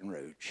in Baton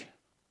Rouge.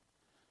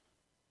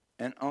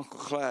 And Uncle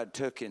Clyde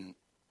took and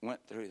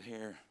went through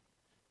here,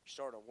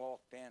 sort of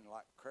walked in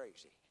like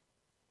crazy.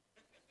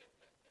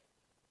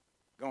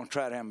 Going to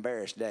try to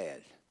embarrass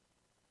Dad.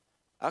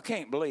 I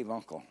can't believe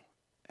Uncle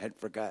had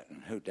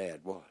forgotten who Dad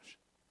was.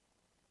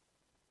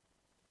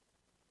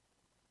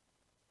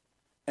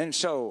 And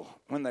so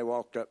when they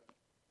walked up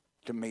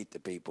to meet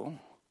the people,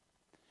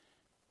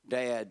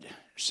 Dad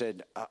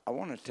said, I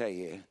want to tell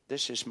you,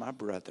 this is my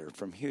brother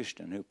from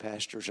Houston who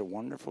pastors a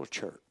wonderful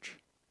church.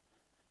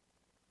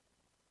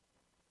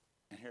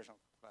 And here's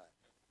Uncle Clyde.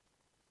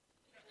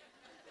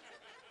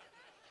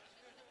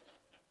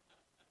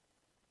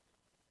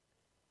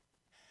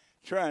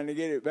 Trying to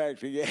get it back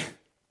together.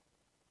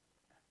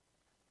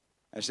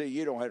 I say,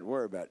 you don't have to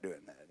worry about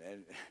doing that.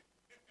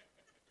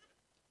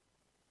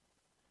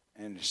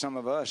 And some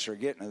of us are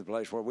getting to the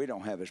place where we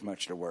don't have as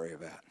much to worry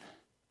about.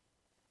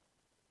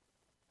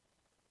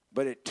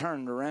 But it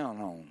turned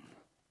around on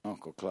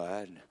Uncle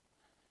Clyde,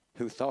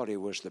 who thought he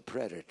was the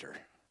predator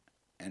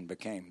and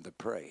became the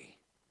prey.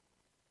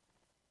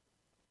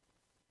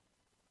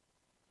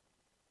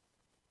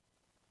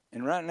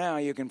 And right now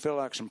you can feel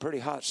like some pretty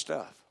hot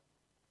stuff,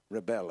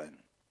 rebelling.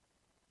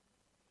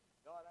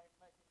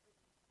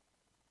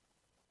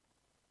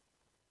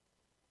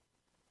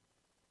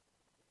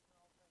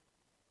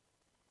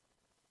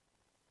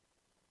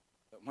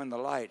 But when the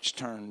lights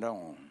turned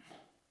on,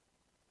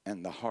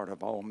 and the heart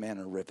of all men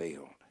are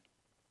revealed,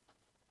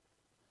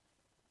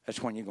 that's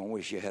when you're going to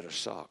wish you had a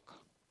sock.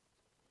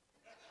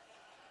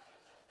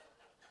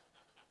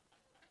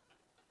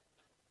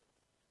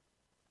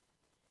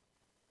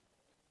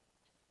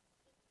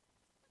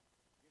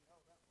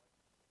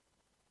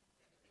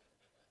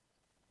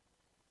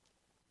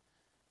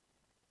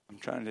 I'm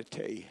trying to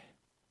tell you,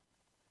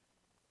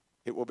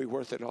 it will be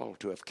worth it all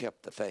to have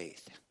kept the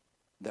faith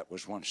that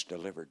was once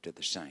delivered to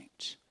the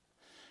saints.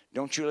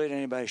 Don't you let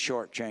anybody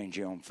shortchange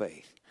you on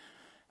faith.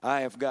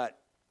 I have got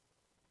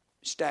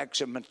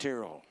stacks of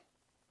material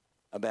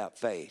about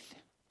faith.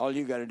 All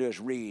you got to do is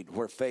read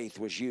where faith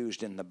was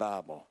used in the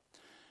Bible.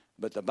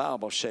 But the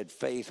Bible said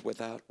faith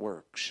without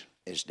works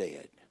is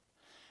dead.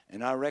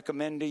 And I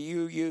recommend to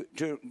you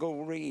to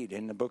go read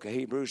in the book of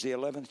Hebrews, the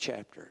 11th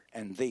chapter.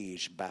 And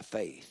these by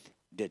faith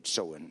did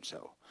so and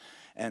so.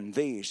 And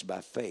these by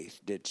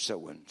faith did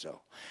so and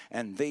so.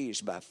 And these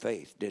by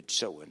faith did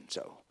so and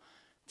so.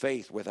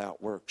 Faith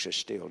without works is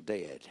still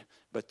dead.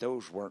 But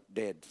those weren't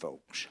dead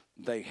folks.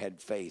 They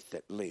had faith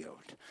that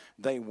lived.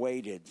 They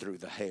waded through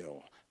the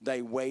hell.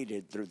 They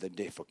waded through the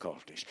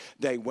difficulties.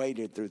 They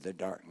waded through the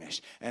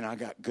darkness. And I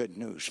got good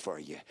news for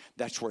you.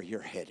 That's where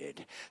you're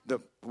headed. The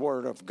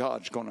Word of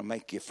God's going to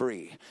make you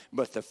free.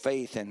 But the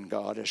faith in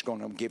God is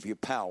going to give you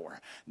power.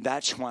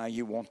 That's why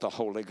you want the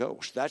Holy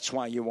Ghost. That's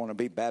why you want to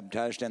be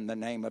baptized in the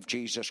name of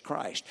Jesus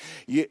Christ.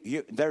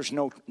 There's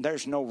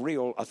no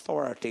real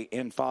authority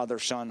in Father,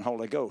 Son,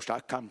 Holy Ghost. I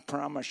can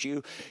promise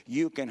you,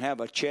 you can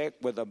have a check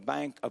with a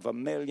bank of a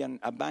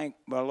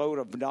load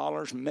of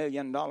dollars, $1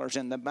 million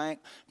in the bank,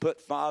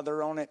 put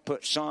Father on it,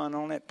 put Son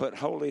on it, put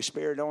Holy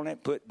Spirit on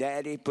it, put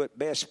Daddy, put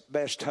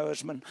best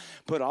husband,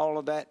 put all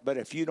of that. But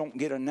if you don't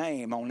get a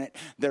name on it,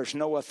 there's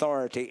no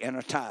authority in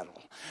a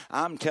title.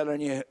 I'm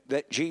telling you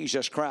that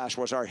Jesus Christ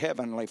was our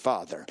heavenly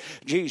Father.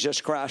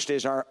 Jesus Christ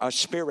is our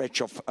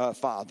spiritual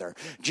Father.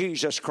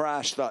 Jesus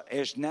Christ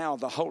is now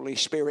the Holy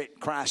Spirit,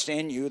 Christ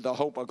in you, the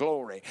hope of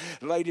glory.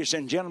 Ladies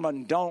and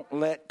gentlemen, don't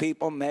let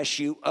people mess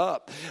you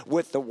up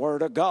with the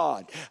Word of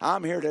God.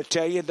 I'm here to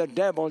tell you the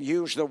devil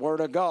used the Word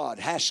of God.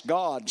 Has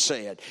God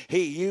said.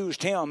 He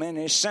used him in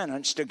his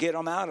sentence to get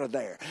them out of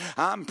there.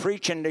 I'm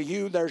preaching to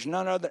you, there's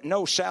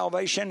no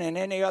salvation in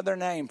any other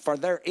name, for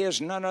there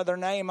is none other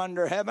name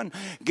under heaven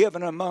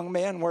given among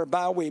men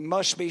whereby we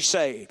must be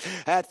saved.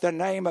 At the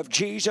name of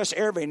Jesus,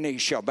 every knee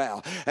shall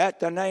bow. At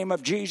the name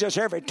of Jesus,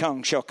 every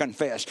tongue shall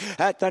confess.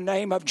 At the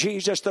name of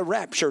Jesus, the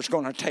rapture is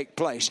going to take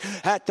place.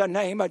 At the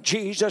name of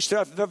Jesus,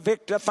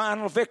 the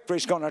final victory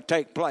is going to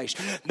take place.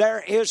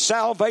 There is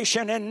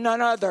salvation in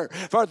none other,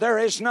 for there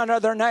is none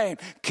other name.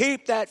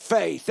 Keep that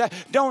faith.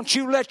 Don't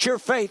you let your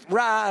faith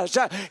rise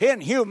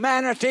in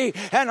humanity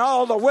and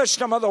all the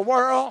wisdom of the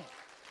world.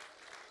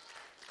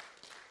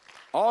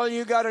 All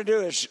you got to do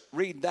is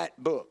read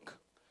that book.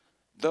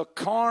 The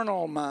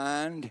carnal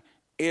mind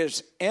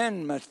is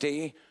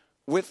enmity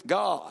with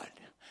God.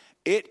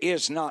 It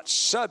is not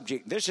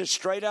subject. This is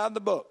straight out of the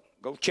book.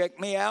 Go check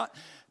me out.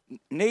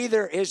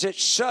 Neither is it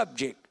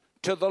subject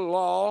to the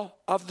law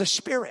of the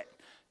Spirit.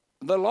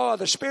 The law of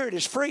the Spirit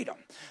is freedom.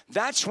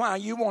 That's why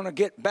you want to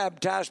get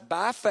baptized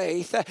by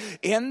faith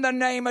in the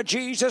name of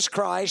Jesus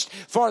Christ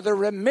for the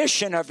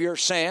remission of your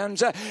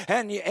sins.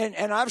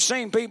 And I've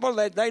seen people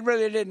that they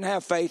really didn't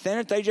have faith in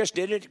it. They just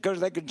did it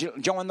because they could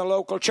join the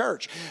local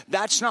church.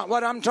 That's not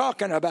what I'm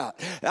talking about.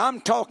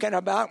 I'm talking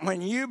about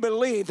when you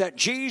believe that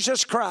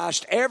Jesus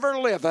Christ ever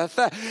liveth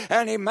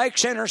and He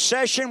makes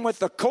intercession with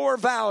the core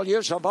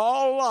values of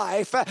all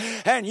life,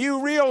 and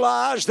you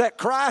realize that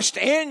Christ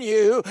in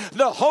you,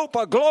 the hope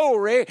of glory,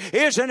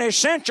 is an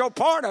essential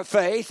part of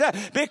faith,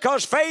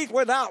 because faith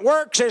without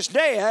works is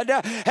dead.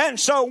 And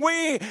so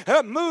we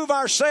move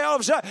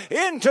ourselves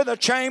into the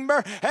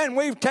chamber and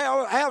we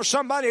have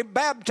somebody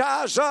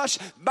baptize us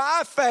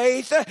by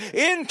faith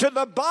into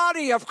the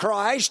body of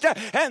Christ.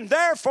 And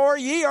therefore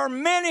ye are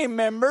many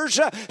members.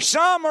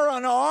 Some are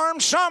an arm,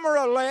 some are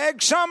a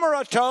leg, some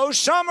are a toe,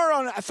 some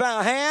are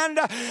a hand,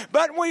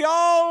 but we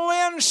all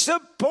lend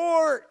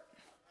support.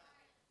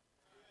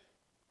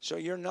 So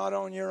you're not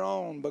on your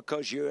own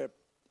because you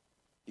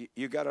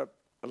got a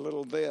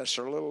little this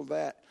or a little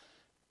that.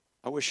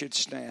 I wish you'd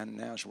stand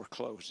now as we're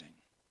closing.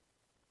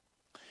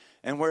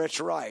 And where it's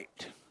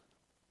right,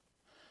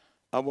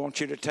 I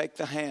want you to take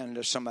the hand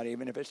of somebody,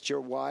 even if it's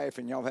your wife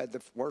and y'all had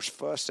the worst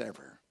fuss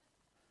ever.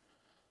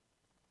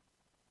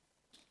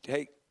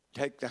 Take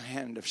the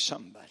hand of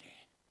somebody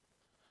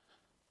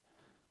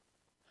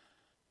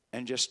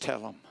and just tell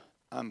them,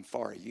 I'm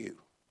for you.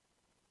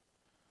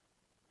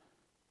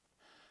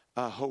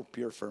 I hope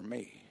you're for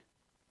me.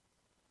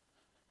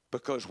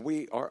 Because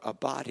we are a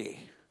body.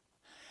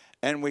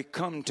 And we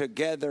come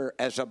together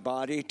as a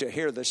body to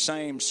hear the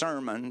same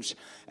sermons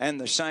and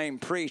the same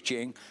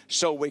preaching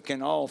so we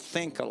can all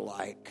think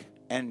alike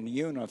and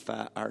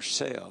unify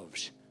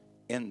ourselves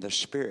in the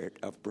spirit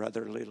of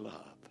brotherly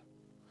love.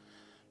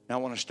 Now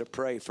I want us to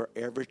pray for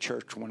every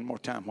church one more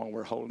time while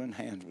we're holding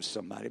hands with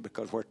somebody,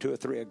 because where two or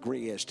three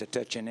agree as to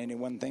touching any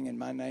one thing in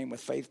my name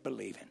with faith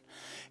believing,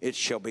 it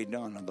shall be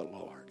done of the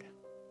Lord.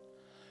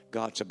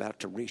 God's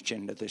about to reach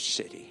into this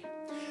city.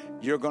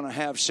 You're going to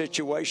have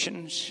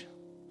situations,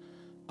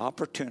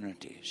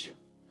 opportunities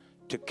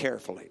to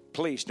carefully.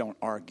 Please don't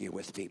argue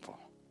with people.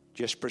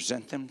 Just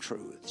present them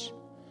truths.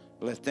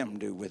 Let them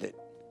do with it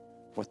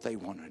what they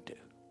want to do.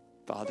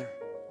 Father,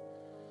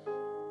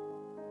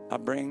 I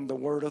bring the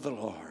word of the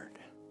Lord.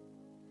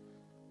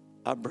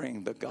 I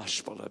bring the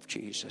gospel of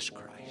Jesus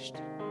Christ.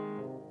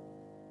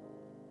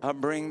 I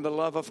bring the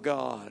love of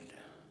God.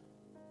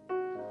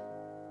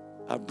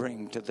 I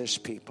bring to this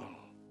people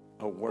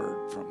a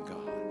word from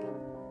God.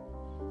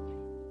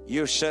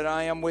 You said,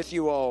 I am with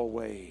you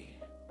always,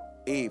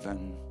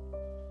 even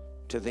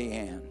to the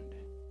end.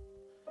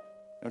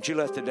 Don't you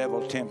let the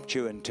devil tempt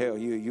you and tell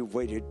you you've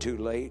waited too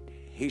late.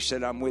 He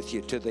said, I'm with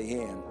you to the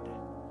end.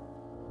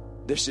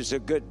 This is a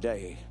good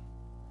day.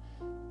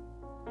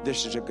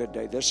 This is a good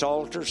day. This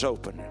altar's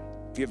open.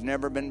 If you've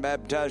never been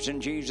baptized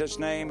in Jesus'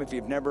 name, if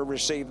you've never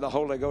received the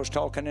Holy Ghost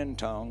talking in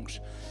tongues,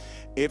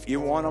 if you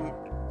want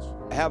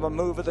to have a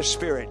move of the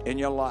Spirit in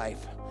your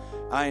life,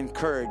 I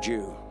encourage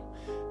you.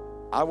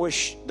 I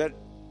wish that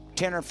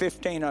 10 or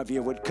 15 of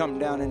you would come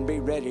down and be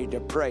ready to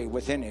pray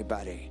with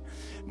anybody.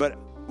 But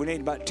we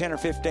need about 10 or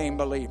 15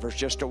 believers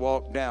just to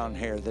walk down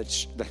here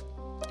that's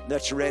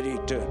ready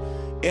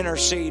to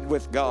intercede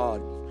with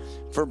God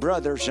for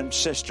brothers and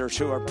sisters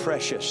who are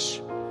precious.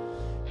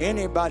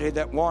 Anybody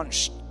that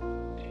wants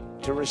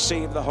to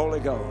receive the Holy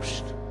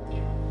Ghost.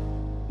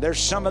 There's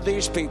some of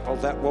these people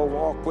that will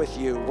walk with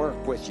you,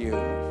 work with you.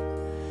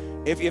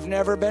 If you've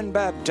never been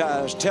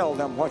baptized, tell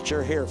them what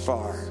you're here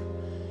for,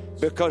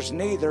 because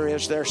neither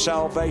is there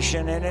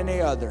salvation in any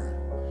other.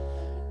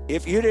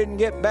 If you didn't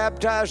get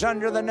baptized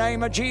under the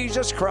name of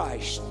Jesus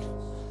Christ,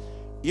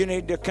 you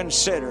need to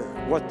consider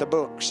what the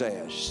book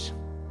says.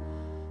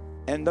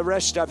 And the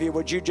rest of you,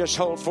 would you just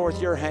hold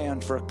forth your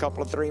hand for a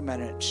couple of 3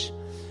 minutes?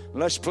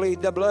 Let's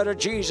plead the blood of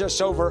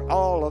Jesus over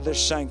all of this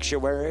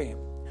sanctuary,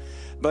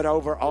 but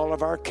over all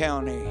of our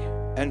county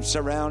and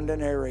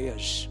surrounding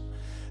areas.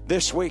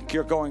 This week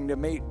you're going to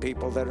meet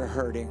people that are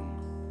hurting.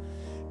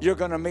 You're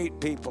going to meet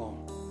people.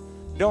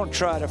 Don't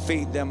try to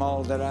feed them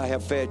all that I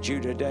have fed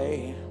you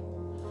today.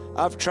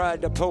 I've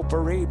tried to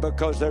potpourri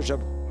because there's a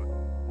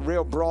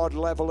real broad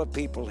level of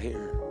people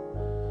here.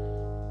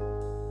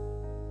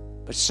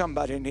 But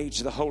somebody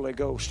needs the Holy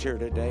Ghost here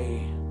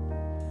today.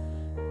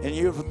 And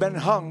you've been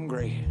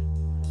hungry.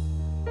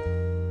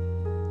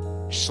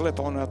 Slip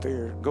on up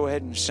here. Go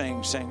ahead and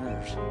sing,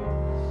 singers.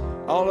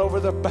 All over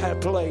the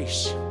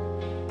place.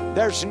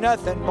 There's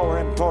nothing more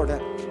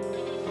important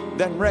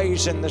than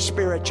raising the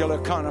spiritual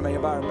economy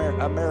of our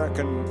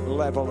American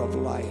level of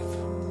life.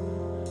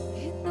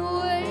 In the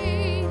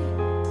waiting,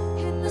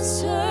 in the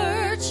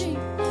searching,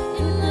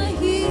 in the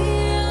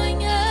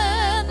healing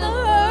and the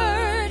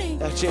hurting.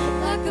 That's it.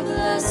 Like a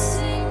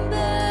blessing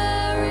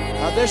buried.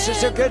 Now this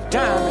is a good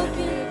time.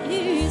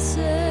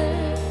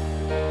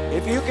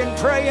 If you can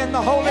pray in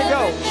the Holy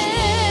Ghost,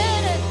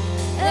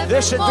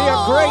 this would be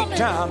a great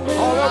time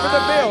all over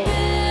the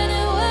building.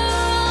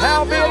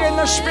 Howbeit in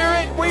the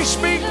Spirit we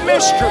speak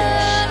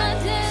mysteries,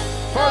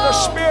 for the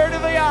Spirit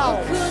of the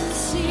hour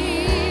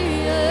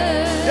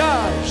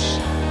does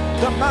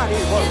the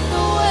mighty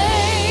work.